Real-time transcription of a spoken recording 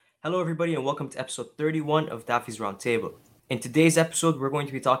Hello, everybody, and welcome to episode 31 of Daffy's Roundtable. In today's episode, we're going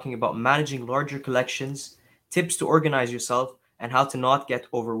to be talking about managing larger collections, tips to organize yourself, and how to not get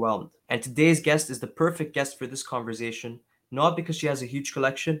overwhelmed. And today's guest is the perfect guest for this conversation, not because she has a huge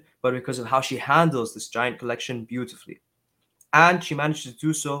collection, but because of how she handles this giant collection beautifully. And she managed to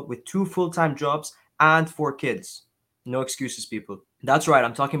do so with two full time jobs and four kids. No excuses, people. That's right,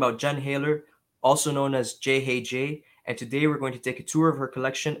 I'm talking about Jen Haler, also known as J Hey J, and today we're going to take a tour of her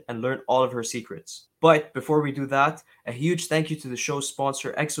collection and learn all of her secrets. But before we do that, a huge thank you to the show's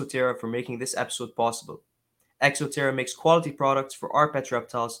sponsor, Exoterra, for making this episode possible. Exoterra makes quality products for our pet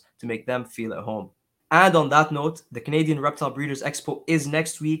reptiles to make them feel at home. And on that note, the Canadian Reptile Breeders Expo is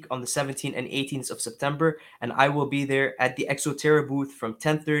next week on the 17th and 18th of September, and I will be there at the Exoterra booth from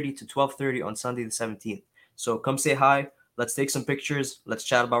 10:30 to 12:30 on Sunday the 17th. So come say hi, let's take some pictures, let's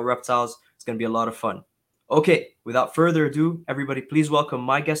chat about reptiles. It's going to be a lot of fun. Okay, without further ado, everybody please welcome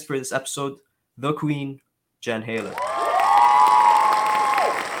my guest for this episode, the Queen, Jen Haler.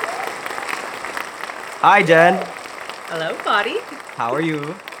 Hi, Jen. Hello, buddy. How are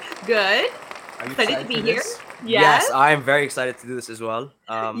you? Good. Are you Excited to be for here? this? Yes. I am very excited to do this as well.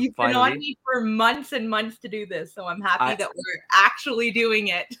 You've been on Finally, me for months and months to do this, so I'm happy I that we're actually doing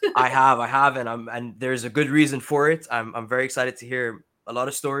it. I have, and there's a good reason for it. I'm very excited to hear a lot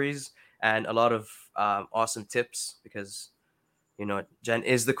of stories and a lot of awesome tips because Jen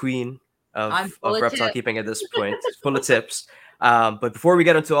is the queen I'm full of of reptile tips. keeping at this point, full of tips. But before we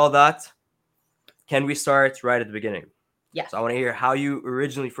get into all that, can we start right at the beginning? Yes. So I want to hear how you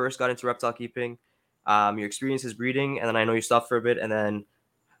originally first got into reptile keeping, your experiences breeding, and then I know you stopped for a bit, and then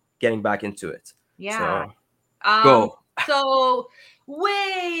getting back into it. Yeah. So Um, go. so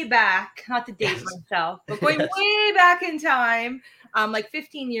way back, not to date myself, but going way back in time, like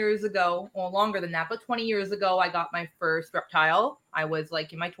 15 years ago, or longer than that, but 20 years ago, I got my first reptile. I was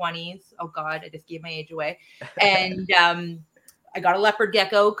like in my 20s. Oh God, I just gave my age away. And I got a leopard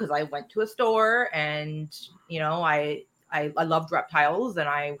gecko because I went to a store and I loved reptiles and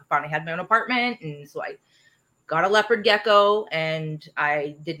I finally had my own apartment. And so I got a leopard gecko and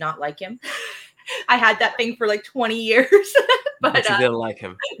I did not like him. I had that thing for like 20 years. But you didn't like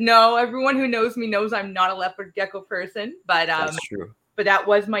him. No, everyone who knows me knows I'm not a leopard gecko person. That's true. But that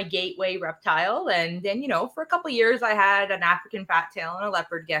was my gateway reptile. And then, for a couple of years, I had an African fat tail and a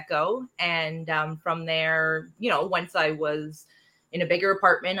leopard gecko. And from there, once I was in a bigger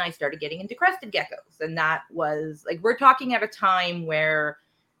apartment, I started getting into crested geckos. And that was like, we're talking at a time where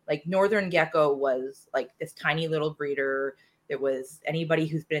like northern gecko was like this tiny little breeder. There was anybody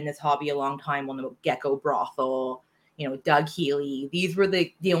who's been in this hobby a long time will know Gecko Brothel, Doug Healy. These were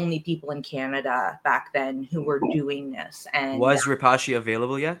the only people in Canada back then who were doing this. And Was Ripashi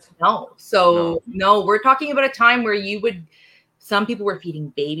available yet? no. So no, we're talking about a time where some people were feeding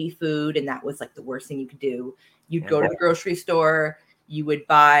baby food, and that was like the worst thing you could do. You'd go to the grocery store, you would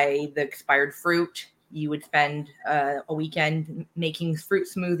buy the expired fruit. You would spend a weekend making fruit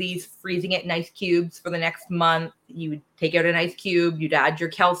smoothies, freezing it in ice cubes for the next month. You would take out an ice cube, you'd add your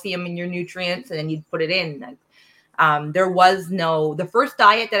calcium and your nutrients, and then you'd put it in. There was the first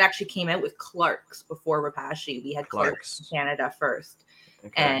diet that actually came out was Clark's before Repashy. We had Clark's in Canada first.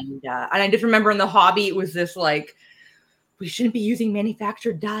 Okay. And I just remember in the hobby, it was this like, we shouldn't be using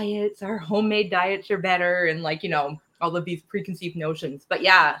manufactured diets. Our homemade diets are better. And all of these preconceived notions. But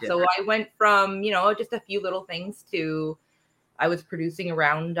so I went from, just a few little things to I was producing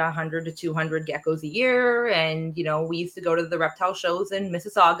around 100 to 200 geckos a year. And, we used to go to the reptile shows in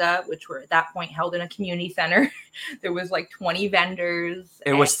Mississauga, which were at that point held in a community center. There was like 20 vendors.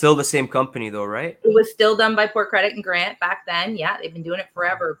 It was still the same company though, right? It was still done by Port Credit and Grant back then. Yeah, they've been doing it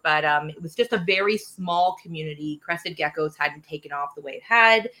forever. But it was just a very small community. Crested geckos hadn't taken off the way it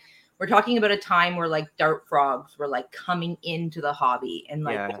had. We're talking about a time where like dart frogs were like coming into the hobby, and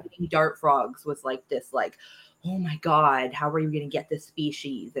like dart frogs was like this, like, oh my God, how are you going to get this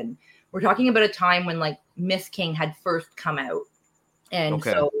species? And we're talking about a time when like Miss King had first come out. And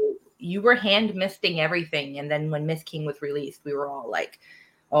so you were hand misting everything. And then when Miss King was released, we were all like,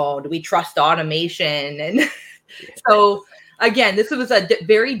 oh, do we trust automation? And so again, this was a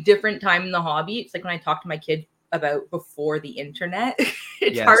very different time in the hobby. It's like when I talk to my kids about before the internet,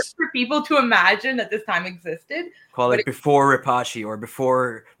 it's hard for people to imagine that this time existed. Call it before Ripashi or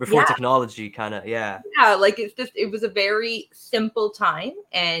before technology, kind of. Yeah, like it was a very simple time,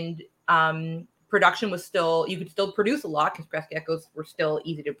 and production was still, you could still produce a lot because crest geckos were still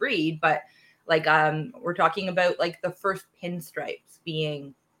easy to breed. But like we're talking about like the first pinstripes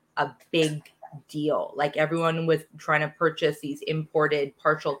being a big deal. Like everyone was trying to purchase these imported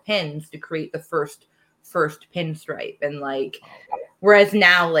partial pins to create the first pinstripe. And like Whereas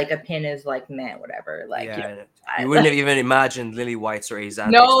now, like a pin is like, man, whatever. Like, Yeah, you wouldn't have even imagined lily whites or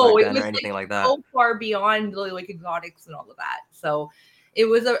axanthics no, back it then or was anything like that. so far beyond like exotics and all of that. So it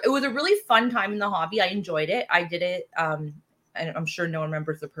was a really fun time in the hobby. I enjoyed it. I did it. And I'm sure no one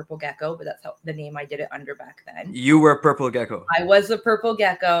remembers the purple gecko, but that's how the name I did it under back then. You were purple gecko. I was a purple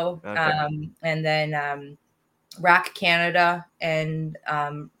gecko. Okay. And then Rack Canada and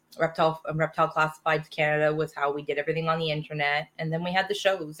Reptile Classifieds Canada was how we did everything on the internet. And then we had the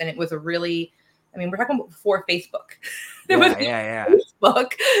shows, and it was a really, I mean, we're talking about before Facebook. Yeah.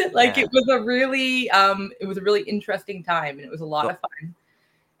 Facebook. Like Yeah. it was a really interesting time, and it was a lot of fun.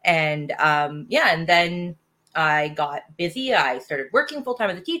 And and then I got busy. I started working full time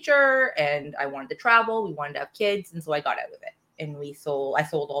as a teacher, and I wanted to travel. We wanted to have kids, and so I got out of it. And I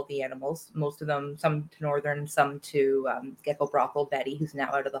sold all the animals, most of them, some to Northern, some to Gecko Brothel Betty, who's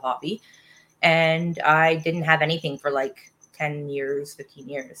now out of the hobby. And I didn't have anything for like 10 years, 15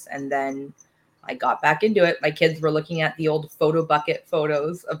 years. And then I got back into it. My kids were looking at the old photo bucket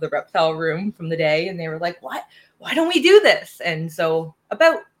photos of the reptile room from the day, and they were like, "What? Why don't we do this?" And so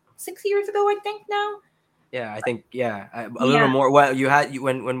about 6 years ago, I think now. Yeah, I think a little more. Well,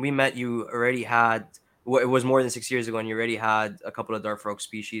 when we met, you already had. It was more than 6 years ago, and you already had a couple of Dart Frog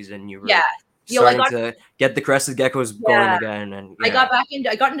species, and you were starting to get the crested geckos going again. And I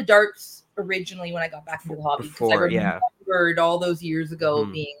got into darts originally when I got back into the hobby, because I remembered all those years ago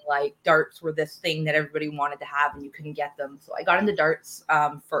being like darts were this thing that everybody wanted to have and you couldn't get them. So I got into darts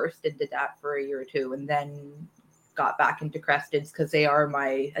first and did that for a year or two, and then got back into cresteds because they are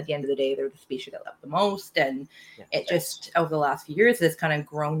at the end of the day, they're the species I love the most. And it just, over the last few years, has kind of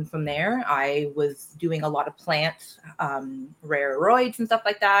grown from there. I was doing a lot of plants, rare aroids and stuff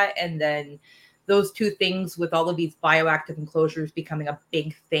like that. And then those two things, with all of these bioactive enclosures becoming a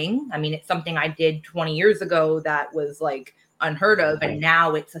big thing. I mean, it's something I did 20 years ago that was like unheard of, and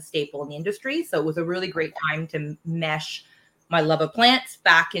now it's a staple in the industry. So it was a really great time to mesh my love of plants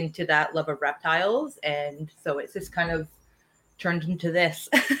back into that love of reptiles. And so it's just kind of turned into this.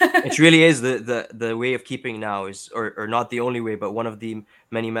 It really is the way of keeping now is, or not the only way, but one of the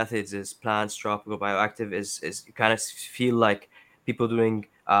many methods is plants, tropical, bioactive, is you kind of feel like people doing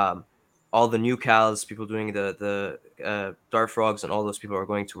all the new cows, people doing the dart frogs, and all those people are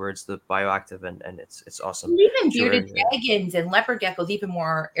going towards the bioactive, and it's awesome. Even bearded dragons and leopard geckos, even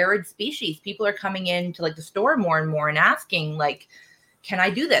more arid species, people are coming into like the store more and more and asking like, can I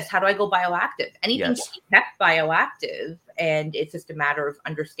do this? How do I go bioactive? Anything can be kept bioactive, and it's just a matter of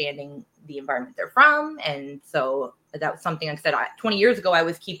understanding the environment they're from. And so that was something, like I said, 20 years ago, I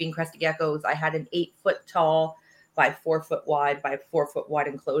was keeping crested geckos. I had an 8-foot tall by 4 foot wide by 4 foot wide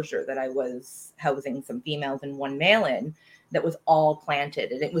enclosure that I was housing some females and one male in, that was all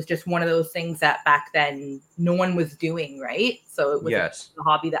planted. And it was just one of those things that back then no one was doing, right? So it was a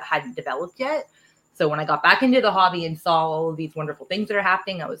hobby that hadn't developed yet. So when I got back into the hobby and saw all of these wonderful things that are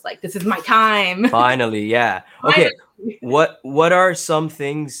happening, I was like, this is my time. Finally, yeah. Okay. What are some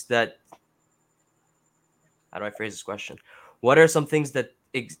things that, how do I phrase this question? What are some things that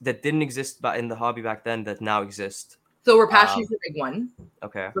didn't exist in the hobby back then that now exist? So Repashy is a big one.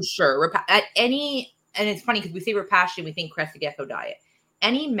 Okay. For sure. And it's funny because we say Repashy, we think crested gecko diet.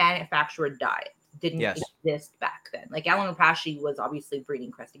 Any manufactured diet didn't exist back then. Like Alan Repashy was obviously breeding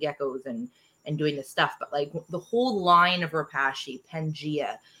crested geckos and doing this stuff, but like the whole line of Repashy,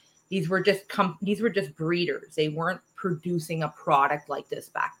 Pangea, these were just breeders. They weren't producing a product like this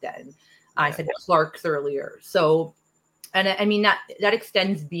back then. I said Clark's earlier. So, and I mean, that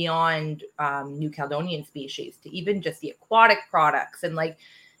extends beyond New Caledonian species to even just the aquatic products. And like,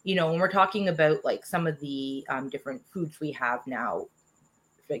 you know, when we're talking about like some of the different foods we have now,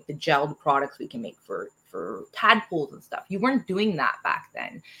 like the gelled products we can make for tadpoles and stuff, you weren't doing that back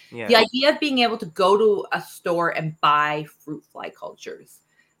then. The idea of being able to go to a store and buy fruit fly cultures,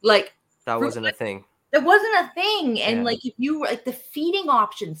 like that wasn't a thing. That wasn't a thing. And like, if you like the feeding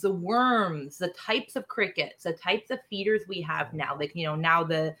options, the worms, the types of crickets, the types of feeders we have now, like, you know, now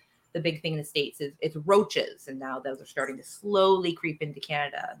the big thing in the States is it's roaches. And now those are starting to slowly creep into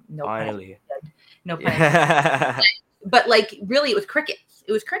Canada. Finally. No pun. But like, really, it was crickets.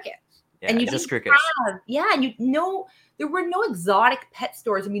 It was crickets. Yeah, and you just crickets. And you know, there were no exotic pet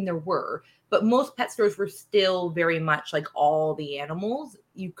stores. I mean, there were, but most pet stores were still very much like all the animals.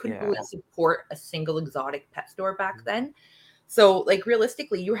 You couldn't really support a single exotic pet store back then. So like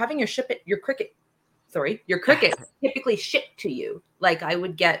realistically, you were having your cricket typically shipped to you. Like I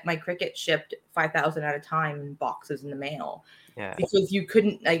would get my cricket shipped 5,000 at a time in boxes in the mail. Yeah. Because you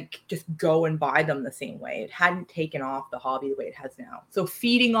couldn't like just go and buy them the same way. It hadn't taken off the hobby the way it has now. So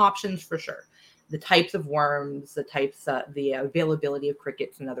feeding options for sure. the types of worms, the availability of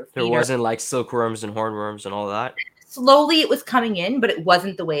crickets and other There feeders. wasn't like silkworms and hornworms and all that. Slowly it was coming in, but it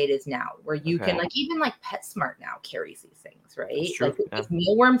wasn't the way it is now, where you Okay. can like even like PetSmart now carries these things, right? That's true, Like it yeah. was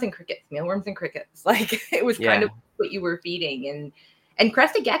mealworms and crickets. Like it was kind Yeah. of what you were feeding. And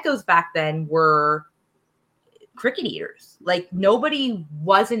crested geckos back then were cricket eaters. Like nobody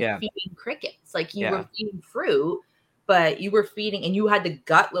wasn't Yeah. feeding crickets. Like you Yeah. were feeding fruit, but you were feeding, and you had to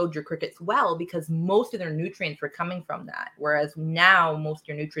gut load your crickets well because most of their nutrients were coming from that. Whereas now most of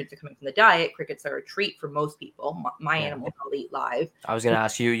your nutrients are coming from the diet. Crickets are a treat for most people. My Yeah. animals I'll eat live. I was gonna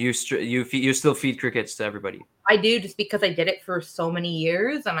ask you. You still feed crickets to everybody? I do, just because I did it for so many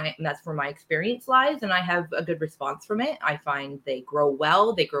years, and that's where my experience lies, and I have a good response from it. I find they grow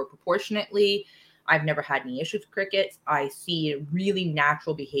well, they grow proportionately. I've never had any issues with crickets. I see really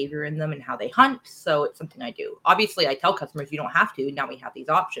natural behavior in them and how they hunt, so it's something I do. Obviously, I tell customers you don't have to. Now we have these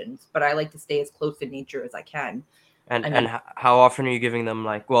options, but I like to stay as close to nature as I can. And how often are you giving them,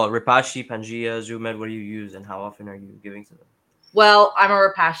 like, well, Repashy, Pangea, Zoomed, what do you use, and how often are you giving to them? Well, I'm a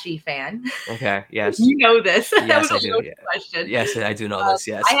Repashy fan. Okay, yes. You know this. Yes, That was I a do. loaded Yeah. question. Yes, I do know this.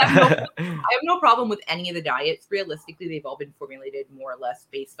 Yes. I have no problem with any of the diets. Realistically, they've all been formulated more or less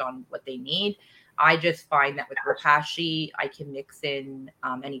based on what they need. I just find that with Repashy, I can mix in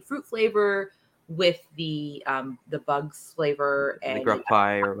any fruit flavor with the bugs flavor The and gruck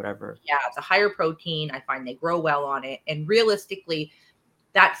pie or whatever. yeah, it's a higher protein. I find they grow well on it, and realistically,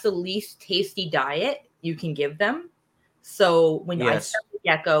 that's the least tasty diet you can give them. So when I Yes. start with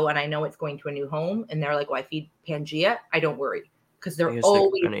gecko and I know it's going to a new home, and they're like, "Well, I feed Pangea," I don't worry because they're Because they're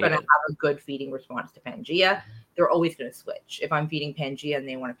always gonna going to eat have it. a good feeding response to Pangea. They're always going to switch. If I'm feeding Pangea and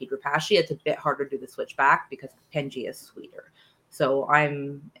they want to feed Repashy, it's a bit harder to do the switch back because Pangea is sweeter. So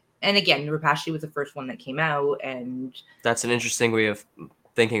and again, Repashy was the first one that came out, and That's an interesting way of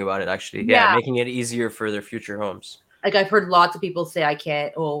thinking about it, actually. Yeah, making it easier for their future homes. like I've heard lots of people say, I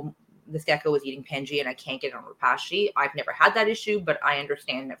can't, oh, this gecko was eating Pangea and I can't get it on Repashy. I've never had that issue, but I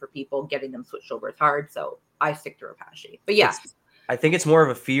understand that for people, getting them switched over is hard. So I stick to Repashy. But yeah. I think it's more of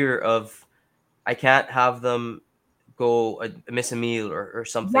a fear of, I can't have them go miss a meal or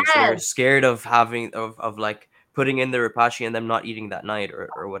something. So they're scared of having, of like putting in the Repashy and them not eating that night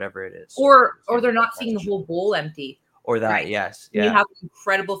or whatever it is. Or they're not seeing the whole bowl empty. Or that, right? Yes. Yeah. You have an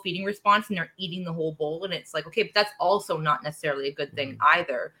incredible feeding response and they're eating the whole bowl. And it's like, okay, but that's also not necessarily a good thing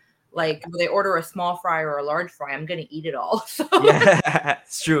either. Like if they order a small fry or a large fry, I'm going to eat it all. So yeah,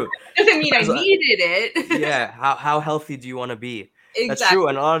 it's true. Doesn't mean I needed it. Yeah. How healthy do you want to be? Exactly. That's true.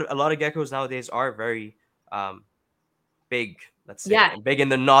 And a lot of geckos nowadays are very big, let's say, and big in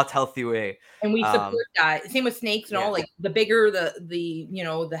the not healthy way. And we support that. Same with snakes and all. Like the bigger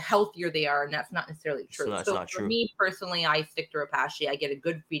the healthier they are, and that's not necessarily true. It's not for true. Me personally, I stick to Repashy. I get a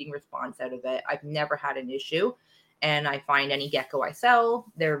good feeding response out of it. I've never had an issue, and I find any gecko I sell,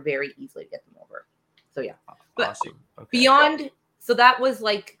 they're very easily to get them over. So yeah, but awesome. Okay. Beyond, so that was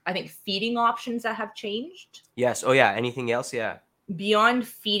like I think feeding options that have changed. Yes. Oh yeah. Anything else? Yeah. Beyond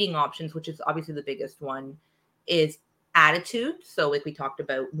feeding options, which is obviously the biggest one, is attitude. So like we talked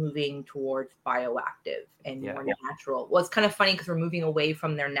about moving towards bioactive and more natural. Well, it's kind of funny because we're moving away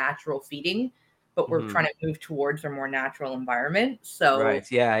from their natural feeding, but we're trying to move towards their more natural environment. So right.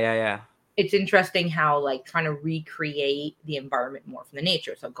 Yeah. It's interesting how like trying to recreate the environment more from the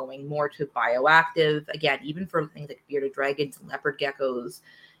nature. So going more to bioactive, again, even for things like bearded dragons and leopard geckos,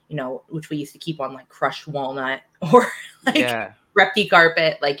 which we used to keep on like crushed walnut or like repti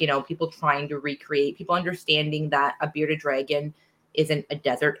carpet, like, people trying to recreate, people understanding that a bearded dragon isn't a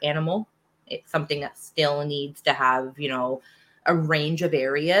desert animal. It's something that still needs to have, a range of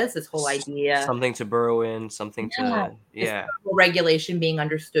areas. This whole idea. Something to burrow in, something to, regulation being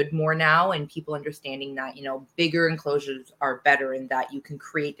understood more now, and people understanding that, bigger enclosures are better in that you can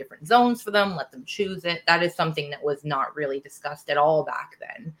create different zones for them, let them choose it. That is something that was not really discussed at all back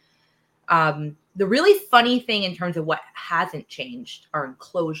then. The really funny thing in terms of what hasn't changed are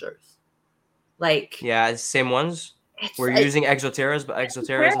enclosures. Like same ones. We're using Exoterras, but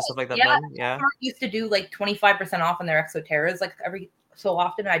Exoterras and stuff like that. Yeah, used to do like 25% off on their Exoterras. Like every so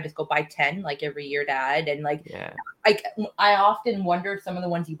often, I just go buy 10 like every year to add. And like, I often wonder if some of the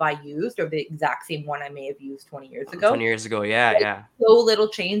ones you buy used are the exact same one I may have used 20 years ago. 20 years ago, yeah. So little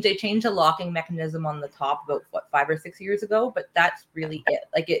change. They changed the locking mechanism on the top about 5 or 6 years ago, but that's really it.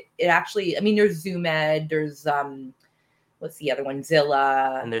 Like it actually. I mean, there's Zoomed. There's what's the other one?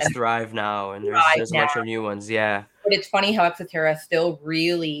 Zilla. And there's Thrive now, and there's a bunch of new ones. Yeah. But it's funny how Exoterra still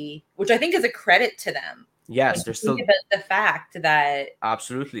which I think is a credit to them. Yes, they're still about the fact that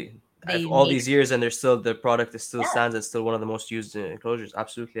absolutely they all made these years, and the product is still yeah, stands. It's still one of the most used enclosures.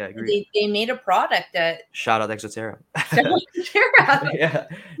 Absolutely, I agree. they made a product that Shout out Exoterra. Sarah, Yeah,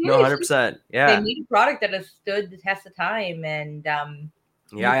 no, seriously, 100%. they Yeah, made a product that has stood the test of time, and yeah.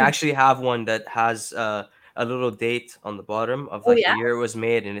 you I can. actually have one that has a little date on the bottom of Oh like the yeah, year it was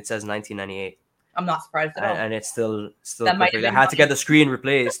made, and it says 1998. I'm not surprised at all. And it's still That might have perfect. I been had to mine. get the screen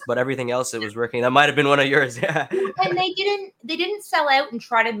replaced, but everything else it was working. That might have been one of yours. Yeah. And they didn't sell out and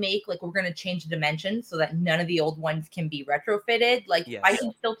try to make like we're gonna change the dimensions so that none of the old ones can be retrofitted. Like I Yes.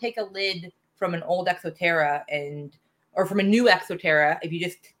 can still take a lid from an old Exoterra or from a new Exoterra if you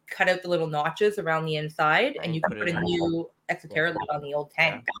just cut out the little notches around the inside and And you can put put it a in. new Yeah. Exoterra lid on the old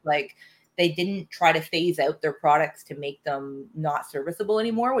Yeah. tank. Like they didn't try to phase out their products to make them not serviceable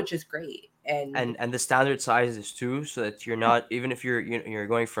anymore, which is great. And the standard sizes too, so that you're not, even if you're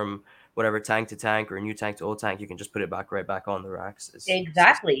going from whatever tank to tank or new tank to old tank, you can just put it back right back on the racks. It's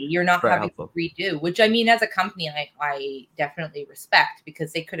Exactly. You're not very having to helpful. redo, which I mean, as a company, I definitely respect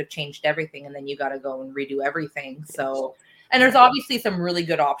because they could have changed everything and then you got to go and redo everything. Yes. So, and there's Yeah. obviously some really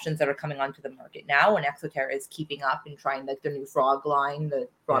good options that are coming onto the market now, and Exoterra is keeping up and trying like their new frog line, the Yeah.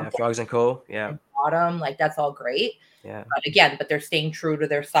 frog Frogs and Co. Yeah. and bottom, like that's all great. Yeah. But they're staying true to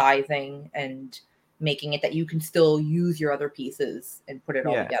their sizing and making it that you can still use your other pieces and put it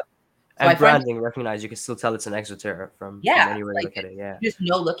all Yeah. together. So I And find branding, recognize, you can still tell it's an Exoterra from yeah, anywhere you like look at it. Yeah. just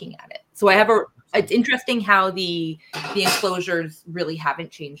no looking at it. So I Yeah. have a. It's 100%. interesting how the enclosures really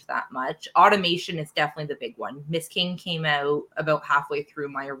haven't changed that much. Automation is definitely the big one. Miss King came out about halfway through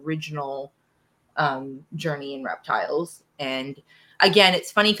my original journey in reptiles, and again,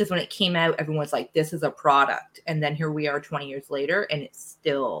 it's funny because when it came out, everyone's like, "This is a product," and then here we are, 20 years later, and it's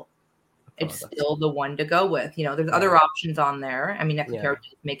Product. still the one to go with. You know, there's other Yeah. options on there. I mean, Yeah. Exoterra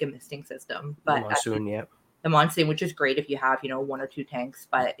did make a misting system, The but monsoon. Yeah. the monsoon, which is great if you have, one or two tanks,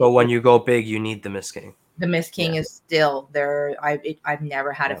 but But when you go big, you need the Misking. the Miss King Yeah. is still there. I've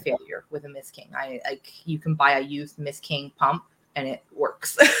never had a Yeah. failure with a Miss King. I like you can buy a used Miss King pump and it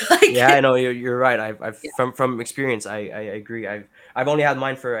works. Like, Yeah, I know you're right. I've yeah, from experience, I agree. I've only had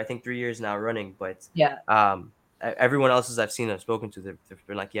mine for I think 3 years now running, but yeah, everyone else's I've seen, I've spoken to, they've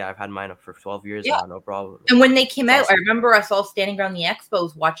been like, yeah, I've had mine up for 12 years yeah. now, no problem. And when they came It's out, I awesome. remember us all standing around the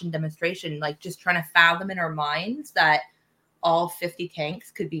expos watching demonstration, like just trying to fathom in our minds that all 50 tanks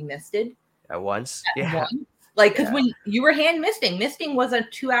could be misted At once. at Yeah. once. Like, because Yeah. when you were hand misting was a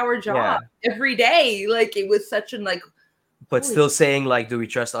 2-hour job Yeah. every day. Like, it was such an like, But holy still saying like, do we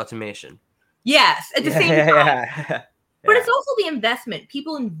trust automation? yes, at the Yeah, same yeah, time. yeah. But Yeah. it's also the investment.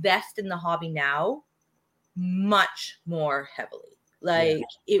 People invest in the hobby now much more heavily. Like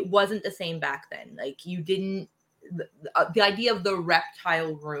it wasn't the same back then. Like you didn't the idea of the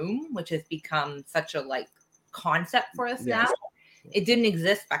reptile room, which has become such a like concept for us now. Yes. It didn't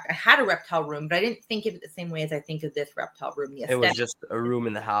exist back. I had a reptile room, but I didn't think of it the same way as I think of this reptile room. The It was aesthetic. just a room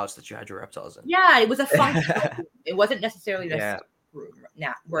in the house that you had your reptiles in. Yeah, it was a functional room. It wasn't necessarily a Yeah. room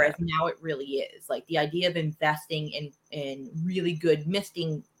now, whereas now it really is. Like the idea of investing in really good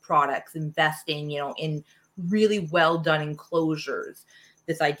misting products, investing, in really well done enclosures.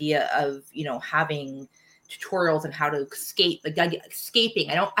 This idea of, having tutorials on how to escape, like the idea escaping.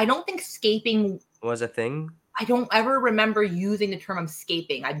 I don't think escaping Was a thing. I don't ever remember using the term I'm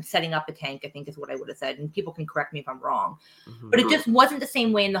scaping. I'm setting up a tank, I think is what I would have said. And people can correct me if I'm wrong. But it just wasn't the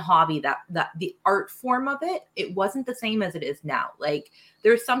same way in the hobby that the art form of it wasn't the same as it is now. Like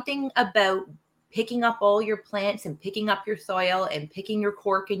there's something about picking up all your plants and picking up your soil and picking your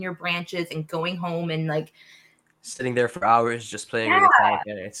cork and your branches and going home and like sitting there for hours just playing with the tank,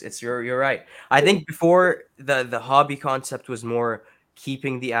 and it's you're right. I think before the hobby concept was more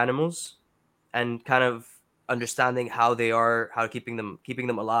keeping the animals and kind of understanding how they are, how keeping them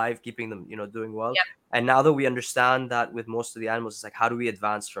alive, keeping them, doing well. yeah, And now that we understand that with most of the animals, it's like, how do we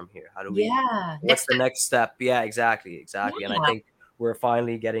advance from here? How do we, yeah. what's the next step? Yeah, exactly. And I Yeah. think we're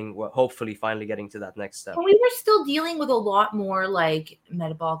hopefully finally getting to that next step. And we were still dealing with a lot more like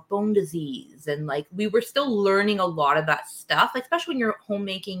metabolic bone disease and like we were still learning a lot of that stuff, like, especially when you're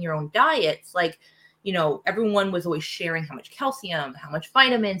homemaking your own diets. Like, everyone was always sharing how much calcium, how much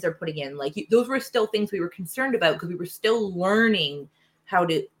vitamins they're putting in. Like those were still things we were concerned about because we were still learning how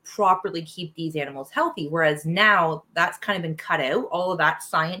to properly keep these animals healthy. Whereas now that's kind of been cut out. All of that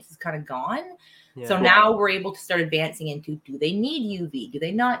science is kind of gone. Yeah. So now we're able to start advancing into, do they need UV? Do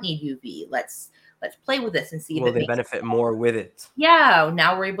they not need UV? Let's play with this and see if Will it they makes benefit sense. more with it? Yeah,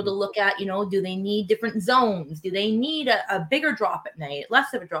 now we're able to look at, do they need different zones? Do they need a bigger drop at night,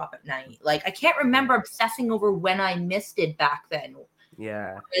 less of a drop at night? Like I can't remember obsessing over when I misted back then.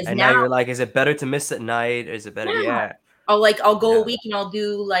 Yeah. Whereas And now you're like, is it better to miss at night? Is it better? Yeah. I'll go a Yeah. week and I'll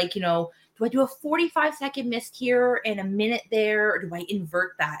do like, do I do a 45-second mist here and a minute there, or do I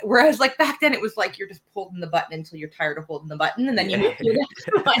invert that? Whereas like back then it was like you're just holding the button until you're tired of holding the button, and then you move to the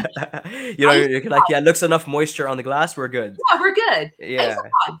next one. You're like, yeah, looks enough moisture on the glass, we're good. Yeah, we're good. Yeah.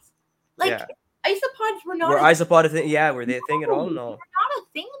 Isopods. Like Yeah. isopods were not Were a isopod a thing? Yeah, were they a thing at all? they No. were not a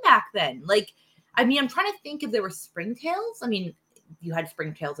thing back then. Like, I mean, I'm trying to think if there were springtails. I mean, you had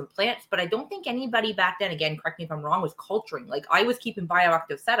springtails and plants, but I don't think anybody back then, again, correct me if I'm wrong, was culturing. Like I was keeping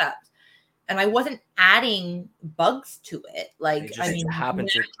bioactive setups and I wasn't adding bugs to it. They Like, I just mean, happened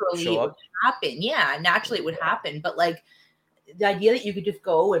to naturally show it would up. happen. Yeah, naturally it would happen. But like the idea that you could just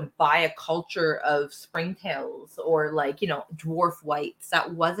go and buy a culture of springtails or like, dwarf whites, that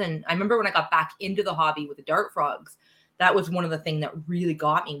wasn't, I remember when I got back into the hobby with the dart frogs, that was one of the things that really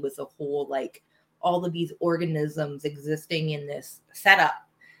got me, was the whole, like, all of these organisms existing in this setup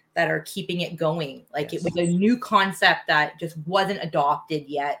that are keeping it going. Like Yes. it was a new concept that just wasn't adopted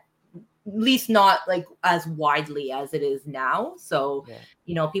yet, at least not like as widely as it is now. So,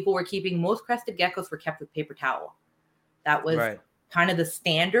 Yeah. People were keeping, most crested geckos were kept with paper towel. That was Right. kind of the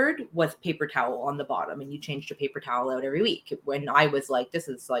standard, was paper towel on the bottom, and you changed your paper towel out every week. When I was like, this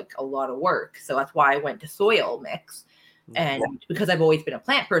is like a lot of work. So that's why I went to soil mix. And because I've always been a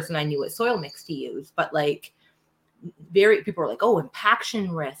plant person, I knew what soil mix to use. But like people were like, oh,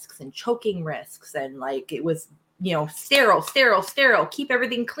 impaction risks and choking risks. And like it was, sterile, keep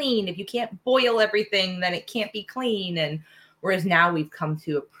everything clean. If you can't boil everything, then it can't be clean. And whereas now we've come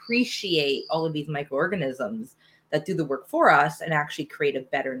to appreciate all of these microorganisms that do the work for us and actually create a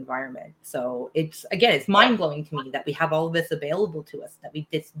better environment. So it's mind blowing to me that we have all of this available to us that we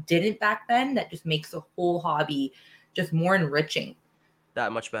just didn't back then. That just makes the whole hobby just more enriching.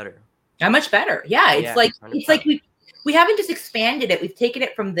 That much better. That much better. Yeah. It's 100%. like we haven't just expanded it. We've taken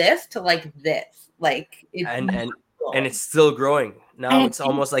it from this to like this. Like it's and it's still growing. Now and it's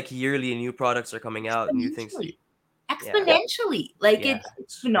almost like yearly new products are coming out, new things. Exponentially. Like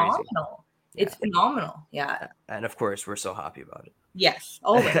it's phenomenal. Yeah. It's phenomenal. Yeah. And of course, we're so happy about it. Yes.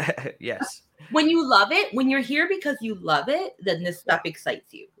 Always. Yes. When you love it, when you're here because you love it, then this stuff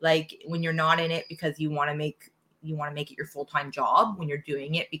excites you. Like when you're not in it because you want to make it your full-time job, when you're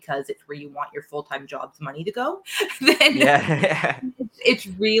doing it because it's where you want your full-time job's money to go, then it's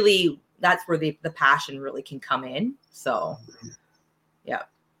really, that's where the passion really can come in. So yeah.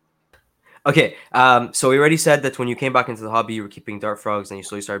 Okay. So we already said that when you came back into the hobby, you were keeping dart frogs and you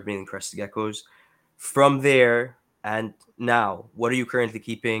slowly started breeding crested geckos. From there and now, what are you currently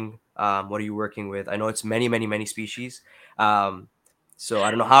keeping? What are you working with? I know it's many, many, many species. So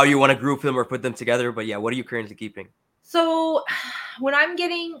I don't know how you want to group them or put them together, but yeah, what are you currently keeping? So when I'm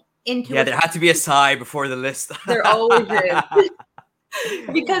getting into there had to be a sigh before the list. There always is.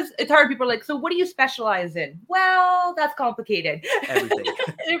 Because it's hard. People are like, so what do you specialize in? Well, that's complicated.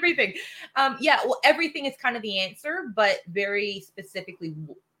 Everything. Well, everything is kind of the answer, but very specifically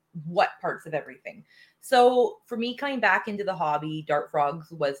what parts of everything. So for me, coming back into the hobby, dart frogs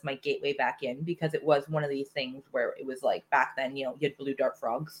was my gateway back in, because it was one of these things where it was like back then, you had blue dart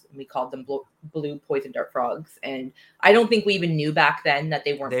frogs and we called them blue poison dart frogs. And I don't think we even knew back then that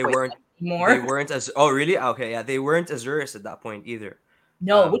they weren't anymore. They weren't as, oh really? Okay. Yeah. They weren't Azuris at that point either.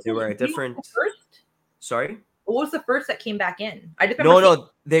 No, they were a different first. Sorry? What was the first that came back in? I just no,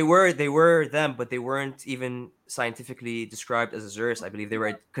 they were them, but they weren't even scientifically described as Azuris. I believe they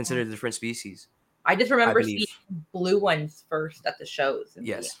were considered a different species. I just remember seeing blue ones first at the shows. And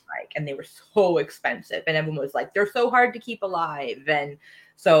and they were so expensive, and everyone was like, "They're so hard to keep alive." And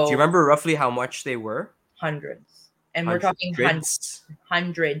so, do you remember roughly how much they were? Hundreds, and we're talking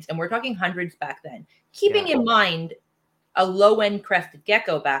hundreds, and we're talking hundreds back then. Keeping in mind, a low-end crested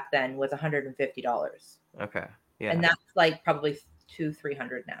gecko back then was $150. Okay. Yeah. And that's like probably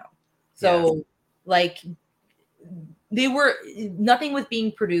 $200-300 now. So like nothing was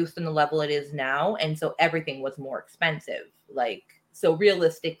being produced on the level it is now. And so everything was more expensive. Like, so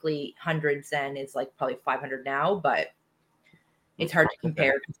realistically, hundreds then is like probably 500 now, but it's hard to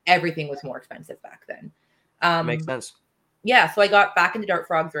compare because everything was more expensive back then. Makes sense. Yeah, so I got back into dart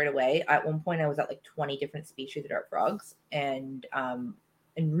frogs right away. At one point, I was at like 20 different species of dart frogs, and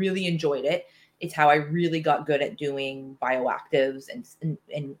really enjoyed it. It's how I really got good at doing bioactives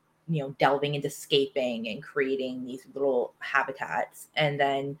and delving into scaping and creating these little habitats. And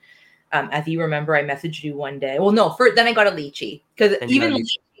then, as you remember, I messaged you one day. Well, no, then I got a lychee, because even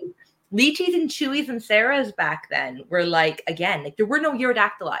lychees and chewies and Sarahs back then were like, again, like there were no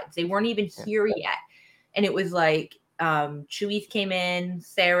Urodactylides. They weren't even here yet. And it was like, chewies came in,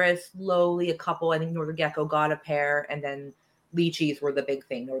 Sarah slowly, a couple, I think Northern Gecko got a pair, and then lychees were the big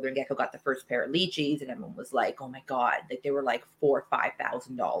thing. Northern Gecko got the first pair of lychees, and everyone was like, "Oh my god!" Like they were like $4,000 or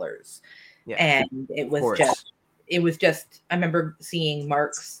 $5,000, Yeah. and it was just. I remember seeing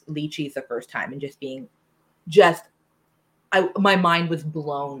Mark's lychees the first time and just being, my mind was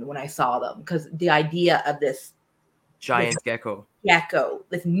blown when I saw them, because the idea of this giant gecko,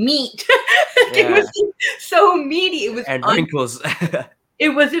 this meat, it was so meaty. It was wrinkles. It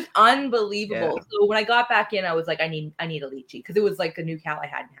was just unbelievable. Yeah. So when I got back in, I was like, I need a lychee, because it was like a new cow I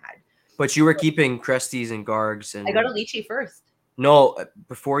hadn't had. But you were keeping Cresties and Gargs, and I got a lychee first. No,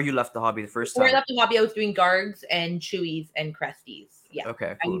 before you left the hobby the first time. Before I left the hobby, I was doing Gargs and Chewies and Cresties. Yeah.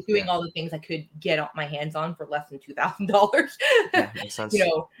 Okay. Cool. I was doing all the things I could get my hands on for less than $2,000. Yeah, makes sense.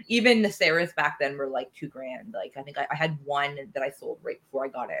 Even the Sarahs back then were like $2,000. Like I think I had one that I sold right before I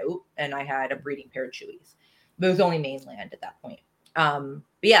got out, and I had a breeding pair of Chewies. But it was only mainland at that point. But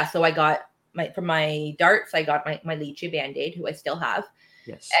yeah, so I got from my darts, I got my lychee Band-Aid, who I still have.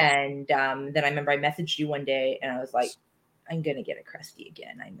 Yes. And then I remember I messaged you one day, and I was like, I'm gonna get a Crestie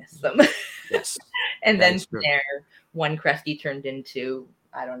again. I miss them. Yes. And then from there, one Crestie turned into,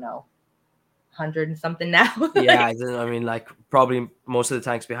 I don't know, 100 and something now. Yeah, I mean, like probably most of the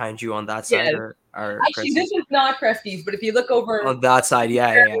tanks behind you on that side are actually Cresties. This is not Cresties, but if you look over on that side,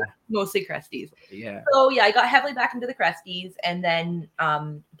 yeah, mostly Cresties. Yeah. So yeah, I got heavily back into the Cresties, and then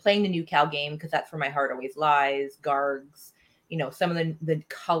playing the new cow game, because that's where my heart always lies. Gargs, some of the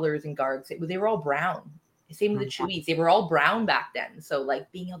colors in Gargs, they were all brown. Same with the Chewies. They were all brown back then. So like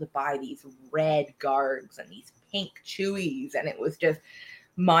being able to buy these red Gargs and these pink Chewies, and it was just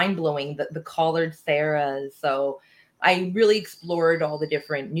mind-blowing, the collared Sarahs. So I really explored all the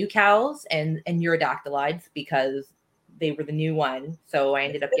different new cows and Urodactylides, because they were the new one. So I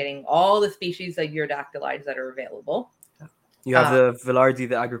ended up getting all the species of Urodactylides that are available. You have the Velarde,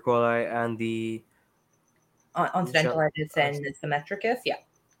 the Agricolae, and the Occidentalitis and the Symmetricus. Yeah.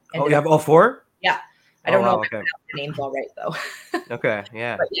 You have all four? Yeah. I don't know if I pronounced the names all right, though. Okay,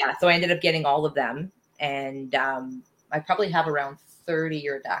 yeah. But yeah, so I ended up getting all of them. And I probably have around 30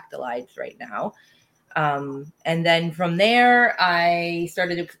 Urodactylides right now. And then from there, I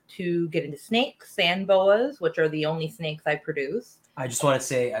started to get into snakes, sand boas, which are the only snakes I produce. I just want to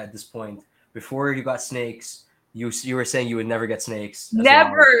say at this point, before you got snakes, you were saying you would never get snakes.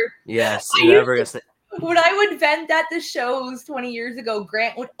 Never. Yes, you never get snakes. When I would vent at the shows 20 years ago,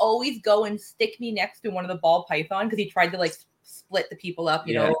 Grant would always go and stick me next to one of the ball python, because he tried to like split the people up,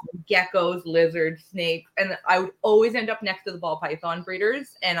 geckos, lizards, snakes. And I would always end up next to the ball python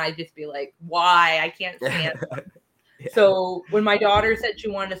breeders. And I'd just be like, why? I can't stand them. So when my daughter said she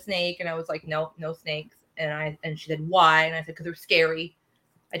wanted a snake, and I was like, no snakes. And she said, why? And I said, because they're scary.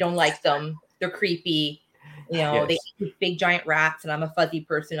 I don't like them. They're creepy. They eat big giant rats, and I'm a fuzzy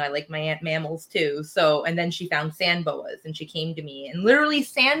person. I like my mammals too. So, and then she found sand boas, and she came to me, and literally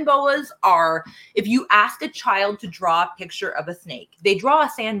sand boas are, if you ask a child to draw a picture of a snake, they draw a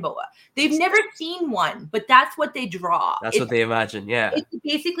sand boa. They've never seen one, but that's what they draw. That's what they imagine. Yeah. It's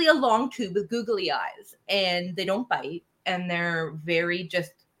basically a long tube with googly eyes, and they don't bite, and they're very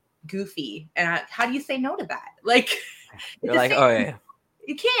just goofy. And how do you say no to that? Like, you're like, oh yeah.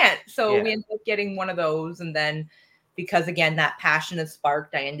 You can't. So we ended up getting one of those. And then because, again, that passion is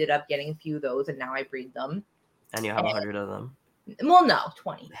sparked, I ended up getting a few of those, and now I breed them. And you have 100 of them? Well, no,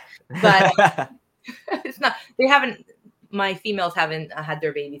 20. But it's not, my females haven't had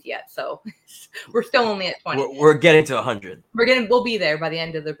their babies yet. So we're still only at 20. We're getting to 100. We'll be there by the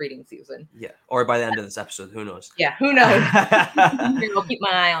end of the breeding season. Yeah. Or by the end of this episode. Who knows? Yeah. Who knows? I'll keep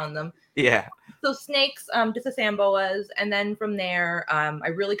my eye on them. Yeah. So snakes, just the sand boas. And then from there, I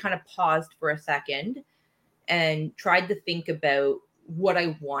really kind of paused for a second and tried to think about what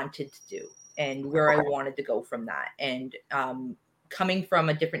I wanted to do and where I wanted to go from that. And coming from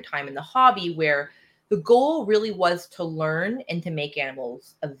a different time in the hobby where the goal really was to learn and to make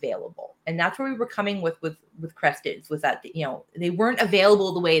animals available. And that's where we were coming with Cresteds, was that, they weren't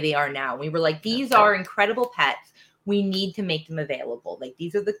available the way they are now. We were like, these are incredible pets. We need to make them available. Like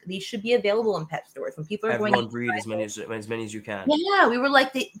these should be available in pet stores. When people are going to breed as many as you can. Yeah, we were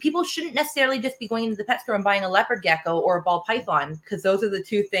like, people shouldn't necessarily just be going into the pet store and buying a leopard gecko or a ball python, because those are the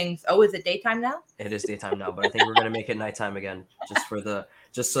two things. Oh, is it daytime now? It is daytime now, but I think we're going to make it nighttime again, just so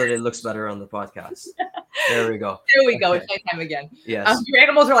that it looks better on the podcast. There we go. There we go. Okay. It's nighttime again. Yes. Your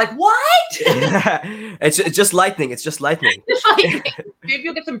animals are like, what? It's just lightning. It's just lightning. Maybe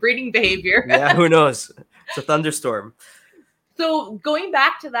you'll get some breeding behavior. Yeah, who knows? It's a thunderstorm. So going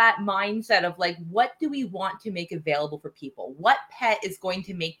back to that mindset of like, what do we want to make available for people? What pet is going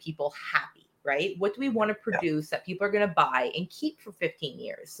to make people happy, right? What do we want to produce that people are going to buy and keep for 15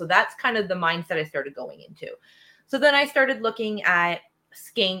 years? So that's kind of the mindset I started going into. So then I started looking at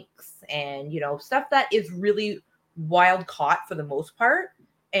skinks and, stuff that is really wild caught for the most part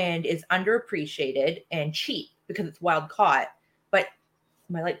and is underappreciated and cheap because it's wild caught. But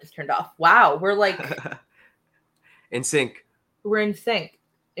my light just turned off. Wow, we're In sync. we're in sync.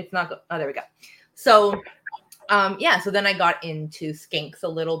 It's not oh, there we go. So so then I got into skinks a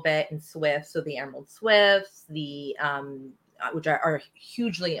little bit and swifts, so the emerald swifts, the which are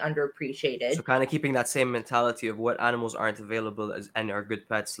hugely underappreciated. So kind of keeping that same mentality of what animals aren't available and are good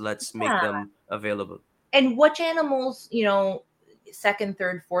pets, let's make them available. And which animals, second,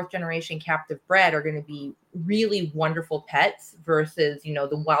 third, fourth generation captive bred are going to be really wonderful pets versus,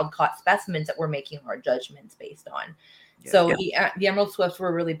 the wild caught specimens that we're making our judgments based on. Yeah. So the emerald swifts were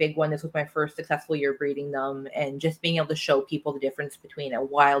a really big one. This was my first successful year breeding them, and just being able to show people the difference between a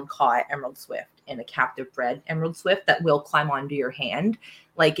wild caught emerald swift and a captive bred emerald swift that will climb onto your hand.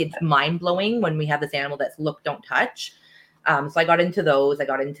 Like, it's mind blowing when we have this animal that's look, don't touch. So I got into those. I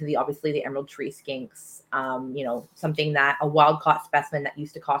got into obviously the emerald tree skinks, something that a wild caught specimen that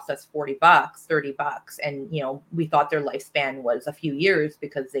used to cost us $40, $30. And, we thought their lifespan was a few years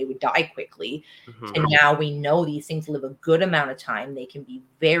because they would die quickly. Mm-hmm. And now we know these things live a good amount of time. They can be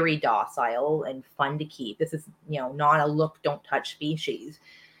very docile and fun to keep. This is, not a look, don't touch species.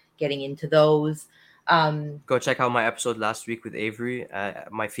 Getting into those. Go check out my episode last week with Avery.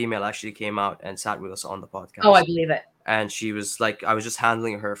 My female actually came out and sat with us on the podcast. Oh, I believe it. And she was like, I was just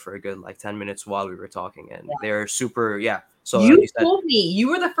handling her for a good 10 minutes while we were talking, and they're super. So you told me you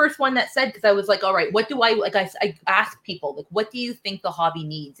were the first one that said, because I was like, all right, what do I asked people, like, what do you think the hobby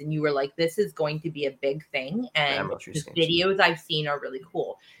needs? And you were like, this is going to be a big thing, and the videos I've seen are really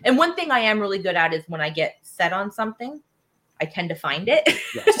cool. And one thing I am really good at is when I get set on something, I tend to find it.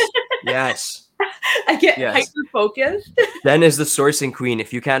 Yes. I get hyper focused. Jen is the sourcing queen.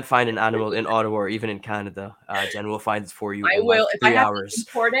 If you can't find an animal in Ottawa or even in Canada, Jen will find it for you. I will. If I have to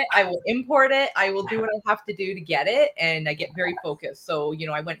import it, I will import it. I will do what I have to do to get it, and I get very focused. So,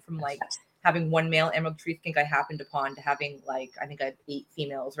 I went from having one male emerald tree skink I happened upon to having I think I have 8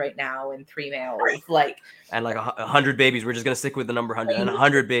 females right now and 3 males. And 100 babies. We're just gonna stick with the number 100 and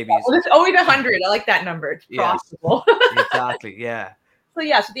 100 babies. Well, there's always 100. I like that number. It's profitable. Exactly. Yeah. So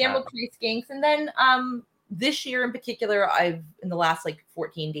so the emerald tree skinks, and then this year in particular, in the last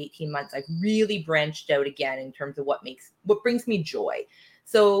 14 to 18 months, I've really branched out again in terms of what brings me joy.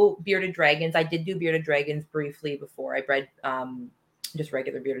 So bearded dragons, I did do bearded dragons briefly before. I bred just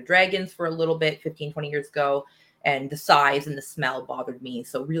regular bearded dragons for a little bit 15, 20 years ago, and the size and the smell bothered me.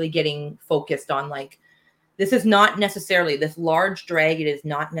 So really getting focused on this is not necessarily, this large dragon is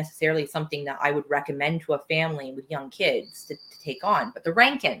not necessarily something that I would recommend to a family with young kids to take on, but the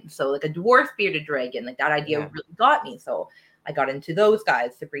Rankin, so a dwarf bearded dragon, that idea really got me. So I got into those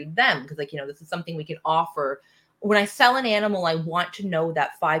guys to breed them because this is something we can offer. When I sell an animal, I want to know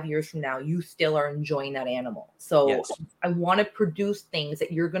that 5 years from now, you still are enjoying that animal. So I want to produce things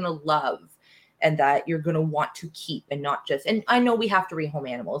that you're going to love and that you're going to want to keep, and not just, and I know we have to rehome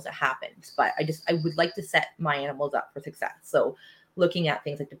animals, it happens, but I would like to set my animals up for success. So looking at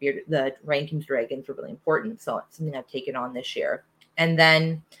things like the Rankin's dragons are really important. So it's something I've taken on this year. And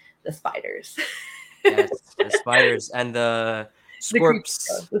then the spiders. Yes, the spiders and the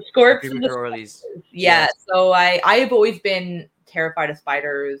scorps. The scorps and the spiders. Yeah. So I've always been terrified of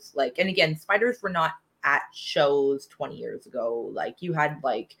spiders. And again, spiders were not at shows 20 years ago. You had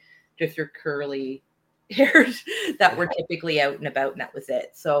just your curly hairs that were typically out and about, and that was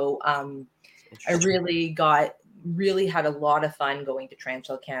it. So I really had a lot of fun going to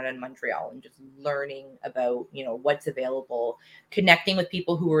Transworld Canada and Montreal and just learning about, what's available, connecting with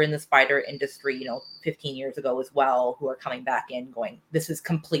people who were in the spider industry, 15 years ago as well, who are coming back in going, this is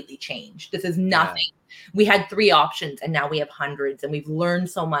completely changed. This is nothing. Yeah. We had 3 options and now we have hundreds, and we've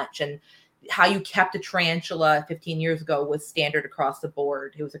learned so much. And how you kept a tarantula 15 years ago was standard across the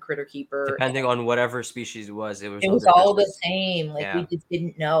board. It was a critter keeper. Depending on whatever species it was all the same. We just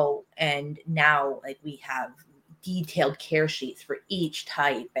didn't know. And now we have detailed care sheets for each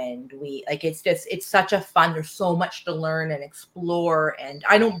type, and it's such a fun, there's so much to learn and explore. And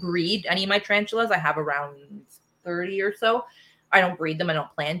I don't breed any of my tarantulas. I have around 30 or so. I don't breed them. I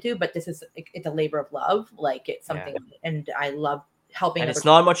don't plan to, but it's a labor of love. It's something, and I love helping. And it's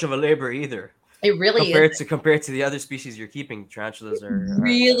not much of a labor either. It really is. Compared to the other species you're keeping, tarantulas isn't.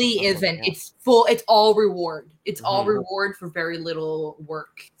 Yeah. It's all reward. It's all reward for very little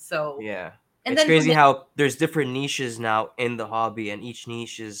work. So and it's crazy how there's different niches now in the hobby, and each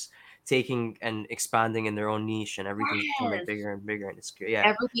niche is taking and expanding in their own niche, and everything's becoming bigger and bigger. And it's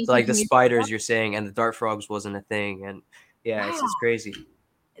so the spiders you're saying, and the dart frogs wasn't a thing, and it's crazy.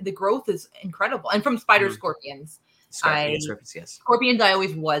 The growth is incredible, and from spider scorpions. Scorpions, yes. Scorpions I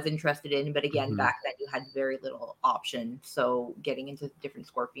always was interested in, but again, Mhm. back then you had very little option. So getting into different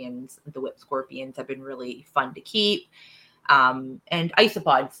scorpions, the whip scorpions have been really fun to keep. And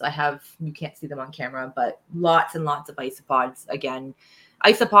isopods, you can't see them on camera, but lots and lots of isopods. Again,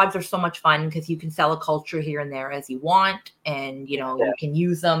 isopods are so much fun because you can sell a culture here and there as you want, and you can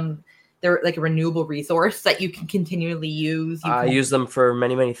use them. They're like a renewable resource that you can continually use. I use them for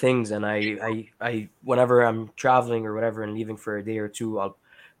many, many things, and I whenever I'm traveling or whatever and leaving for a day or two, I'll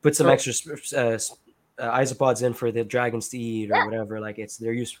put some extra isopods in for the dragons to eat or whatever. Like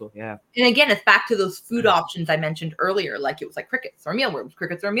they're useful. Yeah. And again, it's back to those food options I mentioned earlier. Like it was like crickets or mealworms.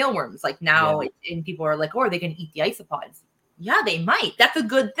 Crickets or mealworms. Like now, and people are like, "Oh, are they going to eat the isopods?" Yeah, they might. That's a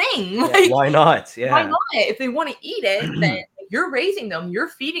good thing. Yeah, Like, why not? Yeah. why not? If they want to eat it, then you're raising them, you're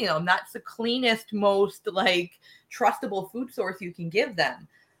feeding them. That's the cleanest, most like trustable food source you can give them.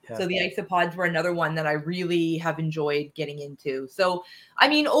 Yeah. So the isopods were another one that I really have enjoyed getting into. So, I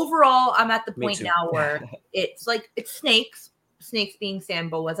mean, overall, I'm at the point now where it's snakes being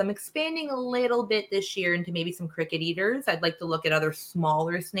sand boas. I'm expanding a little bit this year into maybe some cricket eaters. I'd like to look at other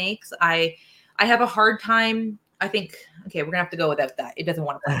smaller snakes. I have a hard time. I think, okay, we're gonna have to go without that. It doesn't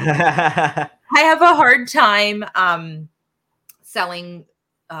want to play. I have a hard time selling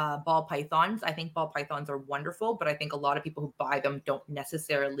ball pythons. I think ball pythons are wonderful, but I think a lot of people who buy them don't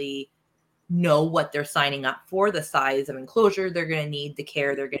necessarily know what they're signing up for, the size of enclosure they're going to need, the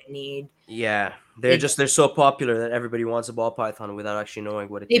care they're going to need. Yeah, they're so popular that everybody wants a ball python without actually knowing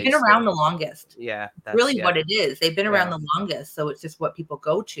what it is. They've been around the longest. Yeah, that's really what it is. They've been around the longest, so it's just what people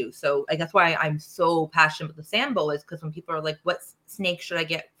go to. So I guess why I'm so passionate with the sand boa is because when people are like, "What snake should I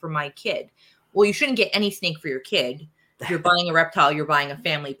get for my kid?" Well, you shouldn't get any snake for your kid. If you're buying a reptile, you're buying a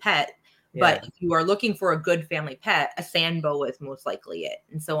family pet. But if you are looking for a good family pet, a sand boa is most likely it.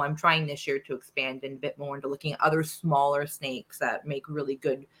 And so I'm trying this year to expand in a bit more into looking at other smaller snakes that make really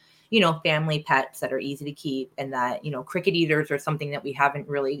good, family pets that are easy to keep, and that, cricket eaters are something that we haven't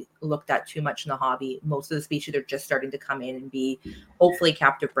really looked at too much in the hobby. Most of the species are just starting to come in and be hopefully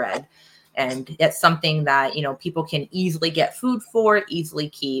captive bred. And it's something that, people can easily get food for, easily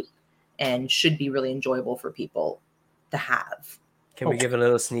keep, and should be really enjoyable for people to have. Can we give a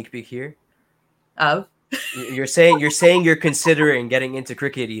little sneak peek here? Of? You're saying you're considering getting into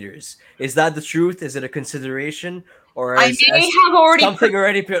cricket eaters. Is that the truth? Is it a consideration, or I may have already something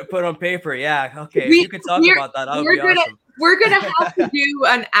already put on paper? Yeah, okay. If you could talk about that, that would be awesome. We're gonna have to do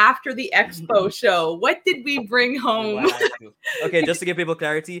an after the expo show. What did we bring home? Okay, just to give people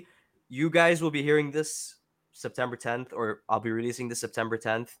clarity, you guys will be hearing this September 10th, or I'll be releasing this September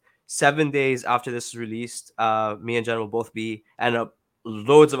 10th. 7 days after this is released, me and Jen will both be, and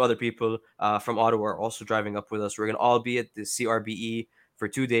loads of other people from Ottawa are also driving up with us. We're gonna all be at the CRBE for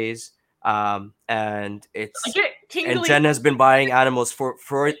 2 days, and it's and Jen has been buying animals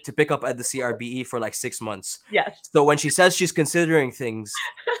for it to pick up at the CRBE for like 6 months. Yes. So when she says she's considering things,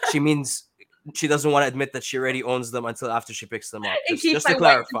 she means she doesn't want to admit that she already owns them until after she picks them up. Just to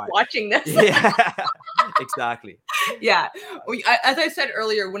clarify. Watching this. Yeah, exactly. Yeah. As I said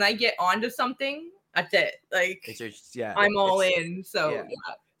earlier, when I get onto something, that's it. Like, I'm all in. So yeah.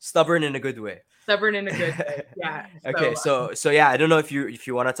 Stubborn in a good way. Stubborn in a good way. Yeah. Okay. So yeah, I don't know if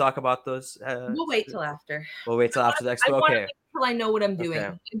you want to talk about those. We'll wait till after. We'll wait till after the expo. Okay. Until I know what I'm doing.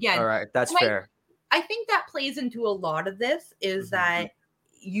 Okay. Again. All right. That's fair. I think that plays into a lot of this is that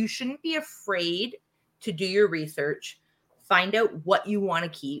you shouldn't be afraid to do your research, find out what you want to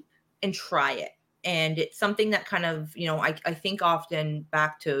keep, and try it. And it's something that kind of, I think often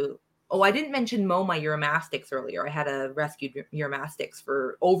back to, I didn't mention Mo, my Uromastyx earlier. I had a rescued Uromastyx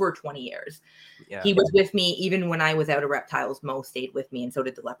for over 20 years. Yeah. He was with me even when I was out of reptiles. Mo stayed with me, and so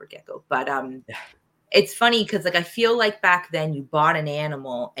did the leopard gecko. But it's funny because I feel like back then you bought an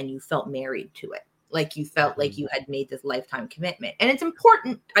animal and you felt married to it. Like you felt like you had made this lifetime commitment. And it's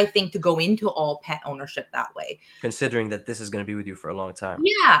important, I think, to go into all pet ownership that way. Considering that this is going to be with you for a long time.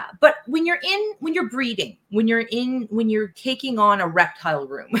 Yeah. But when you're breeding, when you're taking on a reptile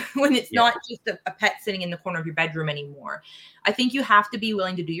room, when it's not just a pet sitting in the corner of your bedroom anymore, I think you have to be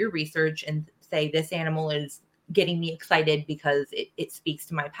willing to do your research and say, this animal is getting me excited because it speaks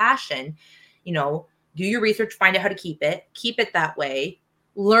to my passion. Do your research, find out how to keep it that way.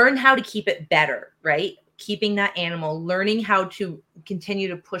 Learn how to keep it better, right? Keeping that animal, learning how to continue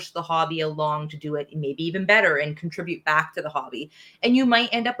to push the hobby along to do it maybe even better and contribute back to the hobby. And you might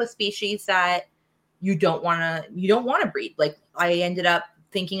end up with species that you don't want to breed. Like I ended up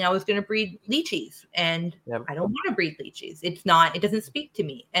thinking I was going to breed leeches, and I don't want to breed leeches. It doesn't speak to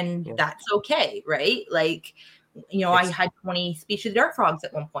me, and that's okay, right? Like, I had 20 species of dart frogs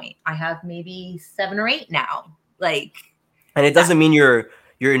at one point. I have maybe 7 or 8 now. Like, And it that, doesn't mean you're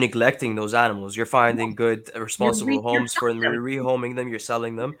neglecting those animals. You're finding good, responsible you're homes for them. selling You're them. rehoming them. You're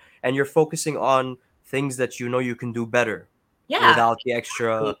selling them, and you're focusing on things that you know you can do better Yeah, without the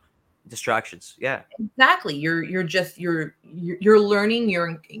extra distractions. Yeah, exactly. You're just you're learning,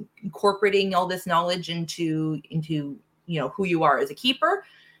 you're incorporating all this knowledge into who you are as a keeper.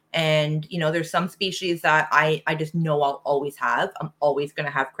 And there's some species that I just know I'll always have. I'm always going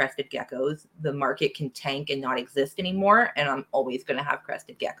to have crested geckos. The market can tank and not exist anymore, and I'm always going to have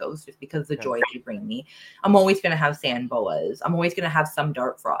crested geckos just because the yeah. joy they bring me. I'm always going to have sand boas. I'm always going to have some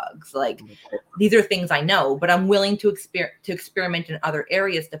dart frogs. Like, these are things I know, but I'm willing to experiment in other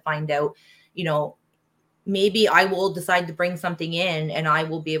areas to find out, you know, maybe I will decide to bring something in and I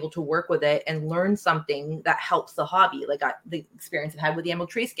will be able to work with it and learn something that helps the hobby. Like the experience I've had with the emerald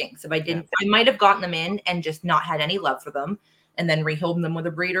tree skinks. If I didn't, I might have gotten them in and just not had any love for them, and then rehomed them with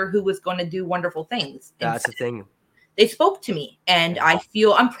a breeder who was going to do wonderful things. That's the thing. They spoke to me, and Yeah. I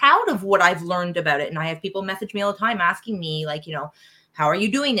feel I'm proud of what I've learned about it. And I have people message me all the time asking me, like, how are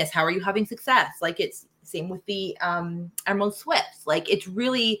you doing this? How are you having success? Like, it's same with the emerald swifts. Like, it's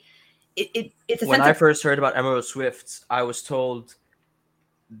really it's a When sense I of first heard about Emerald Swifts, I was told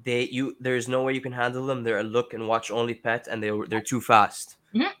there's no way you can handle them. They're a look and watch only pet, and they're too fast.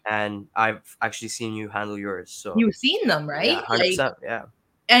 Mhm. And I've actually seen you handle yours. So You've seen them, yeah, right? Like, 100%. Yeah,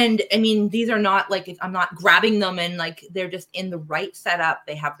 and I mean, these are not like, I'm not grabbing them, and like, they're just in the right setup.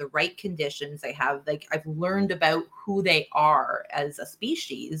 They have the right conditions. They have, like, I've learned about who they are as a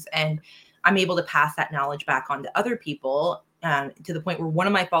species, and I'm able to pass that knowledge back on to other people, to the point where one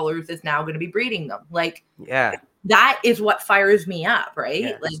of my followers is now going to be breeding them. Like, yeah, that is what fires me up,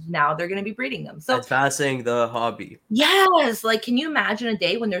 right? Like, yes. now they're going to be breeding them. So Advancing the hobby. yes, like, can you imagine a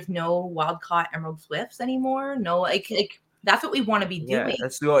day when there's no wild caught emerald swifts anymore? No, like that's what we want to be Yeah, doing.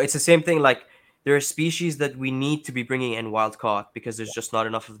 it's the same thing. Like there are species that we need to be bringing in wild caught because there's just not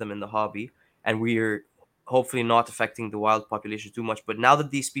enough of them in the hobby, and we're hopefully not affecting the wild population too much. But now that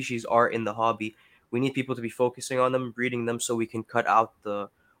these species are in the hobby, we need people to be focusing on them, breeding them, so we can cut out the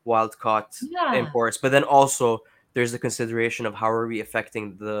wild caught Yeah, imports. But then also there's the consideration of how are we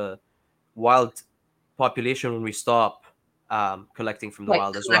affecting the wild population when we stop collecting from the like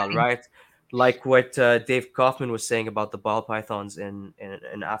wild as well, collecting. right? Like what Dave Kaufman was saying about the ball pythons in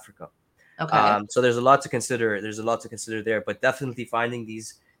Africa. Okay. So there's a lot to consider. There's a lot to consider there, but definitely finding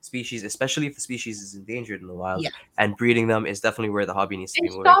these species, especially if the species is endangered in the wild, Yeah. and breeding them is definitely where the hobby needs to And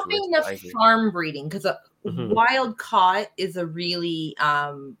be moving towards. stopping the I agree. farm breeding, because Hmm. wild caught is a really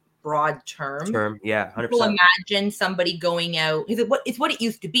broad term. Term, yeah, hundred People percent, imagine somebody going out, is it what it's what it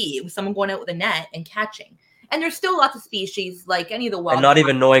used to be. It was someone going out with a net and catching. And there's still lots of species, like any of the and wild. not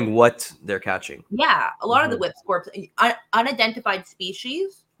even knowing what they're catching. Yeah, a lot of the Hmm. whip scorps, unidentified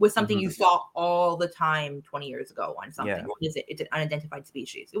species was something Hmm. you saw all the time 20 years ago on something. Yeah, What is it? It's an unidentified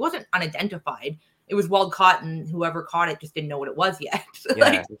species. It wasn't unidentified. It was wild caught, and whoever caught it just didn't know what it was yet. yeah,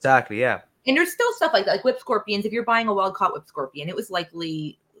 Like, exactly, yeah, and there's still stuff like that, like whip scorpions. If you're buying a wild caught whip scorpion, it was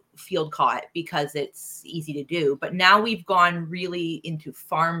likely field caught because it's easy to do. But now we've gone really into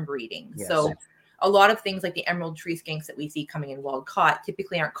farm breeding. yes, So a lot of things like the emerald tree skinks that we see coming in wild caught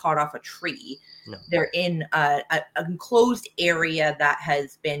typically aren't caught off a tree. no, They're in an enclosed area that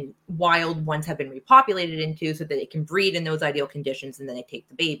has been wild ones have been repopulated into so that they can breed in those ideal conditions, and then they take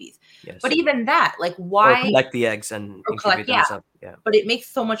the babies. But yes, even that, like, or why collect the eggs and or incubate collect, them yeah. and stuff. Yeah, But it makes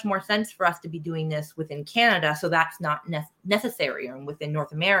so much more sense for us to be doing this within Canada, so that's not necessary, and within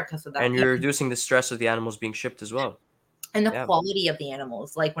North America, so that and you're reducing the stress of the animals being shipped as well. and the Yeah. quality of the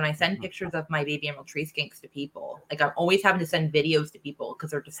animals. Like, when I send Mhm. pictures of my baby emerald tree skinks to people, like, I'm always having to send videos to people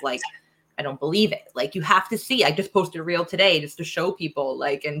because they're just like, I don't believe it. Like, you have to see. I just posted a reel today just to show people,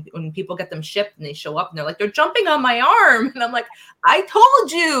 like, and when people get them shipped and they show up and they're like, they're jumping on my arm. And I'm like, I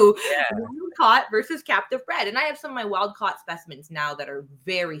told you, wild caught versus captive bred. And I have some of my wild caught specimens now that are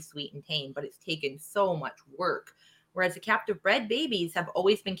very sweet and tame, but it's taken so much work. Whereas the captive bred babies have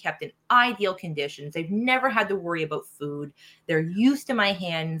always been kept in ideal conditions. They've never had to worry about food. They're used to my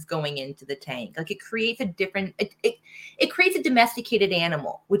hands going into the tank. Like, it creates a different, it creates a domesticated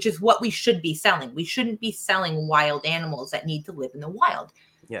animal, which is what we should be selling. We shouldn't be selling wild animals that need to live in the wild.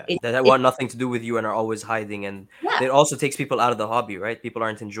 Yeah, It, that it want nothing to do with you and are always hiding, and yeah. it also takes people out of the hobby, right? People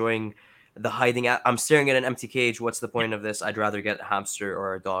aren't enjoying the hiding. I'm staring at an empty cage. What's the point of this? I'd rather get a hamster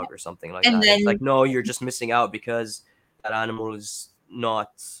or a dog or something like And that. It's then like, no, you're just missing out because that animal is not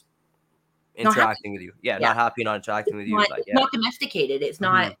not happy. interacting with you. Yeah, Yeah. not happy, not interacting with you. Like, It's yeah, not domesticated. It's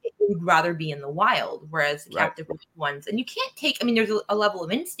not, hmm, it would rather be in the wild, whereas the right. captive ones, and you can't take, I mean, there's a level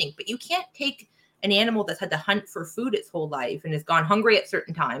of instinct, but you can't take an animal that's had to hunt for food its whole life and has gone hungry at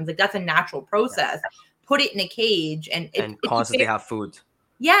certain times. Like, that's a natural Yeah. process. put it in a cage and constantly have food.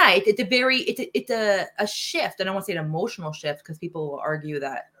 Yeah, it's a shift. I don't want to say an emotional shift because people will argue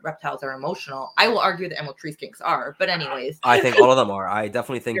that reptiles are emotional. I will argue that emerald tree skinks are, but anyways. I think all of them are. I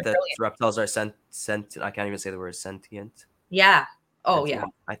definitely think They're that brilliant. reptiles are sent. I can't even say the word sentient. Yeah. Oh, Sentient.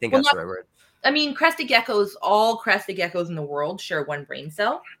 yeah. I think Well, that's the right word. I mean, crested geckos, all crested geckos in the world share one brain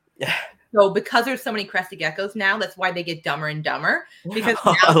cell. Yeah. So because there's so many crested geckos now, that's why they get dumber and dumber. Because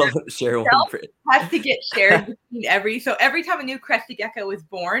I now love them share one brain. has to get shared between so every time a new crested gecko is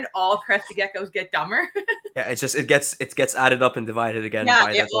born, all crested geckos get dumber. Yeah, it gets added up and divided again. Yeah,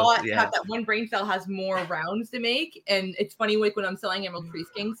 by they that all one. Yeah. have that one brain cell has more rounds to make. And it's funny, like when I'm selling emerald tree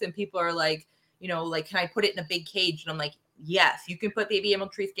skinks and people are like, like, can I put it in a big cage? And I'm like, yes, you can put baby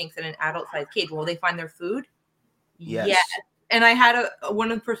emerald tree skinks in an adult sized cage. Will they find their food? Yes. And I had one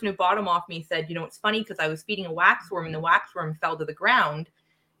of the person who bought them off me said, it's funny because I was feeding a waxworm and the waxworm fell to the ground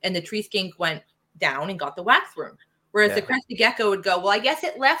and the tree skink went down and got the waxworm. Whereas the crested gecko would go, well, I guess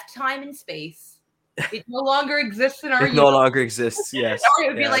it left time and space. It no longer exists in our It no longer exists. Yes. Or it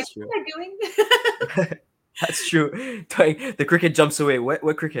would be like, what am I doing? That's true. The cricket jumps away. What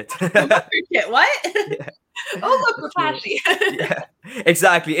cricket? What cricket? What? Yeah. Oh, look, Rapashi. Yeah,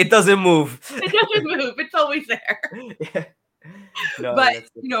 exactly. It doesn't move. It doesn't move. It's always there. Yeah. No, but that's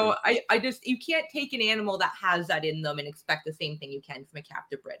I just, you can't take an animal that has that in them and expect the same thing you can from a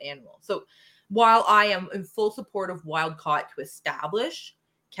captive bred animal. So while I am in full support of wild caught to establish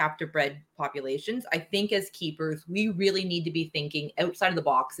captive bred populations, I think as keepers, we really need to be thinking outside of the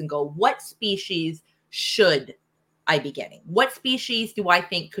box and go, what species should I be getting? What species do I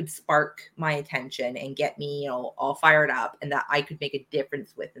think could spark my attention and get me, all fired up and that I could make a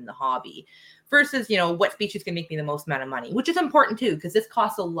difference with in the hobby versus, what species can make me the most amount of money, which is important too, because this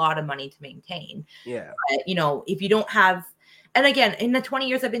costs a lot of money to maintain. Yeah. But, if you don't have, and again, in the 20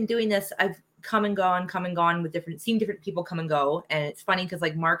 years I've been doing this, I've come and gone with seen different people come and go. And it's funny because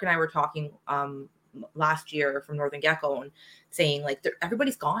like Mark and I were talking last year from Northern Gecko and saying like,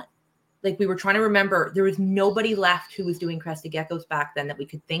 everybody's gone. Like we were trying to remember, there was nobody left who was doing crested geckos back then that we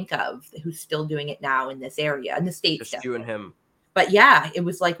could think of who's still doing it now in this area, in the States. Just you and him. But yeah, it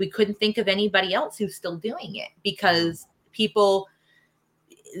was like we couldn't think of anybody else who's still doing it because people,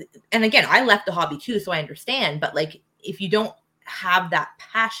 and again, I left the hobby too, so I understand. But like, if you don't have that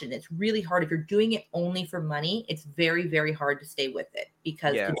passion, it's really hard. If you're doing it only for money, it's very, very hard to stay with it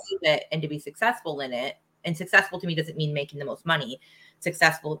because to do it and to be successful in it, and successful to me doesn't mean making the most money.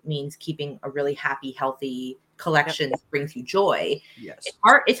 Successful means keeping a really happy, healthy collection that brings you joy. Yes.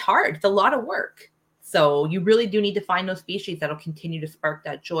 It's hard. It's a lot of work. So you really do need to find those species that'll continue to spark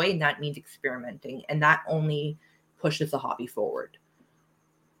that joy. And that means experimenting. And that only pushes the hobby forward.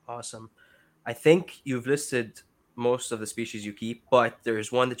 Awesome. I think you've listed most of the species you keep, but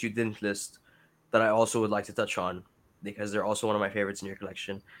there's one that you didn't list that I also would like to touch on because they're also one of my favorites in your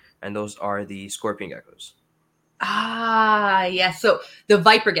collection. And those are the scorpion geckos. Ah, yes. So the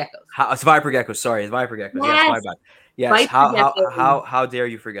viper geckos. It's viper geckos. Sorry, the viper geckos. Yes, my bad. Yes. Viper How dare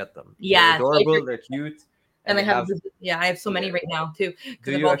you forget them? Yeah, they're adorable. They're cute. And I have so many right now too.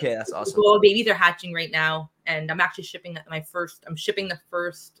 Do you? Okay, that's awesome. Little babies are hatching right now, and I'm actually shipping my first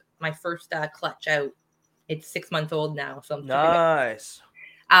clutch out. It's 6 months old now, so I'm nice.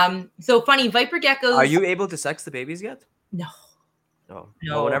 So funny, viper geckos. Are you able to sex the babies yet? No. No.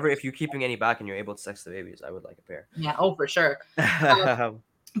 Well, whenever, if you're keeping any back and you're able to sex the babies, I would like a pair. Yeah. Oh, for sure.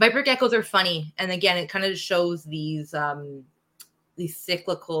 Viper geckos are funny, and again, it kind of shows these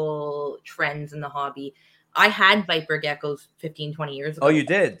cyclical trends in the hobby. I had viper geckos 15, 20 years ago. Oh, you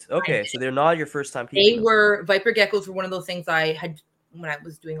did? Okay, so they're not your first time keeping them. Viper geckos were one of those things I had when I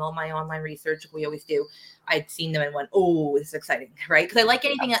was doing all my online research, we always do. I'd seen them and went, oh, this is exciting, right? Because I like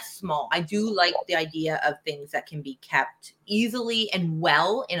anything that's small. I do like the idea of things that can be kept easily and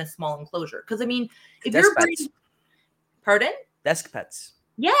well in a small enclosure. Because, I mean, if you're breeding... Pardon? Desk pets.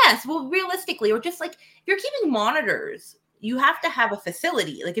 Yes. Well, realistically, or just like, if you're keeping monitors, you have to have a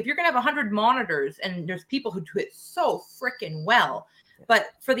facility. Like, if you're going to have 100 monitors, and there's people who do it so freaking well.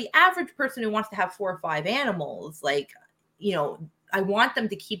 But for the average person who wants to have 4 or 5 animals, like, I want them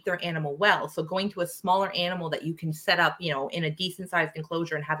to keep their animal well. So going to a smaller animal that you can set up, in a decent sized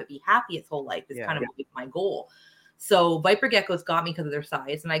enclosure and have it be happy its whole life is kind of my goal. So viper geckos got me because of their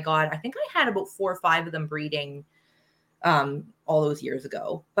size. And I think I had about 4 or 5 of them breeding all those years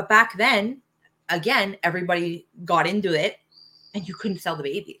ago. But back then, again, everybody got into it and you couldn't sell the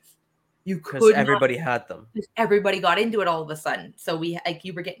babies. Because everybody had them. Everybody got into it all of a sudden. So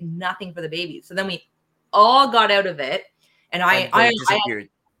you were getting nothing for the babies. So then we all got out of it. And I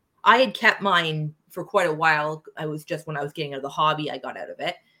had kept mine for quite a while. When I was getting out of the hobby, I got out of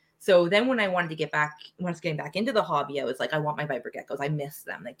it. So then when I wanted to get back, when I was getting back into the hobby, I was like, I want my viper geckos. I miss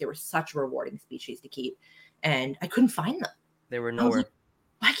them. Like they were such a rewarding species to keep. And I couldn't find them. They were I was nowhere. like,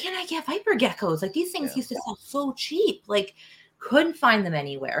 why can't I get viper geckos? Like these things Yeah. used to sell so cheap. Like couldn't find them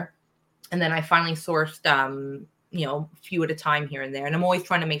anywhere. And then I finally sourced a few at a time here and there. And I'm always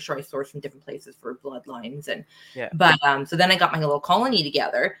trying to make sure I source from different places for bloodlines. And but so then I got my little colony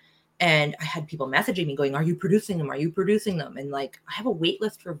together. And I had people messaging me going, are you producing them? Are you producing them? And like, I have a wait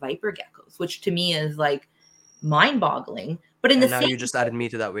list for viper geckos, which to me is like mind boggling. But in And the now same, you just added me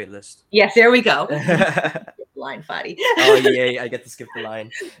to that wait list. yes, there we go. Oh, Line fatty. yeah, I get to skip the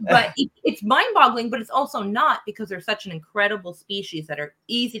line. But it's mind boggling, but it's also not, because they're such an incredible species that are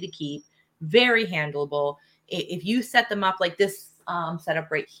easy to keep, very handleable. If you set them up like this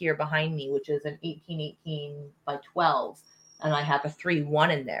setup right here behind me, which is an 1818 by 12, and I have a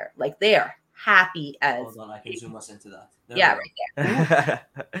 3-1 in there, like they are happy as. Hold on, I can zoom us into that. Yeah, right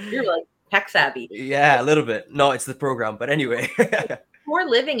there. You're like tech savvy. Yeah, a little bit. No, it's the program, but anyway. We're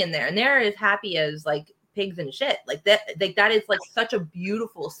living in there, and they're as happy as like pigs and shit. Like that is like such a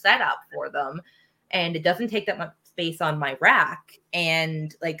beautiful setup for them, and it doesn't take that much space on my rack,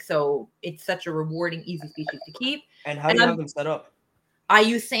 and like so it's such a rewarding, easy species to keep. And how do you have them set up? I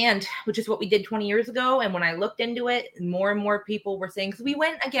use sand, which is what we did 20 years ago. And when I looked into it, more and more people were saying, because we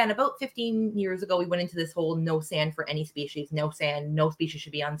went again about 15 years ago, we went into this whole no sand for any species, no sand, no species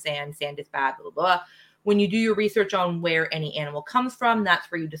should be on sand, sand is bad, blah, blah, blah. When you do your research on where any animal comes from,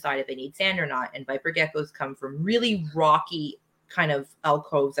 that's where you decide if they need sand or not. And viper geckos come from really rocky kind of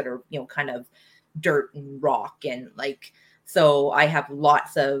alcoves that are, kind of dirt and rock. And like, so I have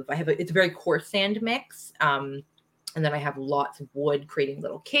it's a very coarse sand mix. And then I have lots of wood, creating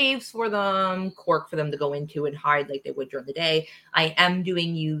little caves for them, cork for them to go into and hide like they would during the day. I am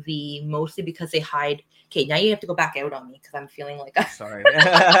doing UV mostly because they hide. Okay, now you have to go back out on me because I'm feeling like Sorry.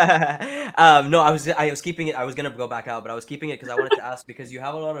 No, I was keeping it. I was gonna go back out, but I was keeping it because I wanted to ask, because you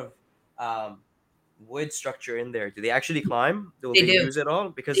have a lot of wood structure in there. Do they actually climb? Do they use it all?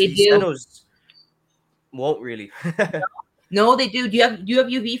 Because they these do. stenos won't really. No, they do. Do you have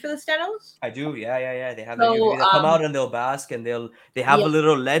UV for the stenos? I do. Yeah. They have the UV. They'll come out and they'll bask, and they have a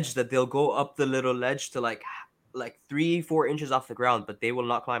little ledge that they'll go up the little ledge to like 3-4 inches off the ground, but they will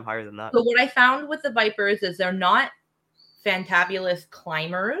not climb higher than that. So what I found with the vipers is they're not fantabulous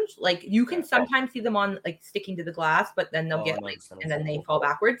climbers. Like you can sometimes see them on like sticking to the glass, but then they'll get and then they fall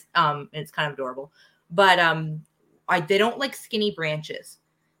backwards. And it's kind of adorable. But they don't like skinny branches.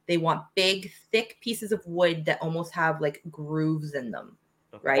 They want big, thick pieces of wood that almost have like grooves in them.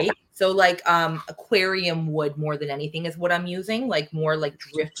 Right. So like aquarium wood more than anything is what I'm using, like more like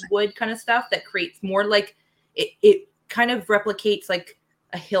driftwood kind of stuff that creates more like it kind of replicates like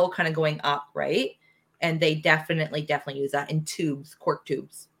a hill kind of going up, right? And they definitely use that in tubes, cork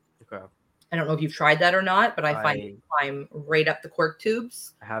tubes. Okay. I don't know if you've tried that or not, but I find they climb right up the cork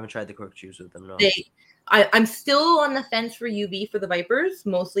tubes. I haven't tried the cork tubes with them, no. I'm still on the fence for UV for the vipers,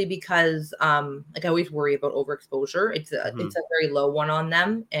 mostly because like I always worry about overexposure. It's a very low one on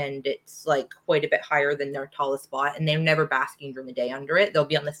them, and it's like quite a bit higher than their tallest spot, and they're never basking during the day under it. They'll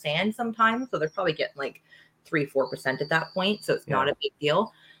be on the sand sometimes, so they're probably getting like 3-4% at that point, so it's not a big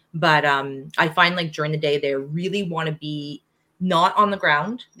deal. But I find like during the day they really want to be not on the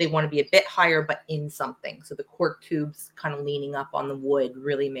ground. They want to be a bit higher, but in something. So the cork tubes kind of leaning up on the wood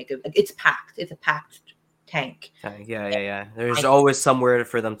really make it's packed. It's a packed tank. Yeah. There's always somewhere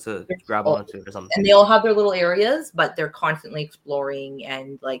for them to grab onto or something. And they all have their little areas, but they're constantly exploring,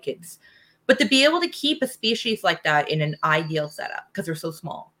 and like but to be able to keep a species like that in an ideal setup, because they're so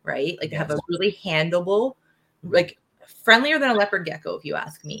small, right? Like they have a really handleable, like friendlier than a leopard gecko, if you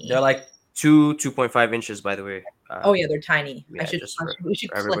ask me. They're like 2.5 inches, by the way. Oh yeah, they're tiny. Yeah, we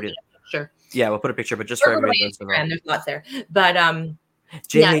should everybody. Sure. Yeah, we'll put a picture, but just for everybody. Instagram, there's lots there. But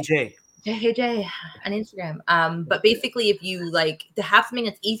J on Instagram. But basically, if you like to have something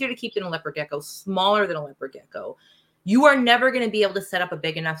that's easier to keep than a leopard gecko, smaller than a leopard gecko, you are never going to be able to set up a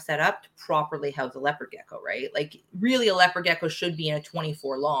big enough setup to properly house a leopard gecko, right? Like really, a leopard gecko should be in a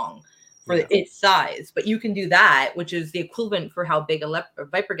 24 long for its size, but you can do that, which is the equivalent for how big a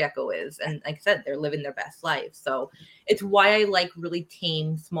viper gecko is. And like I said, they're living their best life. So it's why I like really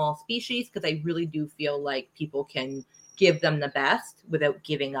tame small species, because I really do feel like people can give them the best without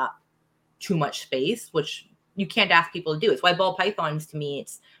giving up too much space, which you can't ask people to do. It's why ball pythons, to me,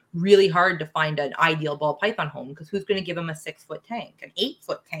 it's really hard to find an ideal ball python home, because who's going to give them a 6-foot tank? An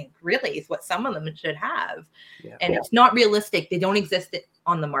 8-foot tank really is what some of them should have. And it's not realistic. They don't exist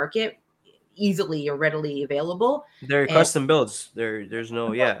on the market easily or readily available. They're custom builds. There's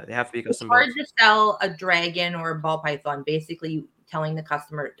no they have to be custom builds. It's hard to sell a dragon or a ball python. Basically, telling the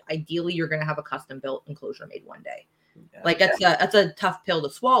customer, ideally, you're going to have a custom built enclosure made one day. Yeah. Like that's a tough pill to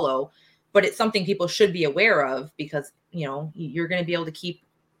swallow, but it's something people should be aware of because, you know, you're going to be able to keep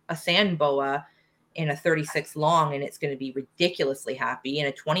a sand boa in a 36 long and it's going to be ridiculously happy, and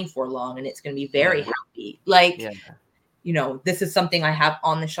a 24 long and it's going to be very happy. Like, you know, this is something I have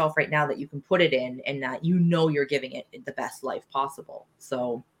on the shelf right now that you can put it in and that, you know, you're giving it the best life possible.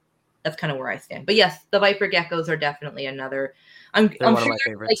 So that's kind of where I stand. But yes, the Viper geckos are definitely another. I'm one sure of my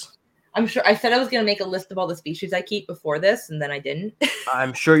favorites. Like, I'm sure I said I was going to make a list of all the species I keep before this, and then I didn't.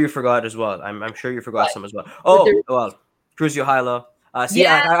 I'm sure you forgot as well. I'm sure you forgot some as well. Oh, well, Crucio-Hyla. See,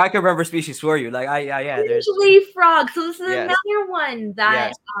 I can remember species for you. Like, there's leaf frog. So this is another one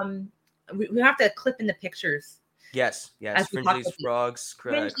that we have to clip in the pictures. Yes. Fringed-leaf frogs,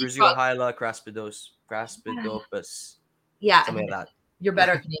 Crucio-Hyla, Craspidopus. Yeah, something like that. You're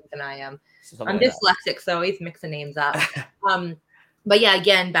better at names than I am. I'm dyslexic, so he's mixing names up. But yeah,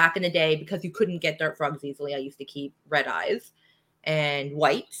 again, back in the day, because you couldn't get dart frogs easily, I used to keep red eyes and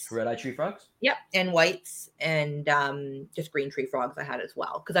whites. Red-eye tree frogs? Yep, and whites and just green tree frogs I had as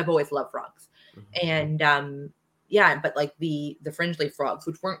well, because I've always loved frogs. And but like the fringed-leaf frogs,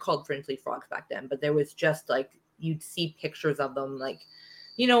 which weren't called fringed-leaf frogs back then, but there was just like, you'd see pictures of them, like,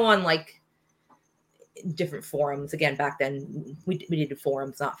 you know, on like different forums. Again, back then we did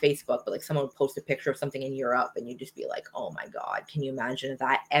forums, not Facebook, but like someone would post a picture of something in Europe and you'd just be like, oh my God, can you imagine if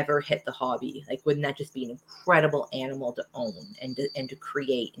that ever hit the hobby? Like, wouldn't that just be an incredible animal to own and to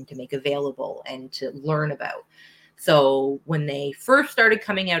create and to make available and to learn about? So when they first started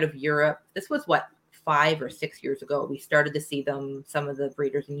coming out of Europe, this was 5 or 6 years ago, we started to see them. Some of the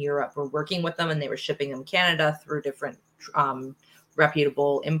breeders in Europe were working with them and they were shipping them Canada through different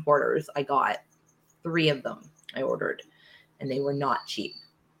reputable importers. I got 3 of them I ordered, and they were not cheap.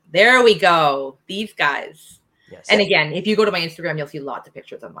 There we go. These guys. Yes. And again, if you go to my Instagram, you'll see lots of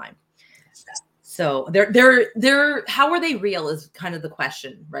pictures of mine. So they're how are they real is kind of the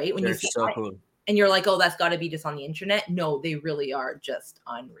question, right? When they're you see so cool. And you're like, oh, that's got to be just on the internet. No, they really are just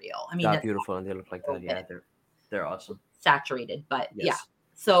unreal. I mean, that's beautiful, and they look like that. Yeah, they're awesome. Saturated, but yeah.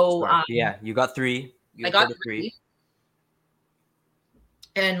 So you got 3. I got 3.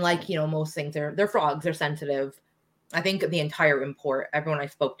 And like, you know, most things, they're frogs, they're sensitive. I think the entire import, everyone I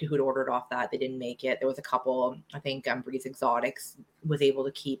spoke to who'd ordered off that, they didn't make it. There was a couple, I think Breeze Exotics was able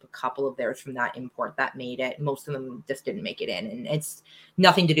to keep a couple of theirs from that import that made it. Most of them just didn't make it in. And it's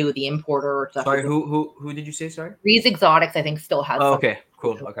nothing to do with the importer or stuff. Sorry, who did you say, sorry? Breeze Exotics, I think, still has some. Okay,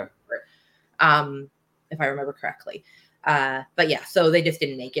 cool. Okay. If I remember correctly. But yeah, so they just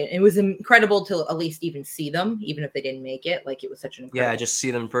didn't make it. It was incredible to at least even see them, even if they didn't make it. Like, it was such an incredible. Yeah, just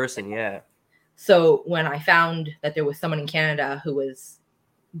see them in person. Yeah. So when I found that there was someone in Canada who was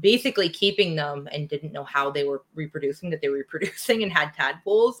basically keeping them and didn't know how they were reproducing, that they were reproducing and had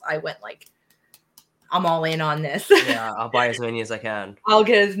tadpoles, I went like, I'm all in on this. Yeah, I'll buy as many as I can. I'll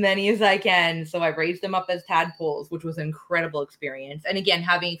get as many as I can. So I raised them up as tadpoles, which was an incredible experience. And again,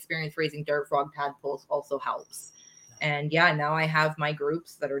 having experience raising dart frog tadpoles also helps. And yeah, now I have my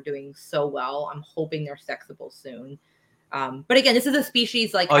groups that are doing so well. I'm hoping they're sexable soon. But again, this is a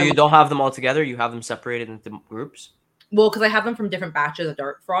species like... Oh, you don't have them all together? You have them separated into groups? Well, because I have them from different batches of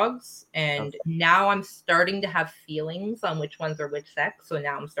dart frogs. And now I'm starting to have feelings on which ones are which sex. So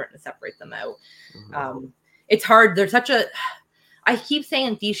now I'm starting to separate them out. It's hard. There's such a... I keep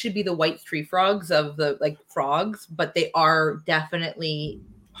saying these should be the white tree frogs of the like frogs, but they are definitely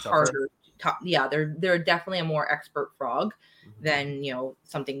harder. Yeah, they're definitely a more expert frog than, you know,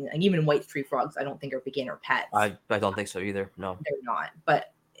 something like even white tree frogs. I don't think are beginner pets. I don't think so either. No, they're not.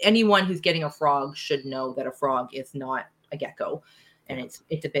 But anyone who's getting a frog should know that a frog is not a gecko, and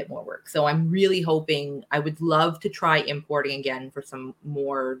it's a bit more work. So I'm really hoping. I would love to try importing again for some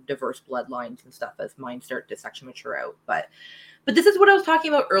more diverse bloodlines and stuff as mine start to section mature out. But this is what I was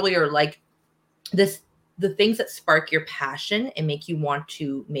talking about earlier, like the things that spark your passion and make you want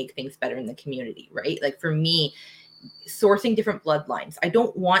to make things better in the community, right? Like for me, sourcing different bloodlines. I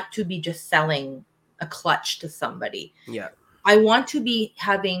don't want to be just selling a clutch to somebody. Yeah. I want to be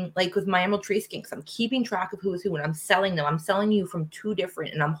having, like with my Emerald Tree Skinks, I'm keeping track of who is who and I'm selling them. I'm selling you from 2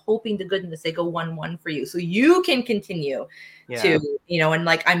 different, and I'm hoping to goodness they go 1-1 for you. So you can continue to, you know, and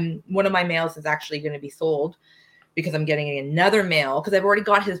like one of my males is actually going to be sold because I'm getting another male because I've already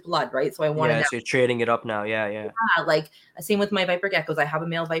got his blood, right? So I want to. Yeah, so you're trading it up now. Yeah. Like same with my Viper geckos. I have a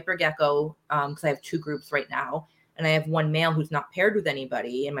male Viper gecko because I have 2 groups right now, and I have one male who's not paired with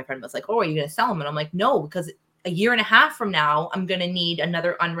anybody. And my friend was like, "Oh, are you going to sell him?" And I'm like, "No, because a year and a half from now, I'm going to need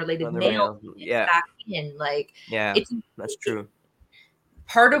another unrelated male. Yeah, back in. Like, yeah, that's true.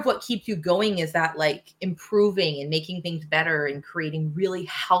 part of what keeps you going is that like improving and making things better and creating really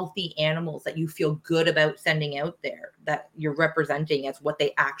healthy animals that you feel good about sending out there, that you're representing as what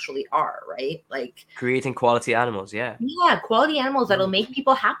they actually are, right? Like creating quality animals. Yeah. Yeah, quality animals that'll make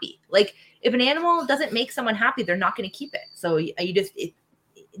people happy. Like if an animal doesn't make someone happy, they're not going to keep it. So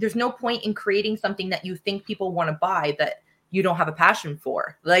there's no point in creating something that you think people want to buy that you don't have a passion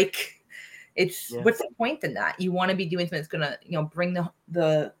for. Like what's the point in that? You want to be doing something that's going to, bring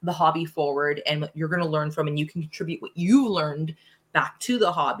the hobby forward and what you're going to learn from, and you can contribute what you learned back to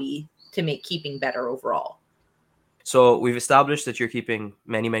the hobby to make keeping better overall. So we've established that you're keeping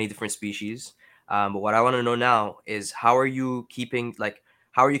many, many different species. But what I want to know now is how are you keeping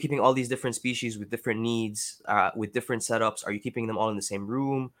all these different species with different needs, with different setups? Are you keeping them all in the same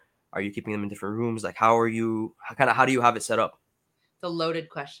room? Are you keeping them in different rooms? Like how do you have it set up? It's a loaded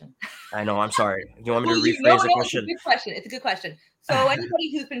question. I know. I'm sorry. Do you want me to rephrase no, the question? It's a good question. So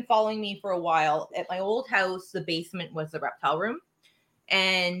anybody who's been following me for a while, at my old house, the basement was the reptile room.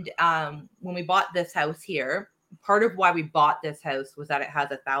 And when we bought this house here, part of why we bought this house was that it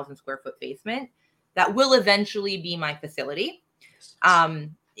has 1,000 square foot basement that will eventually be my facility.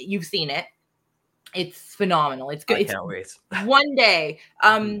 You've seen it. It's phenomenal. It's good. I can't wait. One day.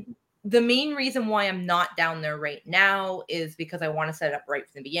 The main reason why I'm not down there right now is because I want to set it up right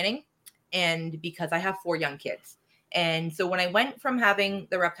from the beginning, and because I have 4 young kids. And so when I went from having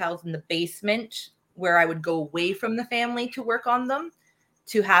the reptiles in the basement where I would go away from the family to work on them,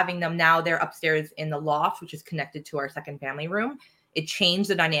 to having them now they're upstairs in the loft, which is connected to our second family room, it changed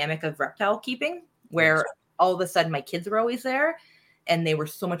the dynamic of reptile keeping, where all of a sudden my kids were always there. And they were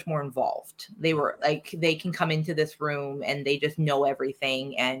so much more involved. They were like, they can come into this room and they just know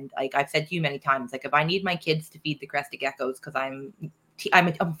everything. And like I've said to you many times, like if I need my kids to feed the crested geckos, because I'm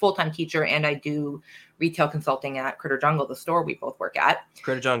a full-time teacher and I do retail consulting at Critter Jungle, the store we both work at.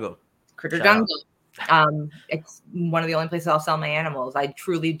 Critter Jungle. It's one of the only places I'll sell my animals. I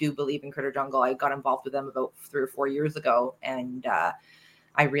truly do believe in Critter Jungle. I got involved with them about 3 or 4 years ago, and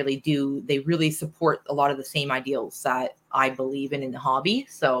I really do. They really support a lot of the same ideals that I believe in the hobby.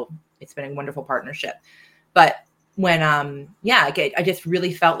 So it's been a wonderful partnership. But when, I just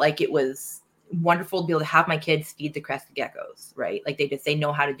really felt like it was wonderful to be able to have my kids feed the crested geckos, right? Like they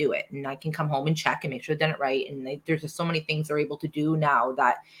know how to do it, and I can come home and check and make sure I've done it right. And there's just so many things they're able to do now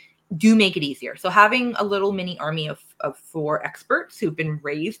that do make it easier. So having a little mini army of 4 experts who've been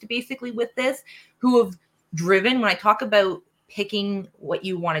raised basically with this, who have driven, when I talk about picking what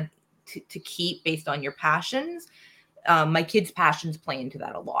you wanted to keep based on your passions, my kids' passions play into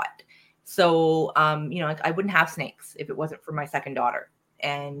that a lot. So, I wouldn't have snakes if it wasn't for my second daughter.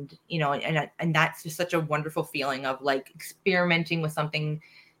 And, and that's just such a wonderful feeling of like experimenting with something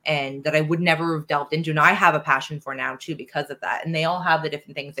and that I would never have delved into. And I have a passion for now too, because of that. And they all have the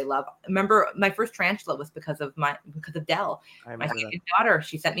different things they love. Remember, my first tarantula was because of Dell, my second daughter.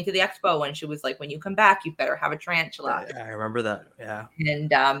 She sent me to the expo and she was like, when you come back, you better have a tarantula. I remember that. Yeah.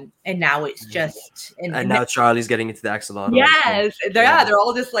 And now it's just, and now Charlie's getting into the axolotl. Yes. They're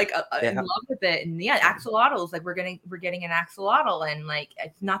all just like in love with it. And axolotls, like we're getting an axolotl, and like,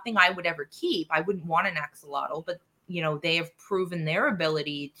 it's nothing I would ever keep. I wouldn't want an axolotl, but they have proven their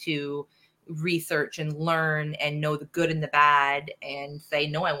ability to research and learn and know the good and the bad and say,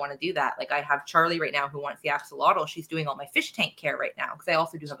 no, I want to do that. Like I have Charlie right now who wants the axolotl. She's doing all my fish tank care right now, because I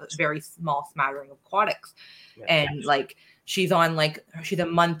also do have a very small smattering of aquatics. And like she's a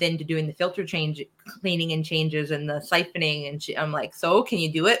month into doing the filter change, cleaning and changes and the siphoning. And I'm like, so can you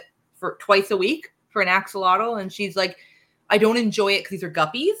do it for twice a week for an axolotl? And she's like, I don't enjoy it because these are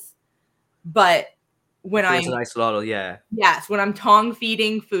guppies, but when it's an axolotl, yes, when I'm tongue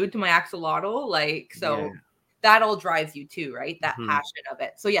feeding food to my axolotl, that all drives you too, right? That passion of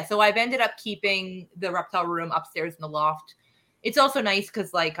it. So I've ended up keeping the reptile room upstairs in the loft. It's also nice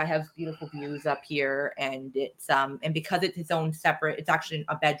because like I have beautiful views up here, and it's and because it's its own separate, it's actually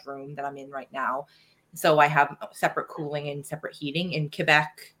a bedroom that I'm in right now. So I have separate cooling and separate heating. In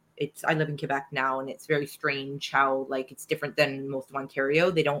Quebec, I live in Quebec now, and it's very strange how like it's different than most of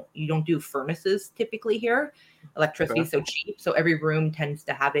Ontario. You don't do furnaces typically here. Electricity is so cheap, so every room tends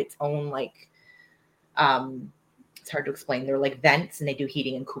to have its own like it's hard to explain. They're like vents, and they do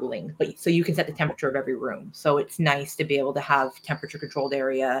heating and cooling. But so you can set the temperature of every room. So it's nice to be able to have temperature controlled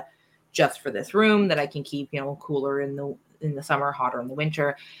area just for this room that I can keep, cooler in the summer, hotter in the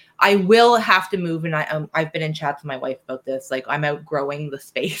winter. I will have to move, and I've been in chats with my wife about this. Like I'm outgrowing the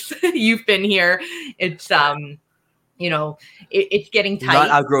space. You've been here. It's it's getting You're not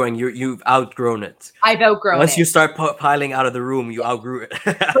tight. outgrowing. You've outgrown it. I've outgrown Once it. you start piling out of the room, you outgrew it.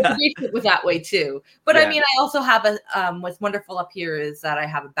 But the basement was that way too. But I Yeah. mean, I also have what's wonderful up here is that I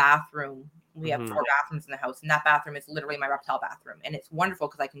have a bathroom. We have 4 bathrooms in the house, and that bathroom is literally my reptile bathroom. And it's wonderful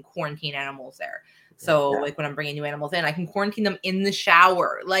because I can quarantine animals there. So like when I'm bringing new animals in, I can quarantine them in the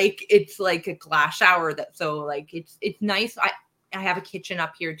shower. Like it's like a glass shower like it's nice. I have a kitchen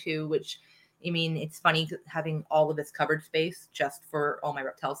up here too, which I mean, it's funny having all of this covered space just for all my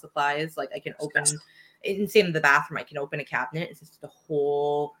reptile supplies. Like I can open, and same in the bathroom, I can open a cabinet. It's just a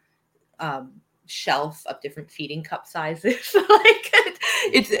whole shelf of different feeding cup sizes. Like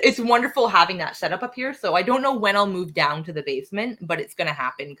it's wonderful having that setup up here. So I don't know when I'll move down to the basement, but it's going to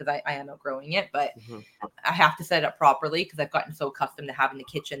happen because I am outgrowing it. But I have to set it up properly because I've gotten so accustomed to having the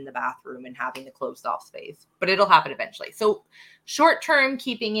kitchen, the bathroom, and having the closed off space. But it'll happen eventually. So short term,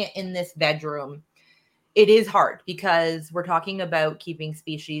 keeping it in this bedroom, it is hard because we're talking about keeping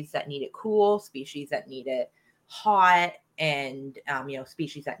species that need it cool, species that need it hot, and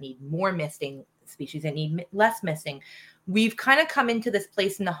species that need more misting, species that need less misting. We've kind of come into this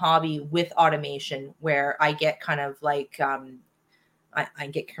place in the hobby with automation where I get kind of like I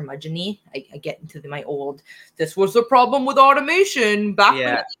get curmudgeon-y. I get into my old, this was the problem with automation back in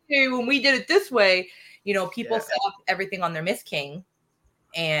the day when we did it this way. People set up everything on their Mist King.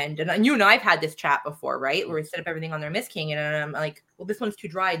 And you and I've had this chat before, right? Where we set up everything on their Mist King, and I'm like, well, this one's too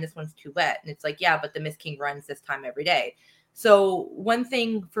dry and this one's too wet. And it's like, yeah, but the Mist King runs this time every day. So one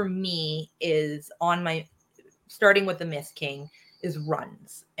thing for me is starting with the Mist King is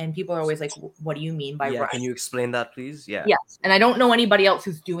runs. And people are always like, what do you mean by runs? Can you explain that, please? Yeah. Yes. And I don't know anybody else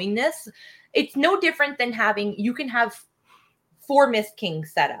who's doing this. It's no different than you can have 4 Mist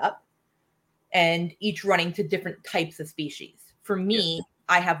Kings set up and each running to different types of species. For me,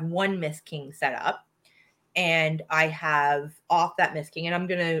 I have 1 Mist King set up, and I have off that Mist King,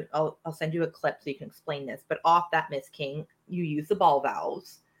 and I'll send you a clip so you can explain this, but off that Mist King, you use the ball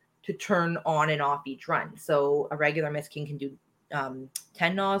valves to turn on and off each run. So a regular Mist King can do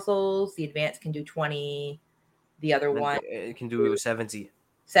 10 nozzles, the advanced can do 20, the other one it can do 70,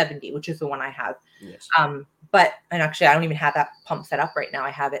 which is the one I have. Yes. And actually I don't even have that pump set up right now.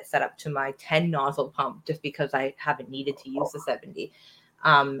 I have it set up to my 10 nozzle pump just because I haven't needed to use the 70.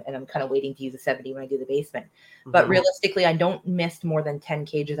 And I'm kind of waiting to use the 70 when I do the basement. But realistically, I don't mist more than 10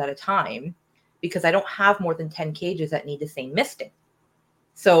 cages at a time because I don't have more than 10 cages that need the same misting.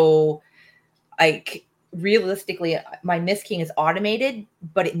 So realistically, my Mist King is automated,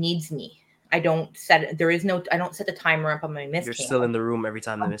 but it needs me. I don't set the timer up on my Mist King. You're still in the room every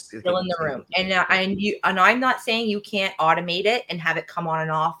time the Mist is still in the room. And I'm not saying you can't automate it and have it come on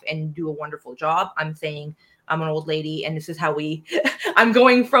and off and do a wonderful job. I'm saying I'm an old lady, and this is how I'm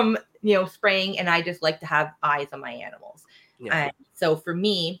going from, spraying, and I just like to have eyes on my animals. Yeah. And so for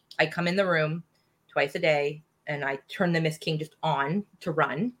me, I come in the room twice a day and I turn the Mist King just on to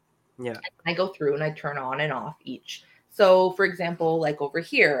run. Yeah. I go through and I turn on and off each. So for example, like over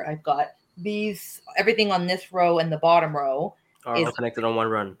here, I've got everything on this row and the bottom row is connected on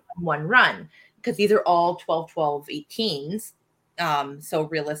one run. Because these are all 12, 18s. So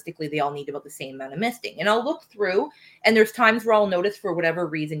realistically, they all need about the same amount of misting. And I'll look through, and there's times where I'll notice, for whatever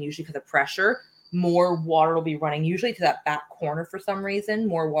reason, usually because of pressure, more water will be running, usually to that back corner for some reason.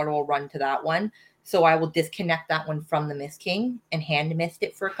 More water will run to that one. So I will disconnect that one from the Mist King and hand mist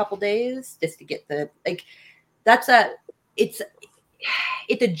it for a couple days just to get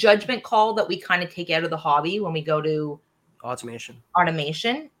it's a judgment call that we kind of take out of the hobby when we go to automation.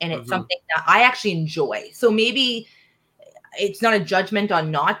 And it's something that I actually enjoy. So maybe it's not a judgment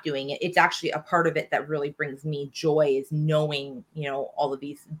on not doing it. It's actually a part of it that really brings me joy, is knowing, all of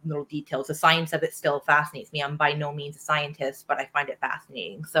these little details. The science of it still fascinates me. I'm by no means a scientist, but I find it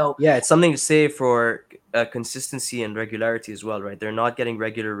fascinating. So yeah, it's something to say for consistency and regularity as well, right? They're not getting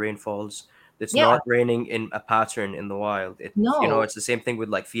regular rainfalls. It's not raining in a pattern in the wild. It's the same thing with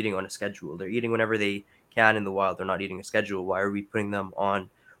like feeding on a schedule. They're eating whenever they can in the wild. They're not eating a schedule. Why are we putting them on?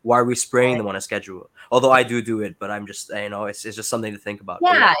 Why are we spraying them on a schedule? Although I do it, but I'm just, it's just something to think about.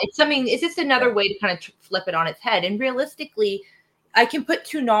 Yeah, it's something. It's just another way to kind of flip it on its head. And realistically, I can put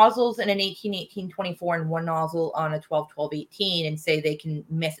 2 nozzles in an 18-18-24 and 1 nozzle on a 12-12-18 and say they can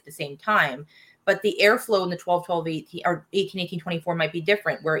mist at the same time. But the airflow in the 12-12-18 or 18-18-24 might be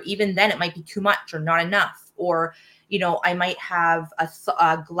different, where even then it might be too much or not enough. Or, I might have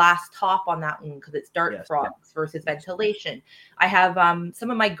a glass top on that one because it's dart frogs versus ventilation. I have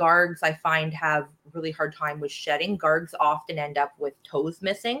some of my Gargs I find have really hard time with shedding. Gargs often end up with toes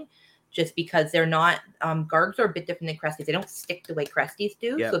missing just because they're not, Gargs are a bit different than Cresties. They don't stick the way Cresties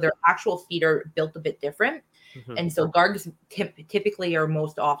do. So their actual feet are built a bit different. Mhm. And so Gargs typically are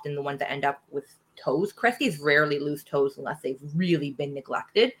most often the ones that end up with toes. Cresties rarely lose toes unless they've really been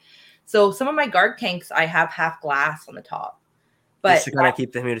neglected. So some of my Garg tanks, I have half glass on the top. Just But to kind of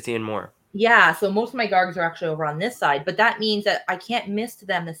keep the humidity in more. yeah, so most of my Gargs are actually over on this side, but that means that I can't mist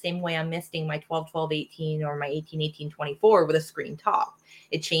them the same way I'm misting my 12-12-18 or my 18-18-24 with a screen top.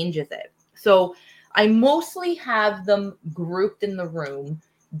 It changes it. So I mostly have them grouped in the room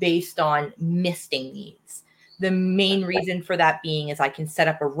based on misting needs. The main reason for that being is I can set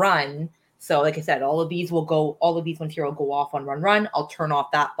up a run. So like I said, all of these ones here will go off on run. I'll turn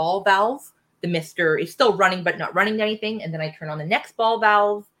off that ball valve. The mister is still running, but not running anything. And then I turn on the next ball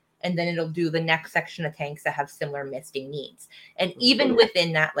valve, and then it'll do the next section of tanks that have similar misting needs. And even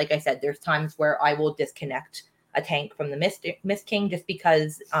within that, like I said, there's times where I will disconnect a tank from the Mist King just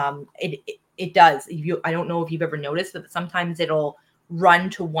because it does. I don't know if you've ever noticed, but sometimes it'll run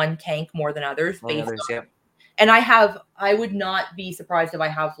to one tank more than others. And I would not be surprised if I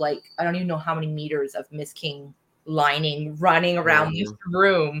have I don't even know how many meters of Mist King lining running around this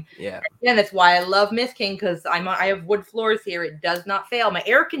room. Yeah. And that's why I love Mist King, because I have wood floors here. It does not fail. My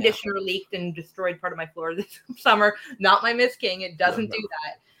air conditioner leaked and destroyed part of my floor this summer. Not my Mist King. It doesn't do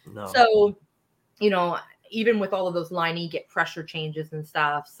that. No. So, even with all of those lining, get pressure changes and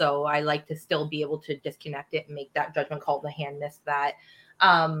stuff. So I like to still be able to disconnect it and make that judgment call to hand mist that.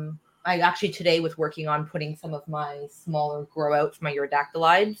 I actually today was working on putting some of my smaller grow outs for my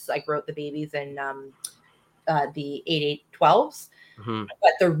Urodactylides. I grow out the babies in the 8812s,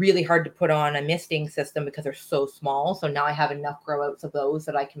 but they're really hard to put on a misting system because they're so small. So now I have enough grow outs of those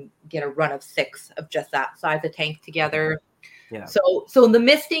that I can get a run of 6 of just that size of tank together. Yeah. So the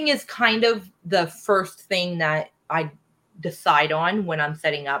misting is kind of the first thing that I decide on when I'm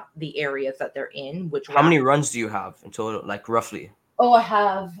setting up the areas that they're in. How many runs do you have in total, like roughly? Oh, I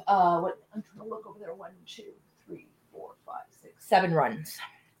have I'm trying to look over there. 1, 2, 3, 4, 5, 6, 7 runs.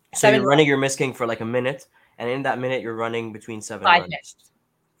 So you're running your Mist King for like a minute, and in that minute you're running between 7 5 runs. minutes.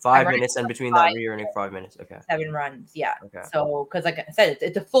 5 minutes, and between that you're running 5 minutes. Okay. 7 runs, yeah. Okay. So because like I said,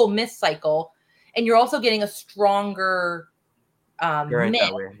 it's a full mist cycle, and you're also getting a stronger mist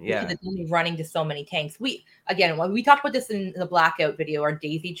that way. Yeah. because it's only running to so many tanks. We talked about this in the blackout video, our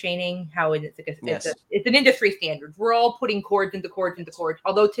daisy chaining, how it's an industry standard. We're all putting cords into cords into cords.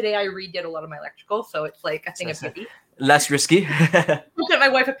 Although today I redid a lot of my electrical, so it's like a thing of beauty. Less risky. I sent my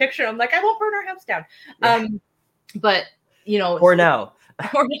wife a picture. I'm like, I won't burn our house down. Yeah. But for now.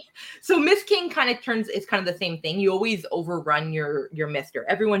 So Mist King kind of is kind of the same thing. You always overrun your mister.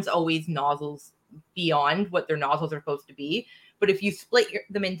 Everyone's always nozzles beyond what their nozzles are supposed to be. But if you split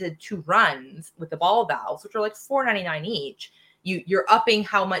them into 2 runs with the ball valves, which are like $4.99 each, you're upping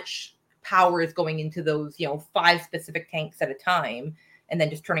how much power is going into those 5 specific tanks at a time, and then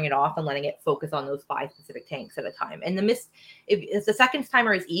just turning it off and letting it focus on those 5 specific tanks at a time. And the mist, if the seconds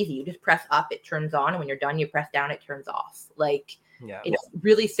timer is easy. You just press up, it turns on, and when you're done, you press down, it turns off. It's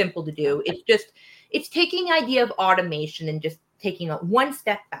really simple to do. It's taking the idea of automation and just taking one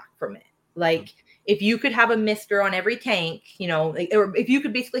step back from it. If you could have a mister on every tank, or if you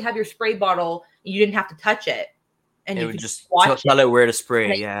could basically have your spray bottle, you didn't have to touch it, and you would could just tell it where to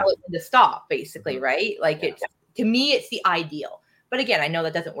spray. Yeah, tell it when to stop, basically, right? It's, to me, it's the ideal. But again, I know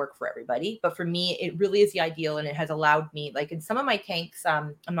that doesn't work for everybody. But for me, it really is the ideal, and it has allowed me, in some of my tanks,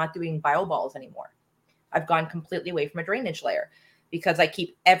 I'm not doing bio balls anymore. I've gone completely away from a drainage layer because I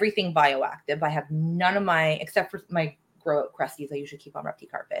keep everything bioactive. I have none of except for my grow out cresties, I usually keep on Repti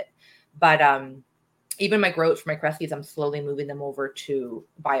carpet. But even my grow outs for my cresties, I'm slowly moving them over to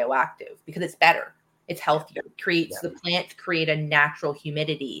bioactive because it's better. It's healthier. The plants create a natural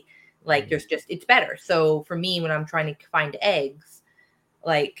humidity. It's better. So for me, when I'm trying to find eggs,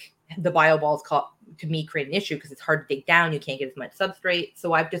 the bio balls to me create an issue because it's hard to dig down. You can't get as much substrate.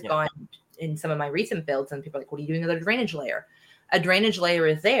 So I've just gone in some of my recent builds, and people are like, what are you doing with a drainage layer? A drainage layer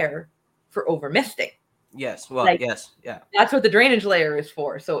is there for over misting. Yes. Well, yes. Yeah. That's what the drainage layer is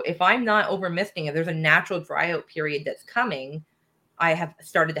for. So if I'm not over misting, if there's a natural dry out period that's coming, I have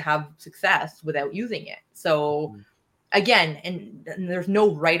started to have success without using it. So again, and there's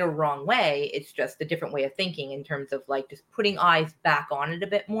no right or wrong way. It's just a different way of thinking in terms of just putting eyes back on it a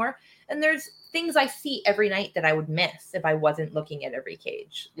bit more. And there's things I see every night that I would miss if I wasn't looking at every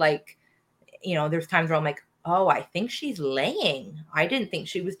cage. There's times where I'm like, oh, I think she's laying. I didn't think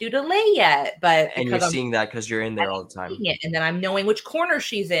she was due to lay yet. And you're seeing that because you're in there all the time. And then I'm knowing which corner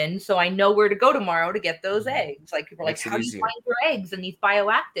she's in, so I know where to go tomorrow to get those eggs. People are like, how do you find your eggs and these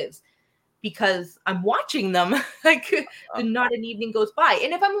bioactives? Because I'm watching them. Not an evening goes by.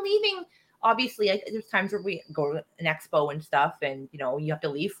 And if I'm leaving, obviously, there's times where we go to an expo and stuff, and you have to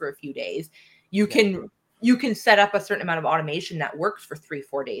leave for a few days. You can you can set up a certain amount of automation that works for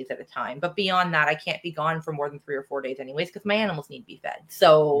 3-4 days at a time. But beyond that, I can't be gone for more than 3 or 4 days anyways, because my animals need to be fed.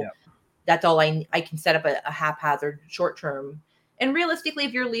 So that's all I can set up a haphazard short term. And realistically,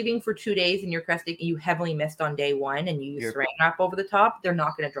 if you're leaving for 2 days and you're cresting, you heavily missed on day one and you use saran wrap over the top, they're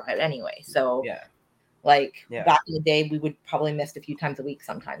not going to dry it anyway. So back in the day, we would probably miss a few times a week.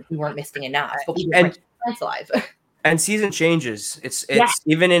 Sometimes we weren't missing enough, but we didn't plants alive. And season changes. It's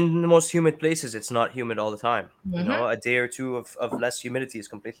even in the most humid places, it's not humid all the time. You know, a day or two of less humidity is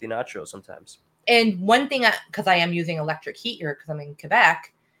completely natural sometimes. And one thing, because I am using electric heat here because I'm in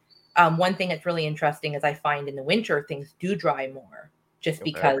Quebec, one thing that's really interesting is I find in the winter things do dry more just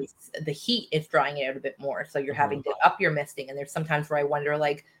because the heat is drying it out a bit more. So you're having to up your misting. And there's sometimes where I wonder,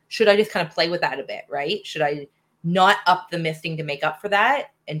 like, should I just kind of play with that a bit, right? Should I not up the misting to make up for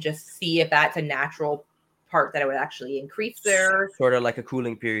that and just see if that's a natural part that I would actually increase there? Sort of like a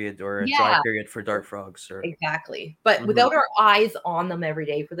cooling period or a dry period for dart frogs. Exactly. But without our eyes on them every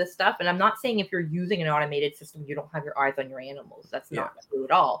day for this stuff, and I'm not saying if you're using an automated system, you don't have your eyes on your animals. That's not true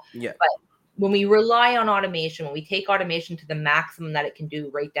at all. Yeah. But when we rely on automation, when we take automation to the maximum that it can do,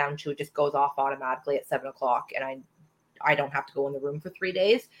 right down to it just goes off automatically at 7 o'clock and I don't have to go in the room for 3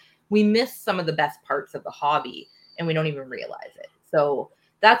 days, we miss some of the best parts of the hobby and we don't even realize it. So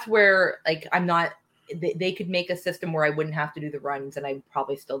that's where, like, they could make a system where I wouldn't have to do the runs and I'd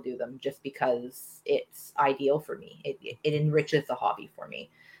probably still do them just because it's ideal for me. It enriches the hobby for me.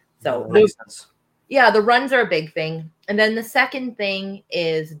 So the runs are a big thing. And then the second thing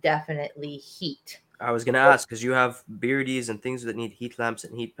is definitely heat. I was going to ask, because you have beardies and things that need heat lamps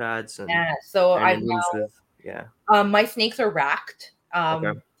and heat pads. And, so my snakes are racked.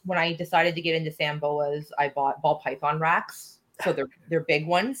 When I decided to get into Samboas, I bought ball python racks. So they're big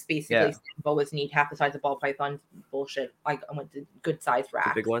ones. Basically, boas need half the size of ball pythons. Bullshit. I went to good size racks.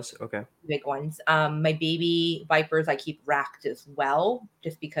 The big ones? Okay. Big ones. My baby vipers I keep racked as well,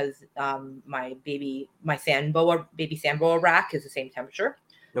 just because my baby Samboa rack is the same temperature.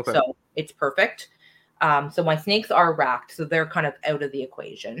 Okay. So it's perfect. So my snakes are racked, so they're kind of out of the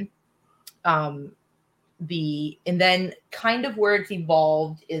equation. And then kind of where it's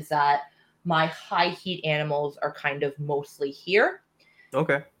evolved is that my high heat animals are kind of mostly here.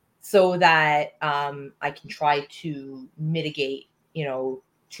 Okay. So that I can try to mitigate,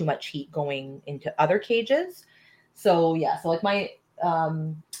 too much heat going into other cages. So so like my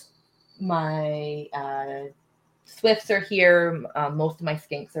swifts are here. Most of my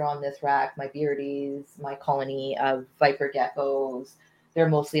skinks are on this rack. My beardies, my colony of viper geckos, they're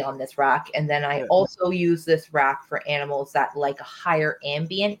mostly on this rack. And then I also use this rack for animals that like a higher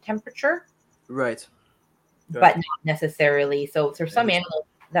ambient temperature. Right. But not necessarily. So there's some animals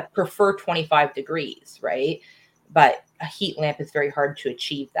that prefer 25 degrees, right? But a heat lamp is very hard to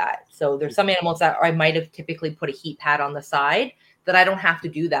achieve that. So there's some animals that I might have typically put a heat pad on the side that I don't have to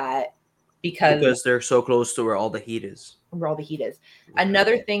do that because they're so close to where all the heat is. Okay.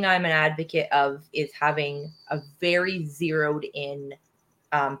 Another thing I'm an advocate of is having a very zeroed in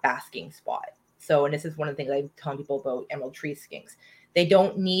basking spot. So, and this is one of the things I tell people about emerald tree skinks. They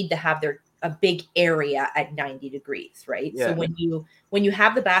don't need to have a big area at 90 degrees, right? Yeah. So when you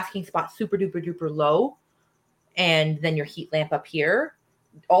have the basking spot super duper duper low, and then your heat lamp up here,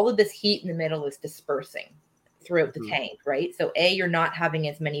 all of this heat in the middle is dispersing throughout the tank, right? So you're not having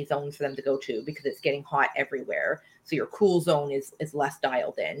as many zones for them to go to because it's getting hot everywhere. So your cool zone is less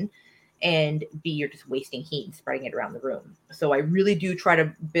dialed in. And B, you're just wasting heat and spreading it around the room. So I really do try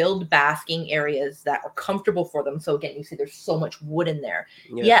to build basking areas that are comfortable for them. So again, you see there's so much wood in there.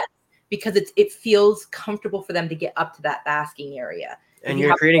 Yeah. Yes, because it feels comfortable for them to get up to that basking area. And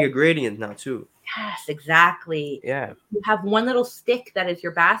you're creating a gradient now too. Yes, exactly. Yeah. You have one little stick that is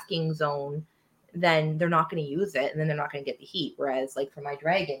your basking zone, then they're not going to use it, and then they're not going to get the heat. Whereas like for my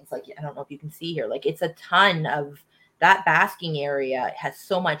dragons, like I don't know if you can see here, like it's a ton of that basking area has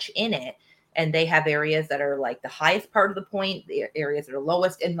so much in it, and they have areas that are like the highest part of the point, the areas that are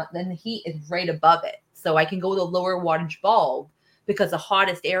lowest, and then the heat is right above it. So I can go with a lower wattage bulb because the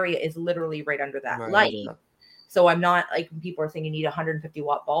hottest area is literally right under that light. So I'm not like when people are saying you need a 150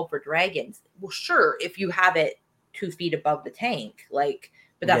 watt bulb for dragons. Well, sure, if you have it 2 feet above the tank, like,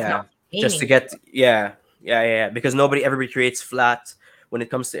 but that's not just to get because everybody creates flat. When it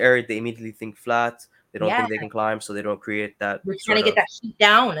comes to area, they immediately think flat. They don't think they can climb, so they don't create that. We're trying to get that heat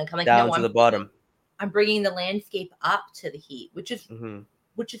down and coming down to the bottom. I'm bringing the landscape up to the heat, which is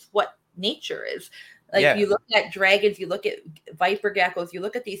what nature is. Like you look at dragons, you look at viper geckos, you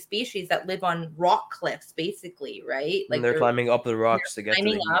look at these species that live on rock cliffs, basically, right? Like and they're climbing up the rocks to get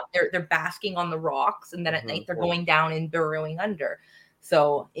climbing up. They're basking on the rocks, and then at night they're going down and burrowing under.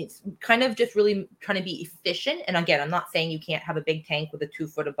 So it's kind of just really trying to be efficient. And again, I'm not saying you can't have a big tank with a 2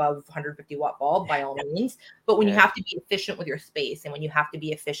 foot above 150 watt bulb by all means, but when you have to be efficient with your space and when you have to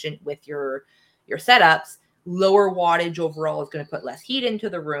be efficient with your setups, lower wattage overall is going to put less heat into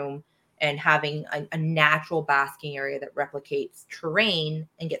the room, and having a natural basking area that replicates terrain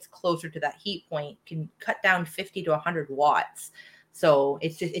and gets closer to that heat point can cut down 50 to 100 watts. So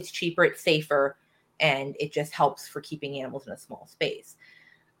it's cheaper, it's safer, and it just helps for keeping animals in a small space.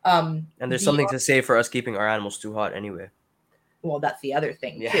 And there's something to say for us keeping our animals too hot anyway. Well, that's the other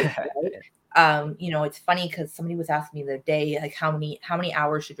thing too. Right? It's funny because somebody was asking me the other day, like how many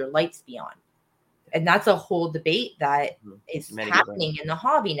hours should your lights be on? And that's a whole debate that is happening in the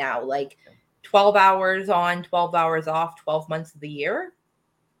hobby now. Like 12 hours on, 12 hours off, 12 months of the year.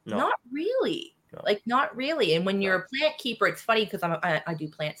 No. Not really. No. Like not really. And when you're a plant keeper, it's funny because I do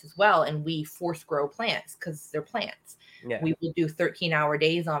plants as well, and we force grow plants because they're plants. Yeah. We will do 13-hour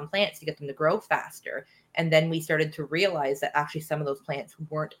days on plants to get them to grow faster. And then we started to realize that actually some of those plants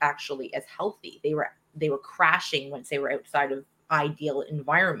weren't actually as healthy. They were crashing once they were outside of ideal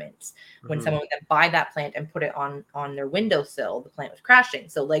environments. When someone would buy that plant and put it on their windowsill, the plant was crashing.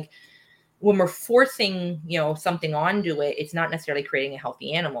 So like when we're forcing, something onto it, it's not necessarily creating a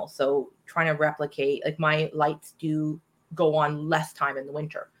healthy animal. So trying to replicate, like my lights do go on less time in the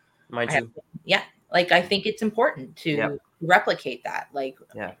winter. Mine too. Like I think it's important to replicate that. Like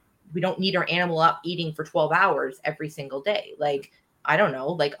we don't need our animal up eating for 12 hours every single day. Like, I don't know,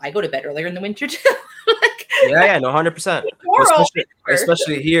 like I go to bed earlier in the winter too. No, 100%.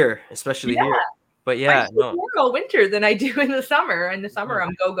 Especially here. But more all winter than I do in the summer. In the summer,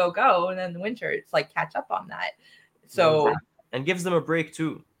 I'm go, and then in the winter, it's like catch up on that. So and gives them a break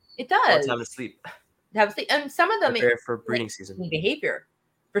too. It does. Time to sleep. And some of them for breeding season behavior.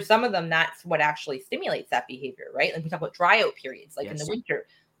 For some of them, that's what actually stimulates that behavior, right? Like we talk about dry out periods, like in the winter,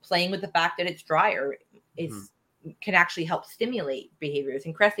 playing with the fact that it's drier can actually help stimulate behaviors.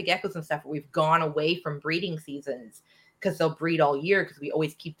 And crested geckos and stuff, we've gone away from breeding seasons because they'll breed all year because we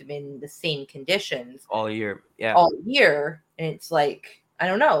always keep them in the same conditions all year. All year. And it's like, I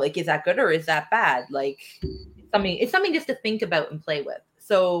don't know, like, is that good or is that bad? Like it's something just to think about and play with.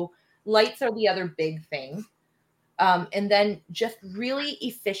 So lights are the other big thing. And then just really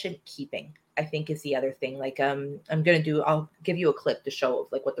efficient keeping, I think, is the other thing. Like, I'll give you a clip to show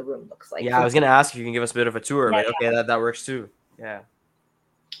of like what the room looks like. Yeah, I was going to ask if you can give us a bit of a tour, but okay, that works too. Yeah.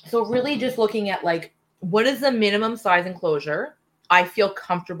 So really just looking at like, what is the minimum size enclosure I feel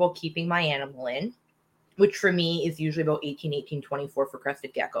comfortable keeping my animal in, which for me is usually about 18, 24 for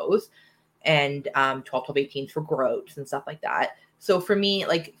crested geckos and 12, 18s for groats and stuff like that. So for me,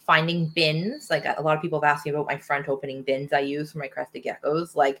 like finding bins, like a lot of people have asked me about my front opening bins I use for my crested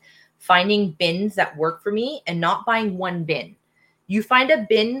geckos, like finding bins that work for me and not buying one bin. You find a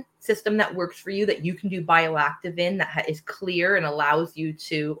bin system that works for you that you can do bioactive in that is clear and allows you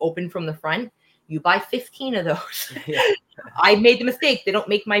to open from the front. You buy 15 of those. I made the mistake. They don't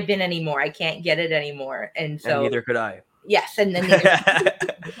make my bin anymore. I can't get it anymore. And neither could I. Yes. And then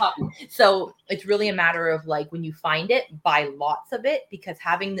so it's really a matter of like, when you find it, buy lots of it, because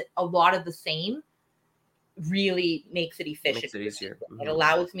having a lot of the same really makes it efficient. Makes it easier. It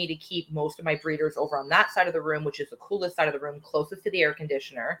allows me to keep most of my breeders over on that side of the room, which is the coolest side of the room, closest to the air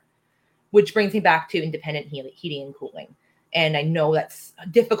conditioner, which brings me back to independent heating and cooling. And I know that's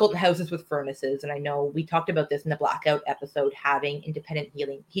difficult in houses with furnaces. And I know we talked about this in the blackout episode, having independent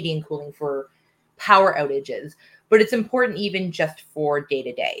heating and cooling for power outages, but it's important even just for day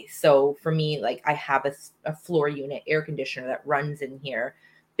to day. So for me, like I have a floor unit air conditioner that runs in here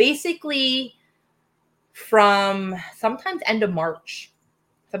basically from sometimes end of March,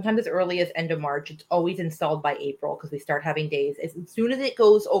 sometimes as early as end of March. It's always installed by April because we start having days. As soon as it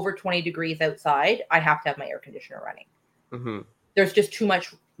goes over 20 degrees outside, I have to have my air conditioner running. There's just too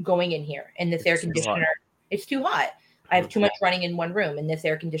much going in here. And this air conditioner, it's too hot. I have too much running in one room, and this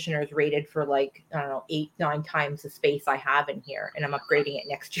air conditioner is rated for like, I don't know, 8-9 times the space I have in here. And I'm upgrading it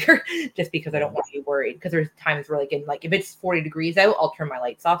next year just because I don't want to be worried. Because there's times where like if it's 40 degrees out, I'll turn my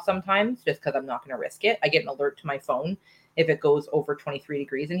lights off sometimes just because I'm not going to risk it. I get an alert to my phone if it goes over 23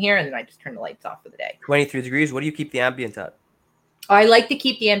 degrees in here, and then I just turn the lights off for the day. 23 degrees. What do you keep the ambient at? I like to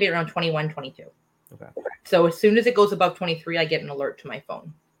keep the ambient around 21, 22. Okay. So as soon as it goes above 23, I get an alert to my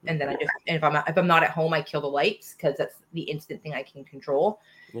phone. And then if I'm not at home, I kill the lights because that's the instant thing I can control.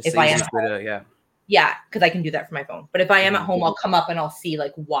 If I am, because I can do that for my phone. But if I am at home, I'll come up and I'll see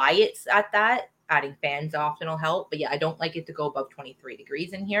like why it's at that. Adding fans often will help. But yeah, I don't like it to go above 23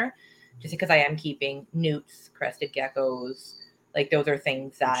 degrees in here, just because I am keeping newts, crested geckos. Like those are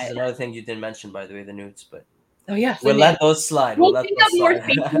things that. Which is another thing you didn't mention, by the way, the newts. But Oh yeah, We'll let those slide. We'll think of more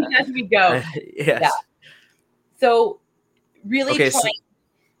species as we go. Yes. Yeah. So really Okay. trying,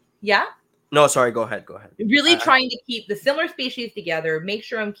 yeah. No, sorry. Go ahead. Go ahead. Really trying to keep the similar species together. Make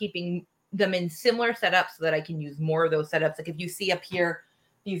sure I'm keeping them in similar setups so that I can use more of those setups. Like if you see up here,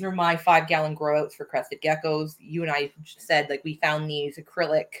 these are my 5-gallon grow outs for crested geckos. You and I said like we found these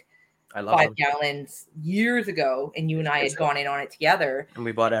acrylic I love 5 them. gallons years ago, and you and I had gone in on it together. And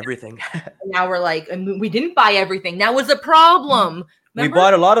we bought everything. And now we're like, and we didn't buy everything. That was a problem. We Remember?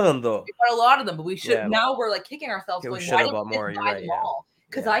 bought a lot of them though. We bought a lot of them, but we should. Yeah. Now we're like kicking ourselves, Okay, we going, should why have didn't bought we more. just You're buy right. them Yeah. all?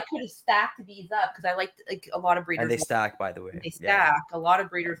 Because Yeah. I could have stacked these up. Because I like a lot of breeders. And they stack, by the way. They stack. A lot of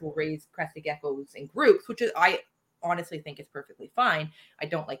breeders will raise crested geckos in groups, which is I honestly think is perfectly fine. I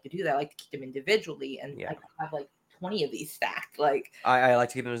don't like to do that. I like to keep them individually, and I have like 20 of these stacked. Like I like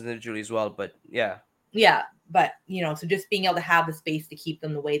to keep them individually as well, but yeah. Yeah, but you know, so just being able to have the space to keep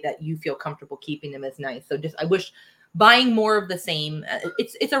them the way that you feel comfortable keeping them is nice. So just I wish buying more of the same.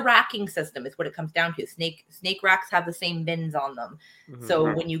 It's a racking system. Is what it comes down to. Snake racks have the same bins on them. Mm-hmm.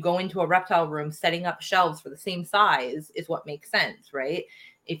 So when you go into a reptile room, setting up shelves for the same size is what makes sense, right?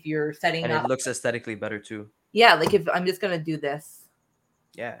 If you're setting and up, it looks aesthetically better too. Yeah, like if I'm just gonna do this.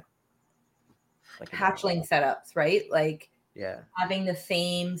 Yeah. Like hatchling setups, right? Like having the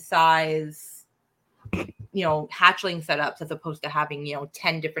same size, you know, hatchling setups as opposed to having, you know,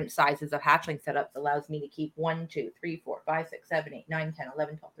 10 different sizes of hatchling setups allows me to keep 1, 2, 3, 4, 5, 6, 7, 8, 9, 10,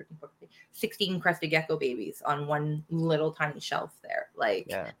 11, 12, 13, 14, 15, 16 crested gecko babies on one little tiny shelf there.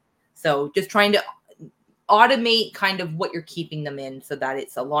 Like, so just trying to automate kind of what you're keeping them in so that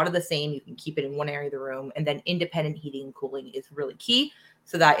it's a lot of the same. You can keep it in one area of the room, and then independent heating and cooling is really key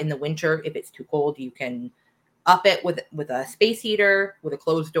so that in the winter, if it's too cold, you can up it with a space heater with a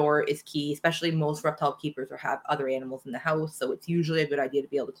closed door is key, especially most reptile keepers or have other animals in the house. So it's usually a good idea to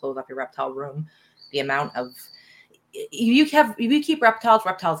be able to close up your reptile room. The amount of if you keep reptiles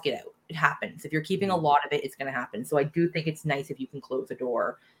get out. It happens. If you're keeping a lot of it, it's going to happen. So I do think it's nice if you can close the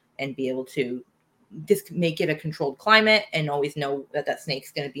door and be able to just make it a controlled climate and always know that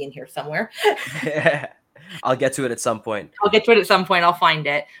snake's going to be in here somewhere. I'll get to it at some point. I'll find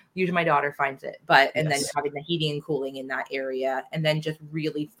it. Usually my daughter finds it. And then having the heating and cooling in that area, and then just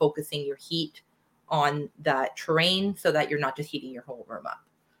really focusing your heat on that terrain so that you're not just heating your whole room up.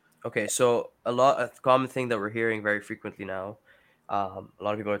 Okay, so a common thing that we're hearing very frequently now, a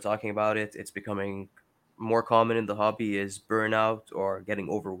lot of people are talking about it. It's becoming more common in the hobby is burnout or getting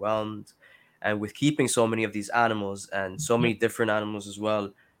overwhelmed. And with keeping so many of these animals and so many different animals as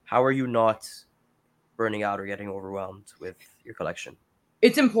well, how are you not burning out or getting overwhelmed with your collection?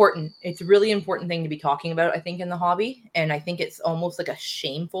 It's important. It's a really important thing to be talking about, I think, in the hobby. And I think it's almost like a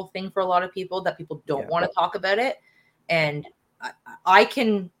shameful thing for a lot of people that people don't want to talk about it. And I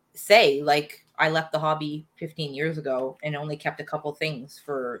can say, like, I left the hobby 15 years ago and only kept a couple things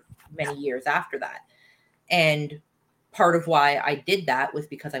for many years after that. And part of why I did that was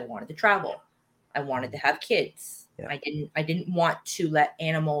because I wanted to travel. I wanted to have kids. I didn't want to let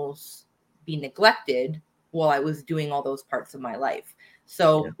animals be neglected while I was doing all those parts of my life.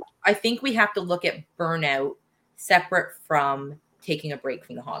 So I think we have to look at burnout separate from taking a break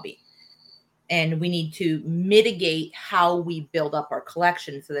from the hobby. And we need to mitigate how we build up our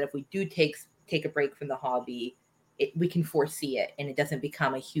collection so that if we do take a break from the hobby, we can foresee it and it doesn't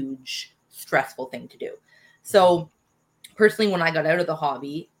become a huge stressful thing to do. So personally, when I got out of the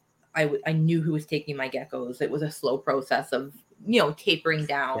hobby, I knew who was taking my geckos. It was a slow process of, you know, tapering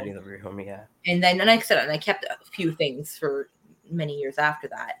down. Getting the rehome, And then, I kept a few things for many years after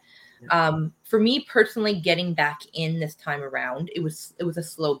that. For me personally, getting back in this time around, it was a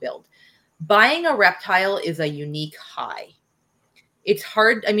slow build. Buying a reptile is a unique high. It's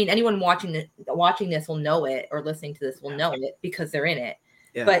hard. I mean, anyone watching this will know it, or listening to this will know it because they're in it.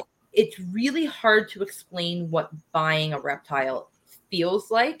 But it's really hard to explain what buying a reptile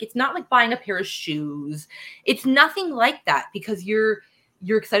feels like. It's not like buying a pair of shoes. It's nothing like that because you're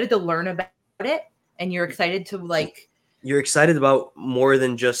excited to learn about it, and you're excited to you're excited about more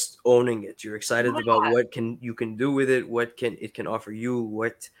than just owning it. You're excited about what you can do with it, what it can offer you,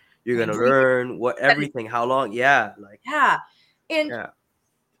 what you're gonna learn, what everything, how long, And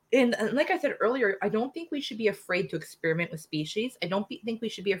like I said earlier, I don't think we should be afraid to experiment with species. I don't think we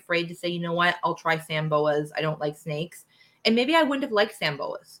should be afraid to say, you know what, I'll try samboas. I don't like snakes. And maybe I wouldn't have liked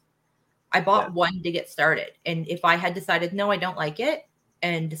samboas. I bought one to get started. And if I had decided, no, I don't like it,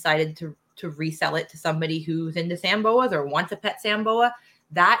 and decided to resell it to somebody who's into samboas or wants a pet samboa,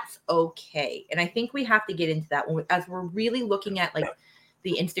 that's okay. And I think we have to get into that as we're really looking at like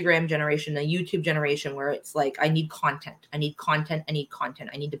the Instagram generation, the YouTube generation, where it's like, I need content. I need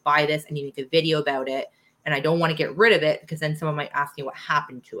to buy this. I need to make a video about it. and I don't want to get rid of it because then someone might ask me what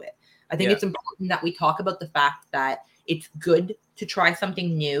happened to it. I think it's important that we talk about the fact that it's good to try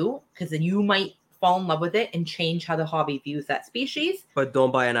something new because then you might fall in love with it and change how the hobby views that species. But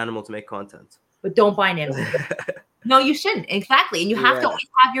don't buy an animal to make content. But don't buy an animal. No, you shouldn't. Exactly. And you have to always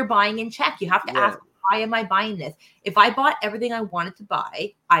have your buying in check. You have to ask, why am I buying this? If I bought everything I wanted to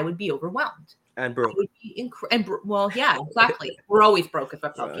buy, I would be overwhelmed. And broke. Well, yeah, exactly. We're always broke as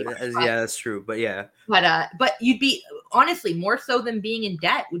reptile keepers. Yeah, that's true. But yeah. But you'd be, honestly, more so than being in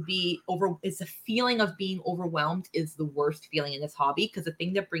debt would be it's the feeling of being overwhelmed is the worst feeling in this hobby, because the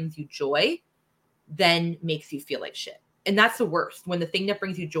thing that brings you joy then makes you feel like shit. And that's the worst, when the thing that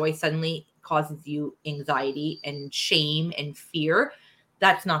brings you joy suddenly causes you anxiety and shame and fear.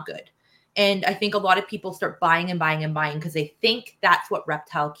 That's not good. And I think a lot of people start buying and buying and buying because they think that's what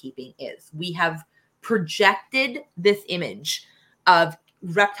reptile keeping is. We have projected this image of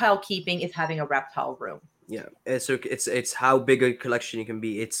reptile keeping is having a reptile room. Yeah, it's how big a collection you can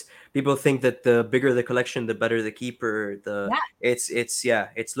be. It's people think that the bigger the collection, the better the keeper.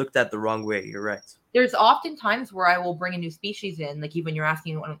 It's looked at the wrong way. You're right. There's often times where I will bring a new species in, like even you're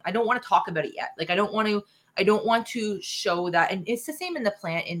asking, I don't want to talk about it yet. Like I don't want to show that. And it's the same in the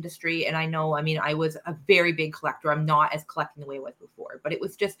plant industry. And I know, I mean, I was a very big collector. I'm not as collecting the way I was before, but it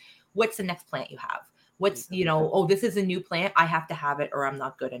was just, what's the next plant you have? What's, oh, this is a new plant. I have to have it or I'm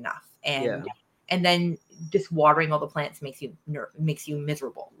not good enough. And then just watering all the plants makes you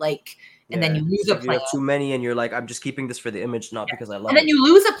miserable. Like, and then you lose a plant. You have too many and you're like, I'm just keeping this for the image, not because I love it. And then you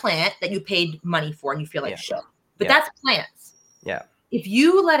lose a plant that you paid money for and you feel like shit. But that's plants. Yeah. If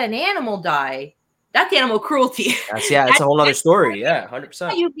you let an animal die, that's animal cruelty. That's a whole other story. Yeah,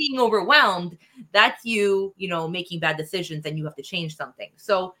 100%. You being overwhelmed, that's you making bad decisions and you have to change something.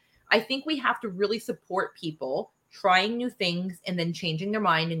 So I think we have to really support people trying new things and then changing their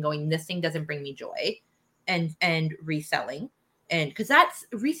mind and going, this thing doesn't bring me joy, and reselling. And because that's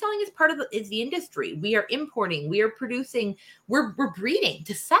reselling is part of the industry. We are importing, we are producing, we're breeding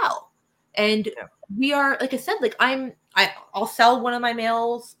to sell. And we are, like I said, like I'll sell one of my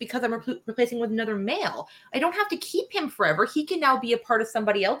males because I'm replacing with another male. I don't have to keep him forever. He can now be a part of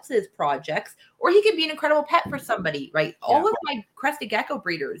somebody else's projects, or he can be an incredible pet for somebody, right? All of my crested gecko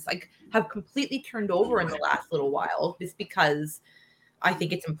breeders have completely turned over in the last little while, just because I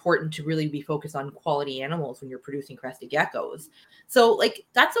think it's important to really be focused on quality animals when you're producing crested geckos. So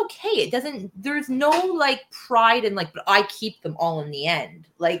that's okay. There's no pride in but I keep them all in the end.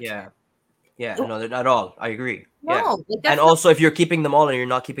 No, they're not all. I agree. No, and also, if you're keeping them all and you're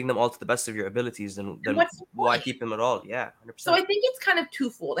not keeping them all to the best of your abilities, then why keep them at all? Yeah, 100%. So I think it's kind of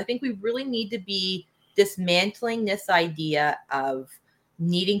twofold. I think we really need to be dismantling this idea of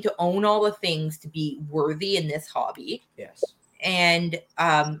needing to own all the things to be worthy in this hobby. Yes. And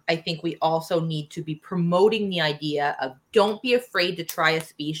I think we also need to be promoting the idea of don't be afraid to try a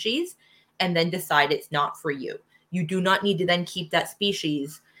species and then decide it's not for you. You do not need to then keep that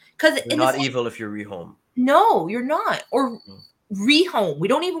species. Because you're not evil if you rehome. No, you're not. Or rehome. We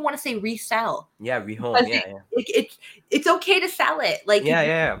don't even want to say resell. Yeah, rehome. It's okay to sell it.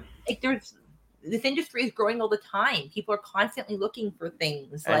 This industry is growing all the time. People are constantly looking for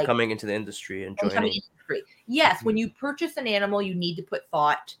things and coming into the industry and joining. Yes, when you purchase an animal, you need to put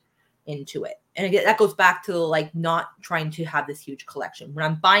thought into it. And again, that goes back to not trying to have this huge collection. When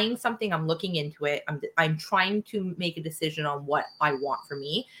I'm buying something, I'm looking into it. I'm trying to make a decision on what I want for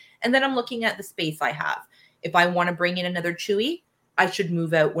me. And then I'm looking at the space I have. If I want to bring in another Chewy, I should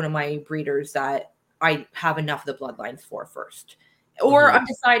move out one of my breeders that I have enough of the bloodlines for first. Or I'm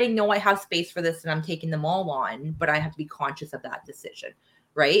deciding, no, I have space for this and I'm taking them all on, but I have to be conscious of that decision,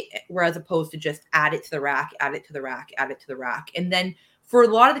 right? Whereas opposed to just add it to the rack, add it to the rack, add it to the rack. And then for a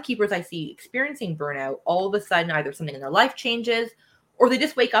lot of the keepers I see experiencing burnout, all of a sudden either something in their life changes or they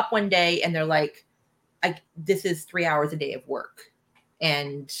just wake up one day and they're like, this is 3 hours a day of work.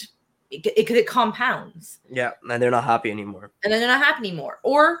 And it compounds. Yeah, and they're not happy anymore.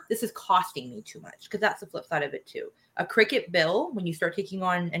 Or this is costing me too much, because that's the flip side of it too. A cricket bill, when you start taking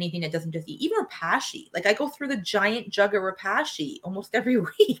on anything that doesn't just eat, even Repashy. I go through the giant jug of Repashy almost every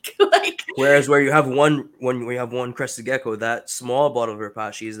week. Whereas where you have when we have one crested gecko, that small bottle of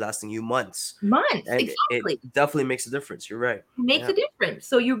Repashy is lasting you months. And exactly. It definitely makes a difference. You're right. It makes a difference.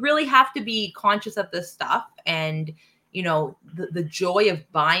 So you really have to be conscious of this stuff, and the joy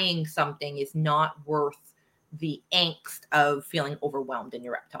of buying something is not worth the angst of feeling overwhelmed in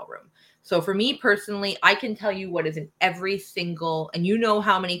your reptile room. So for me personally, I can tell you what is in every single, and you know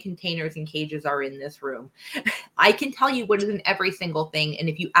how many containers and cages are in this room. I can tell you what is in every single thing. And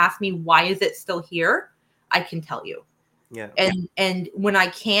if you ask me, why is it still here? I can tell you. Yeah. And when I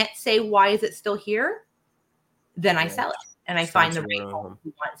can't say, why is it still here? then I Yeah. sell it and I It's time find to the right run home home.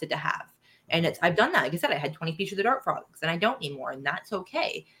 who wants it to have. And I've done that. Like I said, I had 20 pieces of dart frogs and I don't anymore. And that's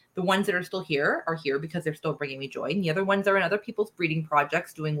okay. The ones that are here because they're still bringing me joy. And the other ones are in other people's breeding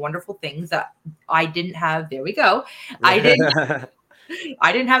projects doing wonderful things that I didn't have. There we go. I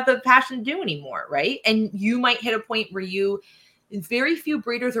didn't have the passion to do anymore. Right. And you might hit a point where very few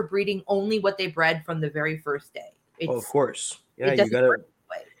breeders are breeding only what they bred from the very first day. Oh, of course. Yeah, It you doesn't gotta. work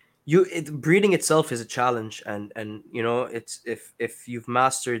that way. Breeding itself is a challenge, and you know, it's if you've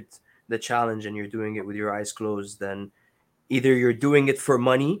mastered the challenge and you're doing it with your eyes closed, then either you're doing it for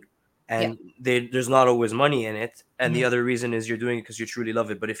money, Yeah. and there's not always money in it, and the Mhm. other reason is you're doing it because you truly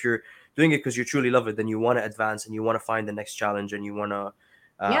love it. But if you're doing it because you truly love it, then you want to advance and you want to find the next challenge and you want to,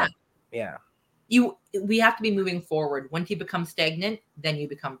 Yeah. yeah, We have to be moving forward. Once you become stagnant, then you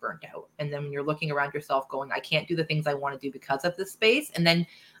become burnt out. And then when you're looking around yourself going, I can't do the things I want to do because of this space. And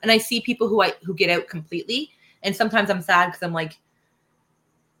I see people who get out completely. And sometimes I'm sad because I'm like,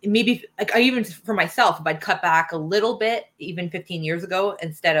 maybe like I even for myself, if I'd cut back a little bit, even 15 years ago,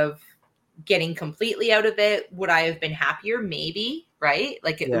 instead of getting completely out of it, would I have been happier? Maybe, right?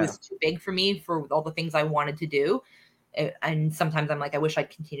 Like it yeah, was too big for me for all the things I wanted to do. And sometimes I'm like, I wish I'd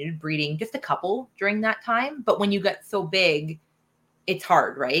continued breeding just a couple during that time. But when you get so big, it's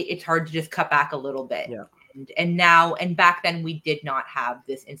hard, right? It's hard to just cut back a little bit. yeah. And now, and back then, we did not have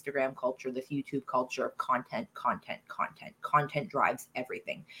this Instagram culture, this YouTube culture of content. Content drives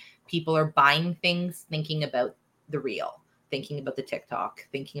everything. People are buying things, thinking about the reel, thinking about the TikTok,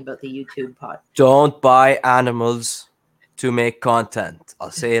 thinking about the YouTube pod. Don't buy animals to make content.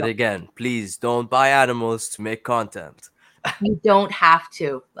 I'll say it again. Please don't buy animals to make content. You don't have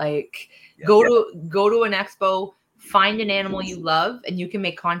to like Yeah. go to an expo, find an animal you love, and you can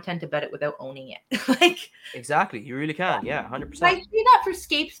make content about it without owning it. Like Exactly. You really can. Yeah, I 100%. say that for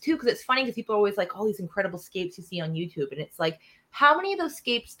scapes too, because it's funny because people are always like, all these incredible scapes you see on YouTube, and it's like, how many of those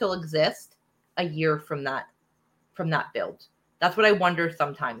scapes still exist a year from that build? That's what I wonder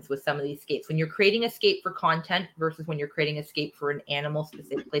sometimes with some of these scapes. When you're creating a scape for content versus when you're creating a scape for an animal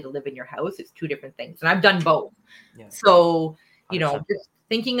specifically to live in your house, it's two different things. And I've done both. Yeah. So, you know, 100%. just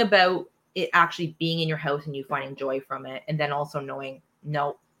thinking about it actually being in your house and you finding joy from it, and then also knowing,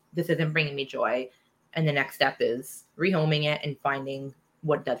 no, this isn't bringing me joy. And the next step is rehoming it and finding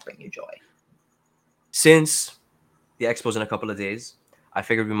what does bring you joy. Since the expo's in a couple of days, I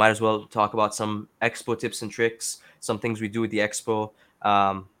figured we might as well talk about some expo tips and tricks, some things we do at the expo.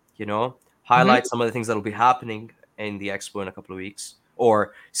 You know, highlight some of the things that'll be happening in the expo in a couple of weeks,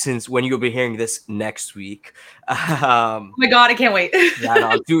 or since when you'll be hearing this next week. Oh my God, I can't wait. Yeah, no,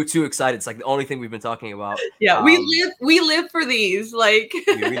 I'm too excited. It's like the only thing we've been talking about. Yeah, we live for these. Like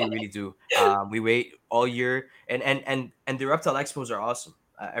We really do. We wait all year, and the reptile expos are awesome.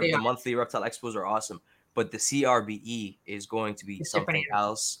 They The are. monthly reptile expos are awesome, but the CRBE is going to be It's different something here.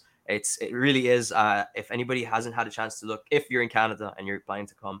 else. It really is. If anybody hasn't had a chance to look, if you're in Canada and you're planning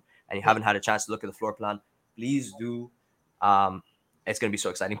to come and you haven't had a chance to look at the floor plan, please do. It's going to be so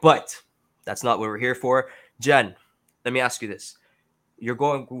exciting. But that's not what we're here for. Jen, let me ask you this: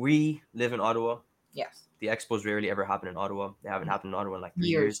 we live in Ottawa. Yes. The expos rarely ever happen in Ottawa. They haven't happened in Ottawa in like 3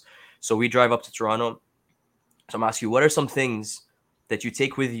 Years. years. So we drive up to Toronto. So I'm asking you, what are some things that you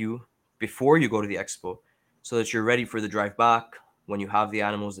take with you before you go to the expo so that you're ready for the drive back when you have the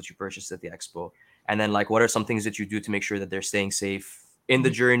animals that you purchased at the expo? And then like what are some things that you do to make sure that they're staying safe in the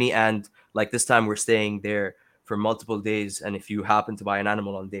journey? And like this time we're staying there for multiple days. And if you happen to buy an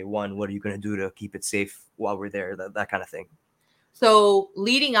animal on day one, what are you going to do to keep it safe while we're there? That kind of thing. So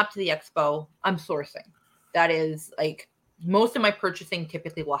leading up to the expo, I'm sourcing. That is like most of my purchasing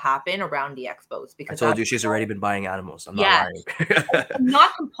typically will happen around the expos I because told you she's already been buying animals. I'm not Yes. lying.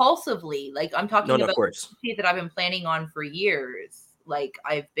 not compulsively. Like I'm talking No, of about course. that I've been planning on for years. Like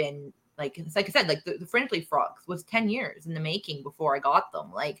I've been like it's like I said, like the Friendly Frogs was 10 years in the making before I got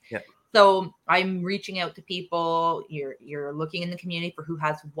them. Like Yeah. so I'm reaching out to people. You're looking in the community for who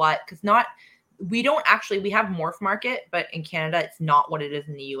has what, because we have Morph Market, but in Canada it's not what it is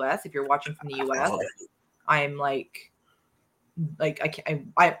in the US. If you're watching from the US, I'm like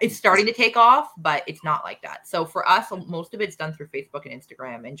it's starting to take off, but it's not like that. So for us, most of it's done through Facebook and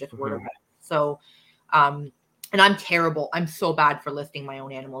Instagram and just word of mouth. So, and I'm terrible. I'm so bad for listing my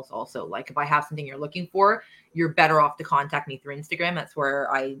own animals also. Like if I have something you're looking for, you're better off to contact me through Instagram. That's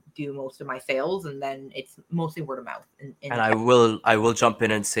where I do most of my sales. And then it's mostly word of mouth. And I will jump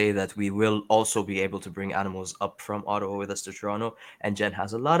in and say that we will also be able to bring animals up from Ottawa with us to Toronto. And Jen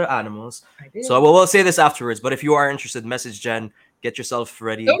has a lot of animals. I do. So we'll say this afterwards. But if you are interested, message Jen. get yourself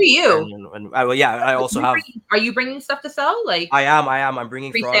ready. So do you. Well, yeah, I also have. Are you bringing stuff to sell? Like I am. I'm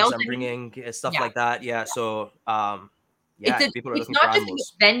bringing frogs. pre-sales, I'm I mean? bringing stuff Yeah. like that. Yeah. So, yeah, if people are It's looking for not just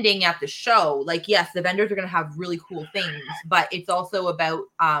animals. vending at the show. Like, yes, the vendors are going to have really cool things, but it's also about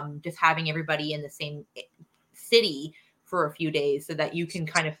just having everybody in the same city for a few days so that you can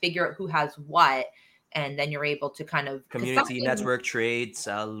kind of figure out who has what, and then you're able to kind of Community network trade,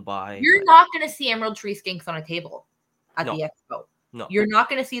 sell, buy. You're not going to see emerald tree skinks on a table at No. the expo. No. You're not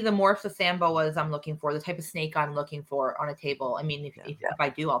going to see the morphs of samboas I'm looking for, the type of snake I'm looking for on a table. I mean, if I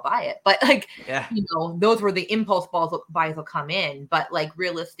do, I'll buy it. But like, you know, those were the impulse buys will come in. But like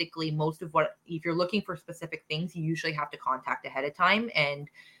realistically, most of what, if you're looking for specific things, you usually have to contact ahead of time and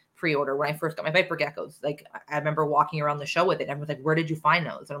pre-order. When I first got my Viper geckos, like I remember walking around the show with it. Everyone's like, "Where did you find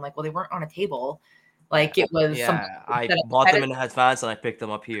those?" And I'm like, "Well, they weren't on a table. Like it was I bought them in advance and I picked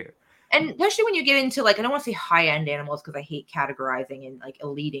them up here." And especially when you get into like, I don't want to say high-end animals because I hate categorizing and like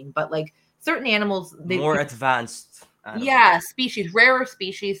eliting, but like certain animals, more advanced animals. Yeah, species, rarer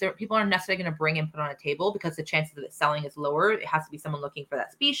species. People aren't necessarily going to bring and put on a table because the chances of it selling is lower. It has to be someone looking for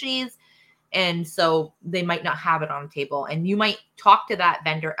that species. And so they might not have it on a table. And you might talk to that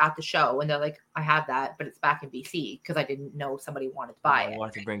vendor at the show and they're like, I have that, but it's back in BC because I didn't know somebody wanted to buy it. I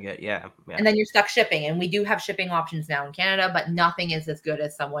wanted to bring it, yeah. And then you're stuck shipping. And we do have shipping options now in Canada, but nothing is as good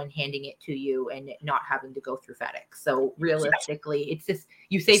as someone handing it to you and not having to go through FedEx. So realistically, it's just,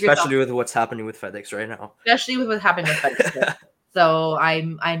 you save yourself. Especially with what's happening with FedEx right now. Especially with what's happening with FedEx. So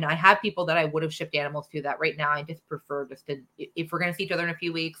I have people that I would have shipped animals to that right now. I just prefer just to, if we're going to see each other in a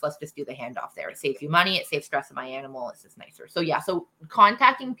few weeks, let's just do the handoff there. It saves you money. It saves stress of my animal. It's just nicer. So yeah. So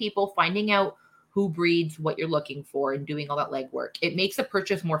contacting people, finding out who breeds, what you're looking for, and doing all that legwork. It makes a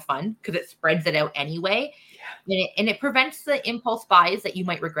purchase more fun because it spreads it out anyway. Yeah. And it prevents the impulse buys that you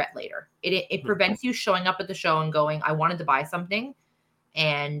might regret later. It prevents you showing up at the show and going, I wanted to buy something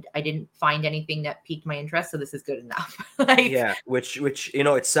and I didn't find anything that piqued my interest, so this is good enough. Which you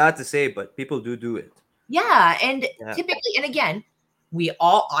know, it's sad to say, but people do it. Yeah, and typically, and again,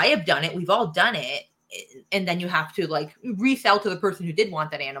 I have done it. We've all done it, and then you have to like resell to the person who did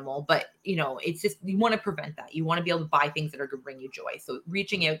want that animal. But you know, it's just you want to prevent that. You want to be able to buy things that are going to bring you joy. So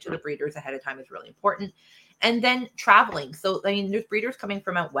reaching out to the breeders ahead of time is really important, and then traveling. So I mean, there's breeders coming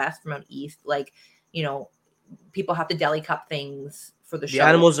from out west, from out east. Like, you know, people have to deli cup things for the show. The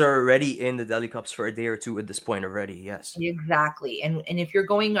animals are already in the deli cups for a day or two at this point already. Yes, exactly. And if you're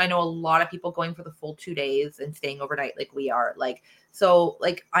going, I know a lot of people going for the full 2 days and staying overnight like we are. Like, so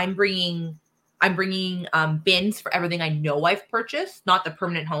like I'm bringing bins for everything I know I've purchased, not the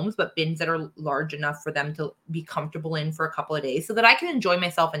permanent homes, but bins that are large enough for them to be comfortable in for a couple of days so that I can enjoy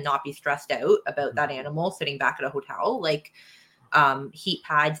myself and not be stressed out about that animal sitting back at a hotel. Like heat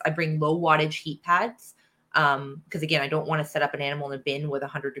pads. I bring low wattage heat pads. Because again, I don't want to set up an animal in a bin with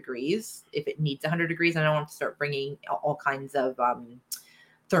 100 degrees. If it needs 100 degrees, I don't want to start bringing all kinds of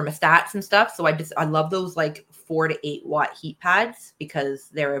thermostats and stuff. So I love those like 4 to 8 watt heat pads because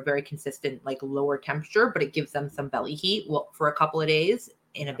they're a very consistent, like lower temperature, but it gives them some belly heat for a couple of days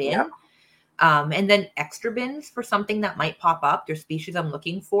in a bin. Yeah. And then extra bins for something that might pop up. There's species I'm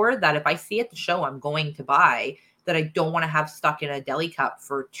looking for that if I see at the show, I'm going to buy that I don't want to have stuck in a deli cup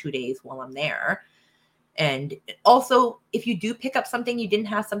for 2 days while I'm there. And also, if you do pick up something you didn't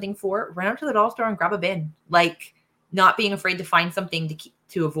have something for, run out to the dollar store and grab a bin. Like, not being afraid to find something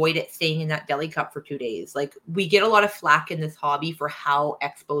to avoid it staying in that deli cup for 2 days. Like, we get a lot of flack in this hobby for how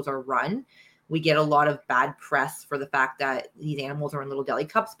expos are run. We get a lot of bad press for the fact that these animals are in little deli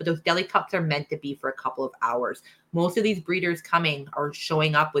cups, but those deli cups are meant to be for a couple of hours. Most of these breeders coming are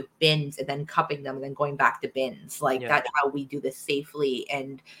showing up with bins and then cupping them and then going back to bins. Like, that's how we do this safely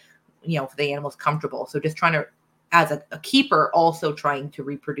and, you know, for the animals comfortable. So just trying to, as a keeper, also trying to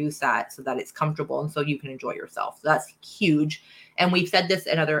reproduce that so that it's comfortable and so you can enjoy yourself. So that's huge. And we've said this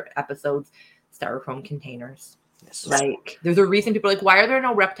in other episodes, styrofoam containers. Yes. Like, there's a reason people are like, why are there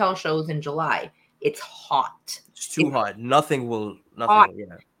no reptile shows in July? It's hot. It's too hot. Nothing will.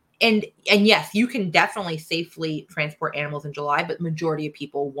 And yes, you can definitely safely transport animals in July, but the majority of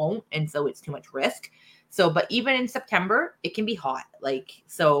people won't. And so it's too much risk. So, but even in September, it can be hot. Like,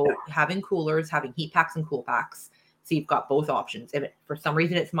 so having coolers, having heat packs and cool packs. So you've got both options. If for some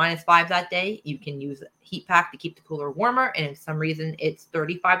reason it's -5 that day, you can use a heat pack to keep the cooler warmer. And if some reason it's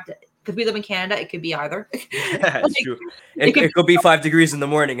 35, because we live in Canada, it could be either. Yeah, it's true. It could be 5 degrees in the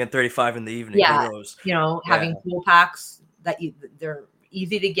morning and 35 in the evening. Yeah. You know, having cool packs they're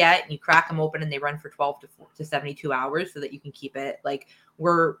easy to get and you crack them open and they run for 12 to 72 hours so that you can keep it. Like,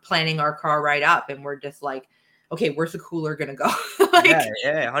 we're planning our car ride up and we're just like, okay, where's the cooler gonna go? Like,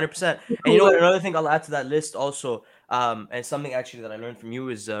 yeah, 100%. And you know what, another thing I'll add to that list also, And something actually that I learned from you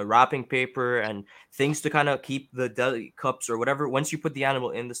is wrapping paper and things to kind of keep the deli cups or whatever. Once you put the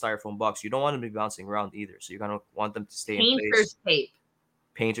animal in the styrofoam box, you don't want them to be bouncing around either. So you kind of want them to stay in place. Painter's tape.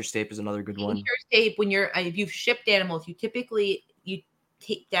 Painter's tape is another good one. Painter's tape, when you're if you've shipped animals, you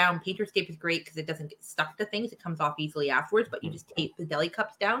tape down. Painter's tape is great because it doesn't get stuck to things. It comes off easily afterwards, but you just tape the deli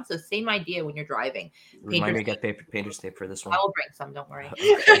cups down. So same idea when you're driving. Remind me to get painter's tape for this one. I will bring some, don't worry.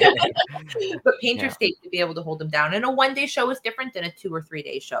 But painter's tape to be able to hold them down. And a 1-day show is different than a 2 or 3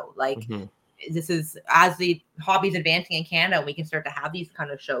 day show. Like this is, as the hobby's advancing in Canada, we can start to have these kind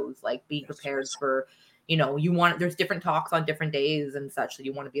of shows, like be prepared for, there's different talks on different days and such. So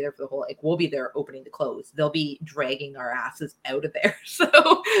you want to be there for the whole, like we'll be there opening to close. They'll be dragging our asses out of there.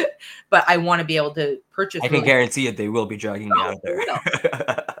 So, but I want to be able to purchase. I can guarantee it. They will be dragging me out there.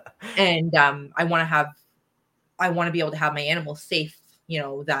 And I want to be able to have my animals safe,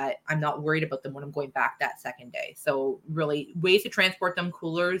 that I'm not worried about them when I'm going back that second day. So really ways to transport them,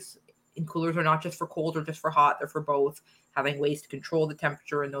 coolers. And coolers are not just for cold or just for hot. They're for both. Having ways to control the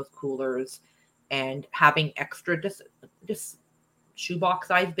temperature in those coolers. And having extra just shoebox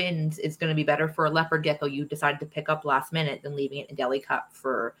size bins is going to be better for a leopard gecko you decided to pick up last minute than leaving it in a deli cup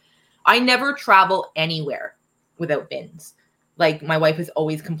for. I never travel anywhere without bins. Like my wife is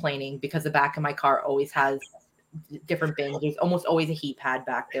always complaining because the back of my car always has different bins. There's almost always a heat pad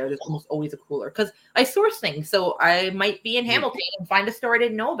back there. There's almost always a cooler because I source things. So I might be in Hamilton and find a store I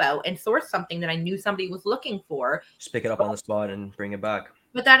didn't know about and source something that I knew somebody was looking for. Just pick it up on the spot and bring it back.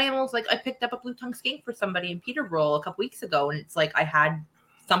 But that animal's like, I picked up a blue tongue skink for somebody in Peterborough a couple weeks ago. And it's like, I had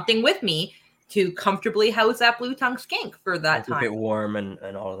something with me to comfortably house that blue tongue skink for that time. Keep it warm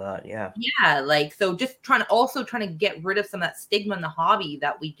and all of that. Yeah. Yeah. Like, so just trying to get rid of some of that stigma in the hobby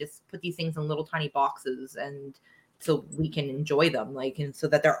that we just put these things in little tiny boxes and so we can enjoy them. Like, and so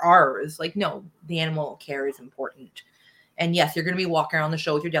that they're ours. Like, no, the animal care is important. And yes, you're going to be walking around the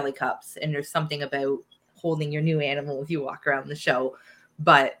show with your deli cups. And there's something about holding your new animal as you walk around the show.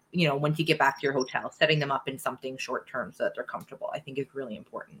 But, once you get back to your hotel, setting them up in something short term so that they're comfortable, I think is really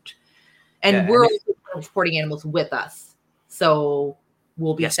important. And we're also transporting animals with us. So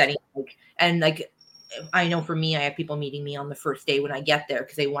we'll be setting, I know for me, I have people meeting me on the first day when I get there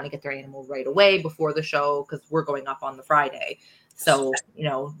because they want to get their animal right away before the show because we're going up on the Friday. So,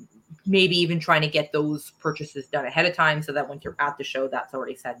 maybe even trying to get those purchases done ahead of time so that once you're at the show, that's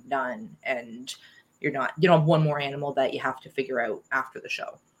already said and done. And you don't have one more animal that you have to figure out after the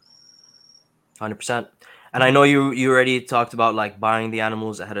show. 100%. And I know you already talked about like buying the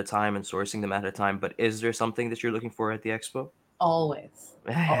animals ahead of time and sourcing them ahead of time, but is there something that you're looking for at the expo? Always.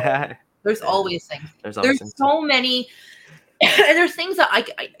 There's always things. There's so many. There's things that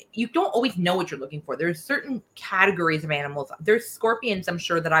you don't always know what you're looking for. There's certain categories of animals. There's scorpions, I'm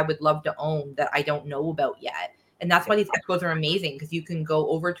sure, that I would love to own that I don't know about yet. And that's why these expos are amazing because you can go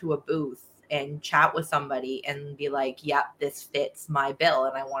over to a booth and chat with somebody and be like, yep, this fits my bill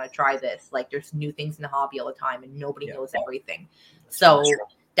and I want to try this. Like there's new things in the hobby all the time and nobody knows everything. So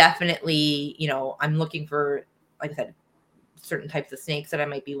definitely, I'm looking for, like I said, certain types of snakes that I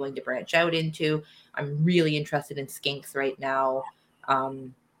might be willing to branch out into. I'm really interested in skinks right now. I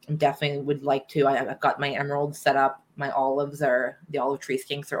definitely would like to. I've got my emeralds set up. My the olive tree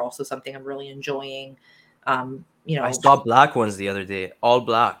skinks are also something I'm really enjoying. I saw black ones the other day, all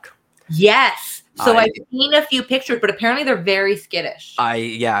black. Yes. So I've seen a few pictures, but apparently they're very skittish.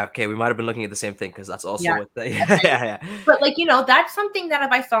 Okay. We might have been looking at the same thing because that's also what they. Yeah. But that's something that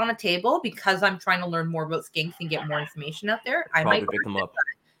if I saw on a table because I'm trying to learn more about skinks and get more information out there, I might pick them up.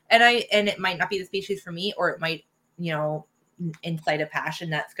 And it might not be the species for me, or it might, incite a passion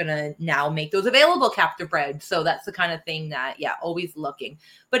that's gonna now make those available captive bred. So that's the kind of thing that always looking.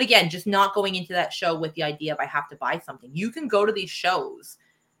 But again, just not going into that show with the idea of I have to buy something. You can go to these shows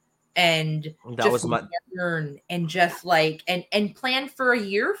and learn and just and plan for a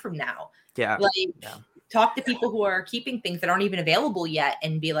year from now. Talk to people who are keeping things that aren't even available yet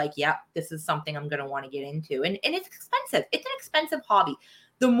and be like, this is something I'm going to want to get into. And it's expensive. It's an expensive hobby.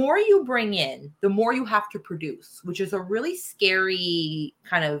 The more you bring in, the more you have to produce, which is a really scary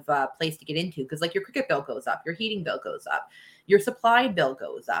kind of place to get into because your cricket bill goes up, your heating bill goes up, your supply bill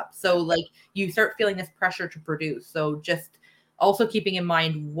goes up. So you start feeling this pressure to produce. So just also keeping in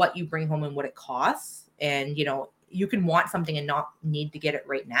mind what you bring home and what it costs. And, you can want something and not need to get it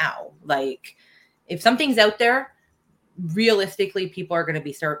right now. If something's out there, realistically, people are going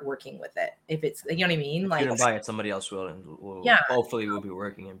to start working with it. If it's, you know what I mean? If you don't buy it, somebody else will. And hopefully we'll be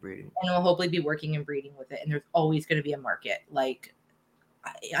working and breeding. And we'll hopefully be working and breeding with it. And there's always going to be a market.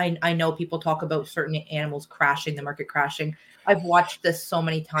 I know people talk about certain animals crashing, the market crashing. I've watched this so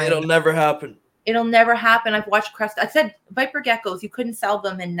many times. It'll never happen. It'll never happen. I've watched crest. I said viper geckos, you couldn't sell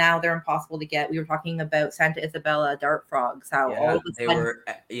them, and now they're impossible to get. We were talking about Santa Isabella dart frogs, how all of a they sudden were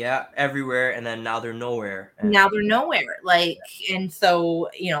everywhere, and then now they're nowhere. And now they're nowhere. Like, and so,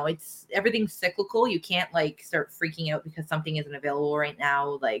 you know, it's everything's cyclical. You can't like start freaking out because something isn't available right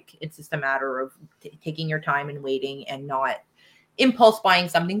now. Like, it's just a matter of taking your time and waiting and not impulse buying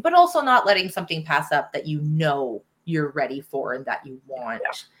something, but also not letting something pass up that you know you're ready for and that you want.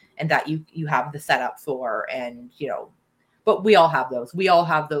 And that you have the setup for, and you know, but we all have those. We all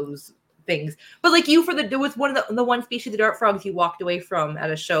have those things. But like you, there was one of the one species of dart frogs you walked away from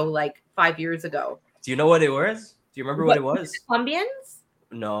at a show like 5 years ago. Do you know what it was? Do you remember what it was? Colombians?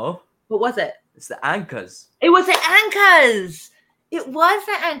 No. What was it? It's the Ancas. It was the Ancas. It was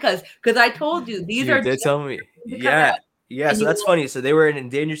the Ancas, because I told you these you are. Did tell me. Yeah. So that's funny. So they were an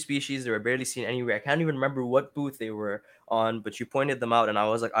endangered species. They were barely seen anywhere. I can't even remember what booth they were on, but you pointed them out, and I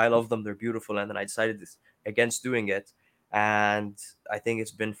was like, I love them. They're beautiful. And then I decided against doing it. And I think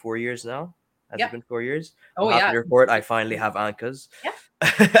it's been 4 years now. Has it been 4 years? Oh, I'm happy to report I finally have Ancas.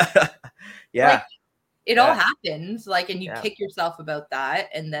 Yeah. Like, it all happens, like, and you kick yourself about that,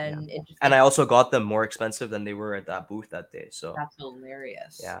 and then it just. And I also got them more expensive than they were at that booth that day. So that's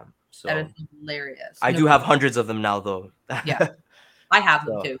hilarious. Yeah. So that is hilarious. I do have hundreds of them now, though. Yeah. I have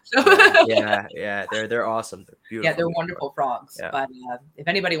them too. So. Yeah, they're awesome. They're beautiful. Yeah, they're wonderful frogs. Yeah. But if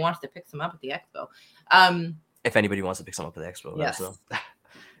anybody wants to pick some up at the expo, if anybody wants to pick some up at the expo, yes, let us know.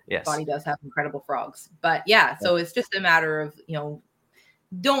 Yes, Body does have incredible frogs. But so it's just a matter of, you know,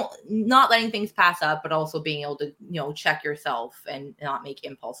 not letting things pass up, but also being able to, you know, check yourself and not make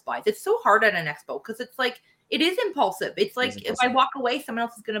impulse buys. It's so hard at an expo because it's like, it is impulsive. It's like if I walk away, someone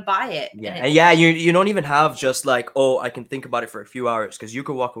else is going to buy it. Yeah. You don't even have just like, oh, I can think about it for a few hours, because you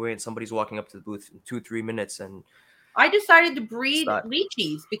could walk away and somebody's walking up to the booth in 2-3 minutes. And I decided to breed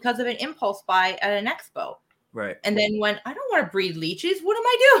lychees because of an impulse buy at an expo. Right. And then when I don't want to breed lychees, what am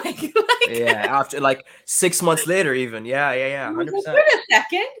I doing? After like 6 months later, even. Yeah. 100%. Wait a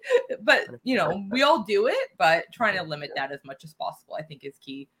second. But, you know, we all do it, but trying to limit that as much as possible, I think, is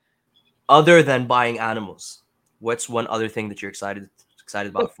key. Other than buying animals, what's one other thing that you're excited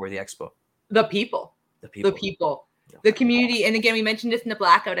about for the expo? The people. The community. And again, we mentioned this in the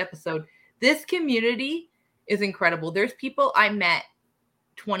Blackout episode. This community is incredible. There's people I met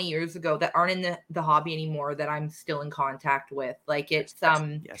 20 years ago that aren't in the hobby anymore that I'm still in contact with. Like, it's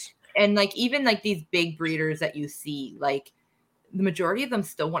yes. And like, even like these big breeders that you see, like, the majority of them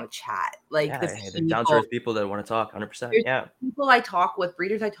still want to chat. Like, they're down to earth people that want to talk. 100%. Yeah. People I talk with,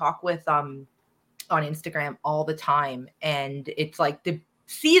 breeders I talk with on Instagram all the time, and it's like to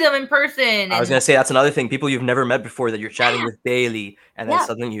see them in person. I was gonna say that's another thing. People you've never met before that you're chatting with daily, and then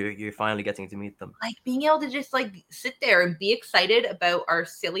suddenly you're finally getting to meet them. Like, being able to just like sit there and be excited about our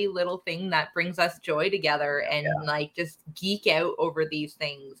silly little thing that brings us joy together, and like just geek out over these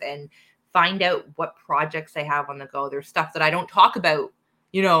things and find out what projects they have on the go. There's stuff that I don't talk about,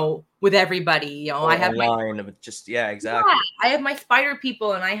 you know, with everybody. You know, I have exactly. Yeah, I have my spider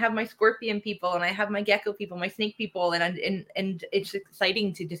people, and I have my scorpion people, and I have my gecko people, my snake people, and it's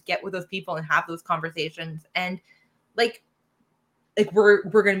exciting to just get with those people and have those conversations. And like we're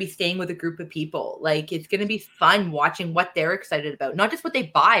going to be staying with a group of people. Like, it's going to be fun watching what they're excited about, not just what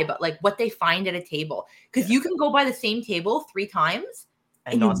they buy, but like what they find at a table. Because you can go by the same table 3 times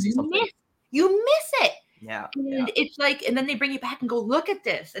and not see something. You miss it. Yeah. And it's like, and then they bring you back and go, look at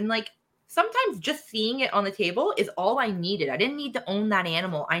this. And like, sometimes just seeing it on the table is all I needed. I didn't need to own that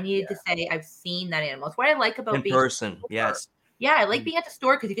animal. I needed to say, I've seen that animal. That's what I like about being in person. Yes. Yeah. I like being at the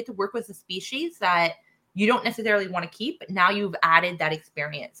store because you get to work with a species that you don't necessarily want to keep, but now you've added that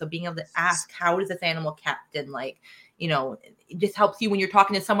experience. So being able to ask, how is this animal kept? And like, you know, it just helps you when you're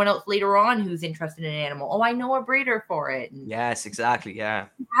talking to someone else later on who's interested in an animal. Oh, I know a breeder for it. And yes, exactly. Yeah.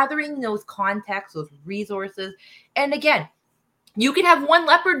 Gathering those contacts, those resources. And again, you can have one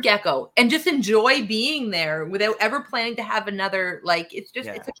leopard gecko and just enjoy being there without ever planning to have another. Like, it's just,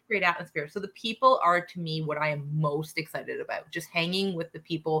 it's such a great atmosphere. So the people are, to me, what I am most excited about. Just hanging with the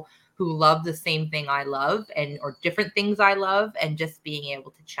people who love the same thing I love, or different things I love, and just being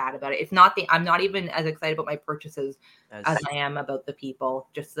able to chat about it. It's not I'm not even as excited about my purchases as I am about the people,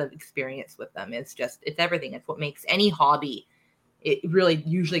 just the experience with them. It's everything. It's what makes any hobby. It really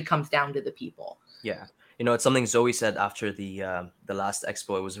usually comes down to the people. Yeah. You know, it's something Zoe said after the last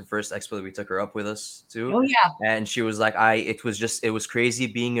expo. It was her first expo that we took her up with us too. Oh yeah. And she was like, it was crazy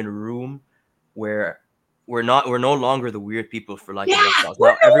being in a room where we're no longer the weird people for liking reptiles.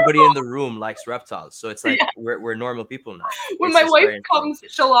 Now everybody in the room likes reptiles. So it's like we're normal people now. When my wife comes,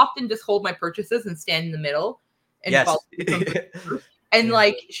 she'll often just hold my purchases and stand in the middle and yes. And Yeah.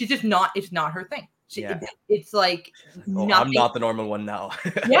 like she's just not. It's not her thing. It's like nothing. I'm not the normal one now.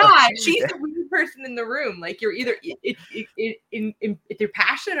 Yeah, she's the weird person in the room. Like you're either it's your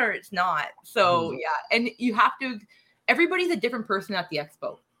passion or it's not. So yeah, and you have to. Everybody's a different person at the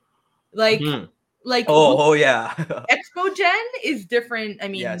expo. Like oh yeah. Expo Gen is different. I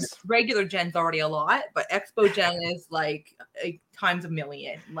mean, Yes. regular Gen's already a lot, but Expo Gen is like times a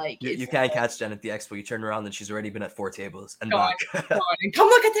million. Like you can't catch Jen at the expo. You turn around and she's already been at 4 tables and back. God, and come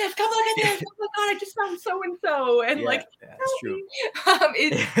look at this. Come look at this. Oh my God, I just found so and so. And like, that's true.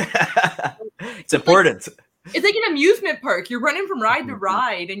 It's important. It's like an amusement park. You're running from ride to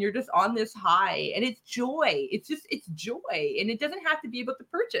ride and you're just on this high, and it's joy. It's joy, and it doesn't have to be about the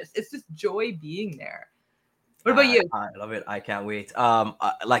purchase. It's just joy being there. What about you? I love it. I can't wait.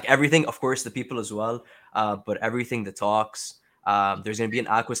 Like everything, of course, the people as well. But everything, the talks. There's gonna be an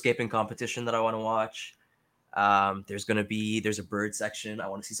aquascaping competition that I want to watch. There's a bird section. I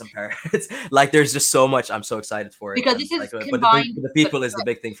want to see some parrots. Like there's just so much. I'm so excited for it. Because this is but combined. the people is the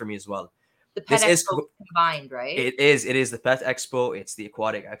big thing for me as well. The Pet Expo combined, right? It is the Pet Expo. It's the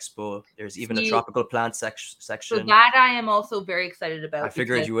Aquatic Expo. There's even a tropical plant section. So that I am also very excited about. I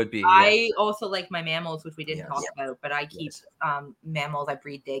figured you would be. I also like my mammals, which we didn't talk about, but I keep mammals. I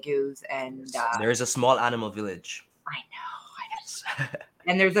breed degus, and there's a small animal village. I know.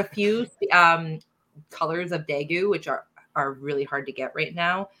 And there's a few colors of degu, which are really hard to get right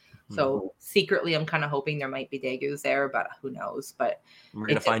now. So secretly, I'm kind of hoping there might be degus there, but who knows? But we're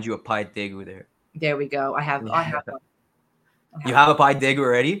gonna find you a pied degu there. There we go. I have one. You have a pied degu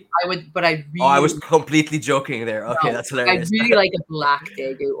already? I would, but I really. I was completely joking there. Okay, that's hilarious. I really like a black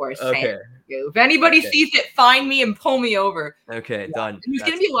degu or a sand degu. If anybody sees it, find me and pull me over. Okay, done. And there's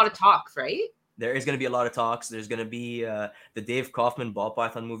gonna be a lot of talks, right? There is gonna be a lot of talks. There's gonna be the Dave Kaufman Ball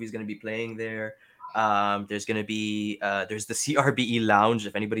Python movie is gonna be playing there. There's gonna be there's the CRBE Lounge.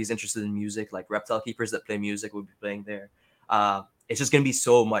 If anybody's interested in music, like Reptile Keepers that play music will be playing there. It's just gonna be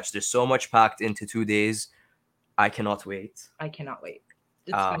so much. There's so much packed into 2 days. I cannot wait.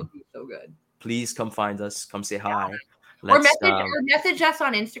 It's gonna be so good. Please come find us. Come say hi. Or message us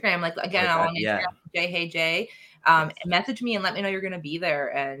on Instagram. Like again, on Instagram, JHeyJ. Message me and let me know you're gonna be there,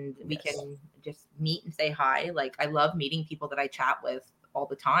 and we can just meet and say hi. Like I love meeting people that I chat with all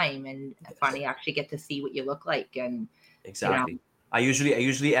the time, and finally actually get to see what you look like. And exactly, I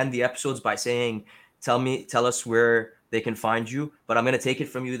usually end the episodes by saying, tell us where they can find you, but I'm gonna take it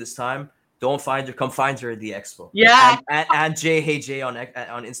from you this time. Don't find her, come find her at the expo. Yeah, and JHeyJ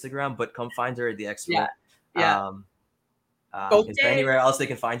on Instagram, but come find her at the expo. Is there anywhere else they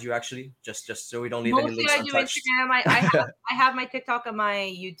can find you actually? Just so we don't leave any links untouched. I do Instagram. I have my TikTok and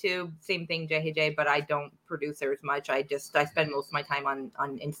my YouTube. Same thing, JHeyJ, but I don't produce there as much. I spend most of my time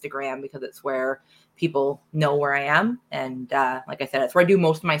on Instagram because it's where people know where I am, and like I said, it's where I do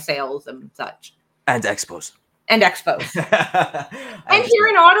most of my sales and such. And expos. And here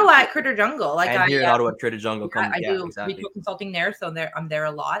in Ottawa at Critter Jungle. Here in Ottawa at Critter Jungle. I do retail consulting there, so I'm there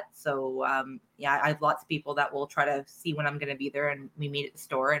a lot. So I have lots of people that will try to see when I'm going to be there, and we meet at the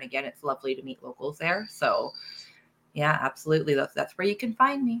store. And again, it's lovely to meet locals there. So yeah, absolutely. That's where you can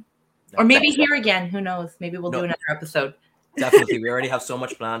find me, or maybe here again. Who knows? Maybe we'll do another episode. Definitely. We already have so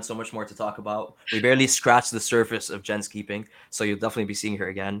much planned, so much more to talk about. We barely scratched the surface of Jen's keeping, so you'll definitely be seeing her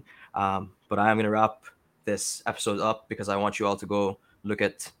again. But I am going to wrap this episode up because I want you all to go look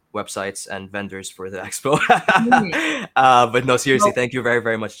at websites and vendors for the expo. But no, seriously, thank you very,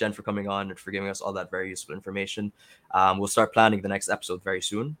 very much, Jen, for coming on and for giving us all that very useful information. We'll start planning the next episode very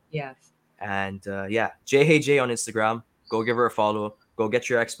soon. Yes. And JHeyJ on Instagram. Go give her a follow. Go get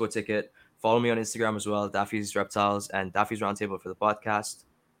your expo ticket. Follow me on Instagram as well, Daffy's Reptiles and Daffy's Roundtable for the podcast.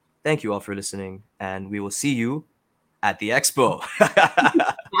 Thank you all for listening, and we will see you at the expo.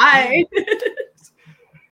 Bye.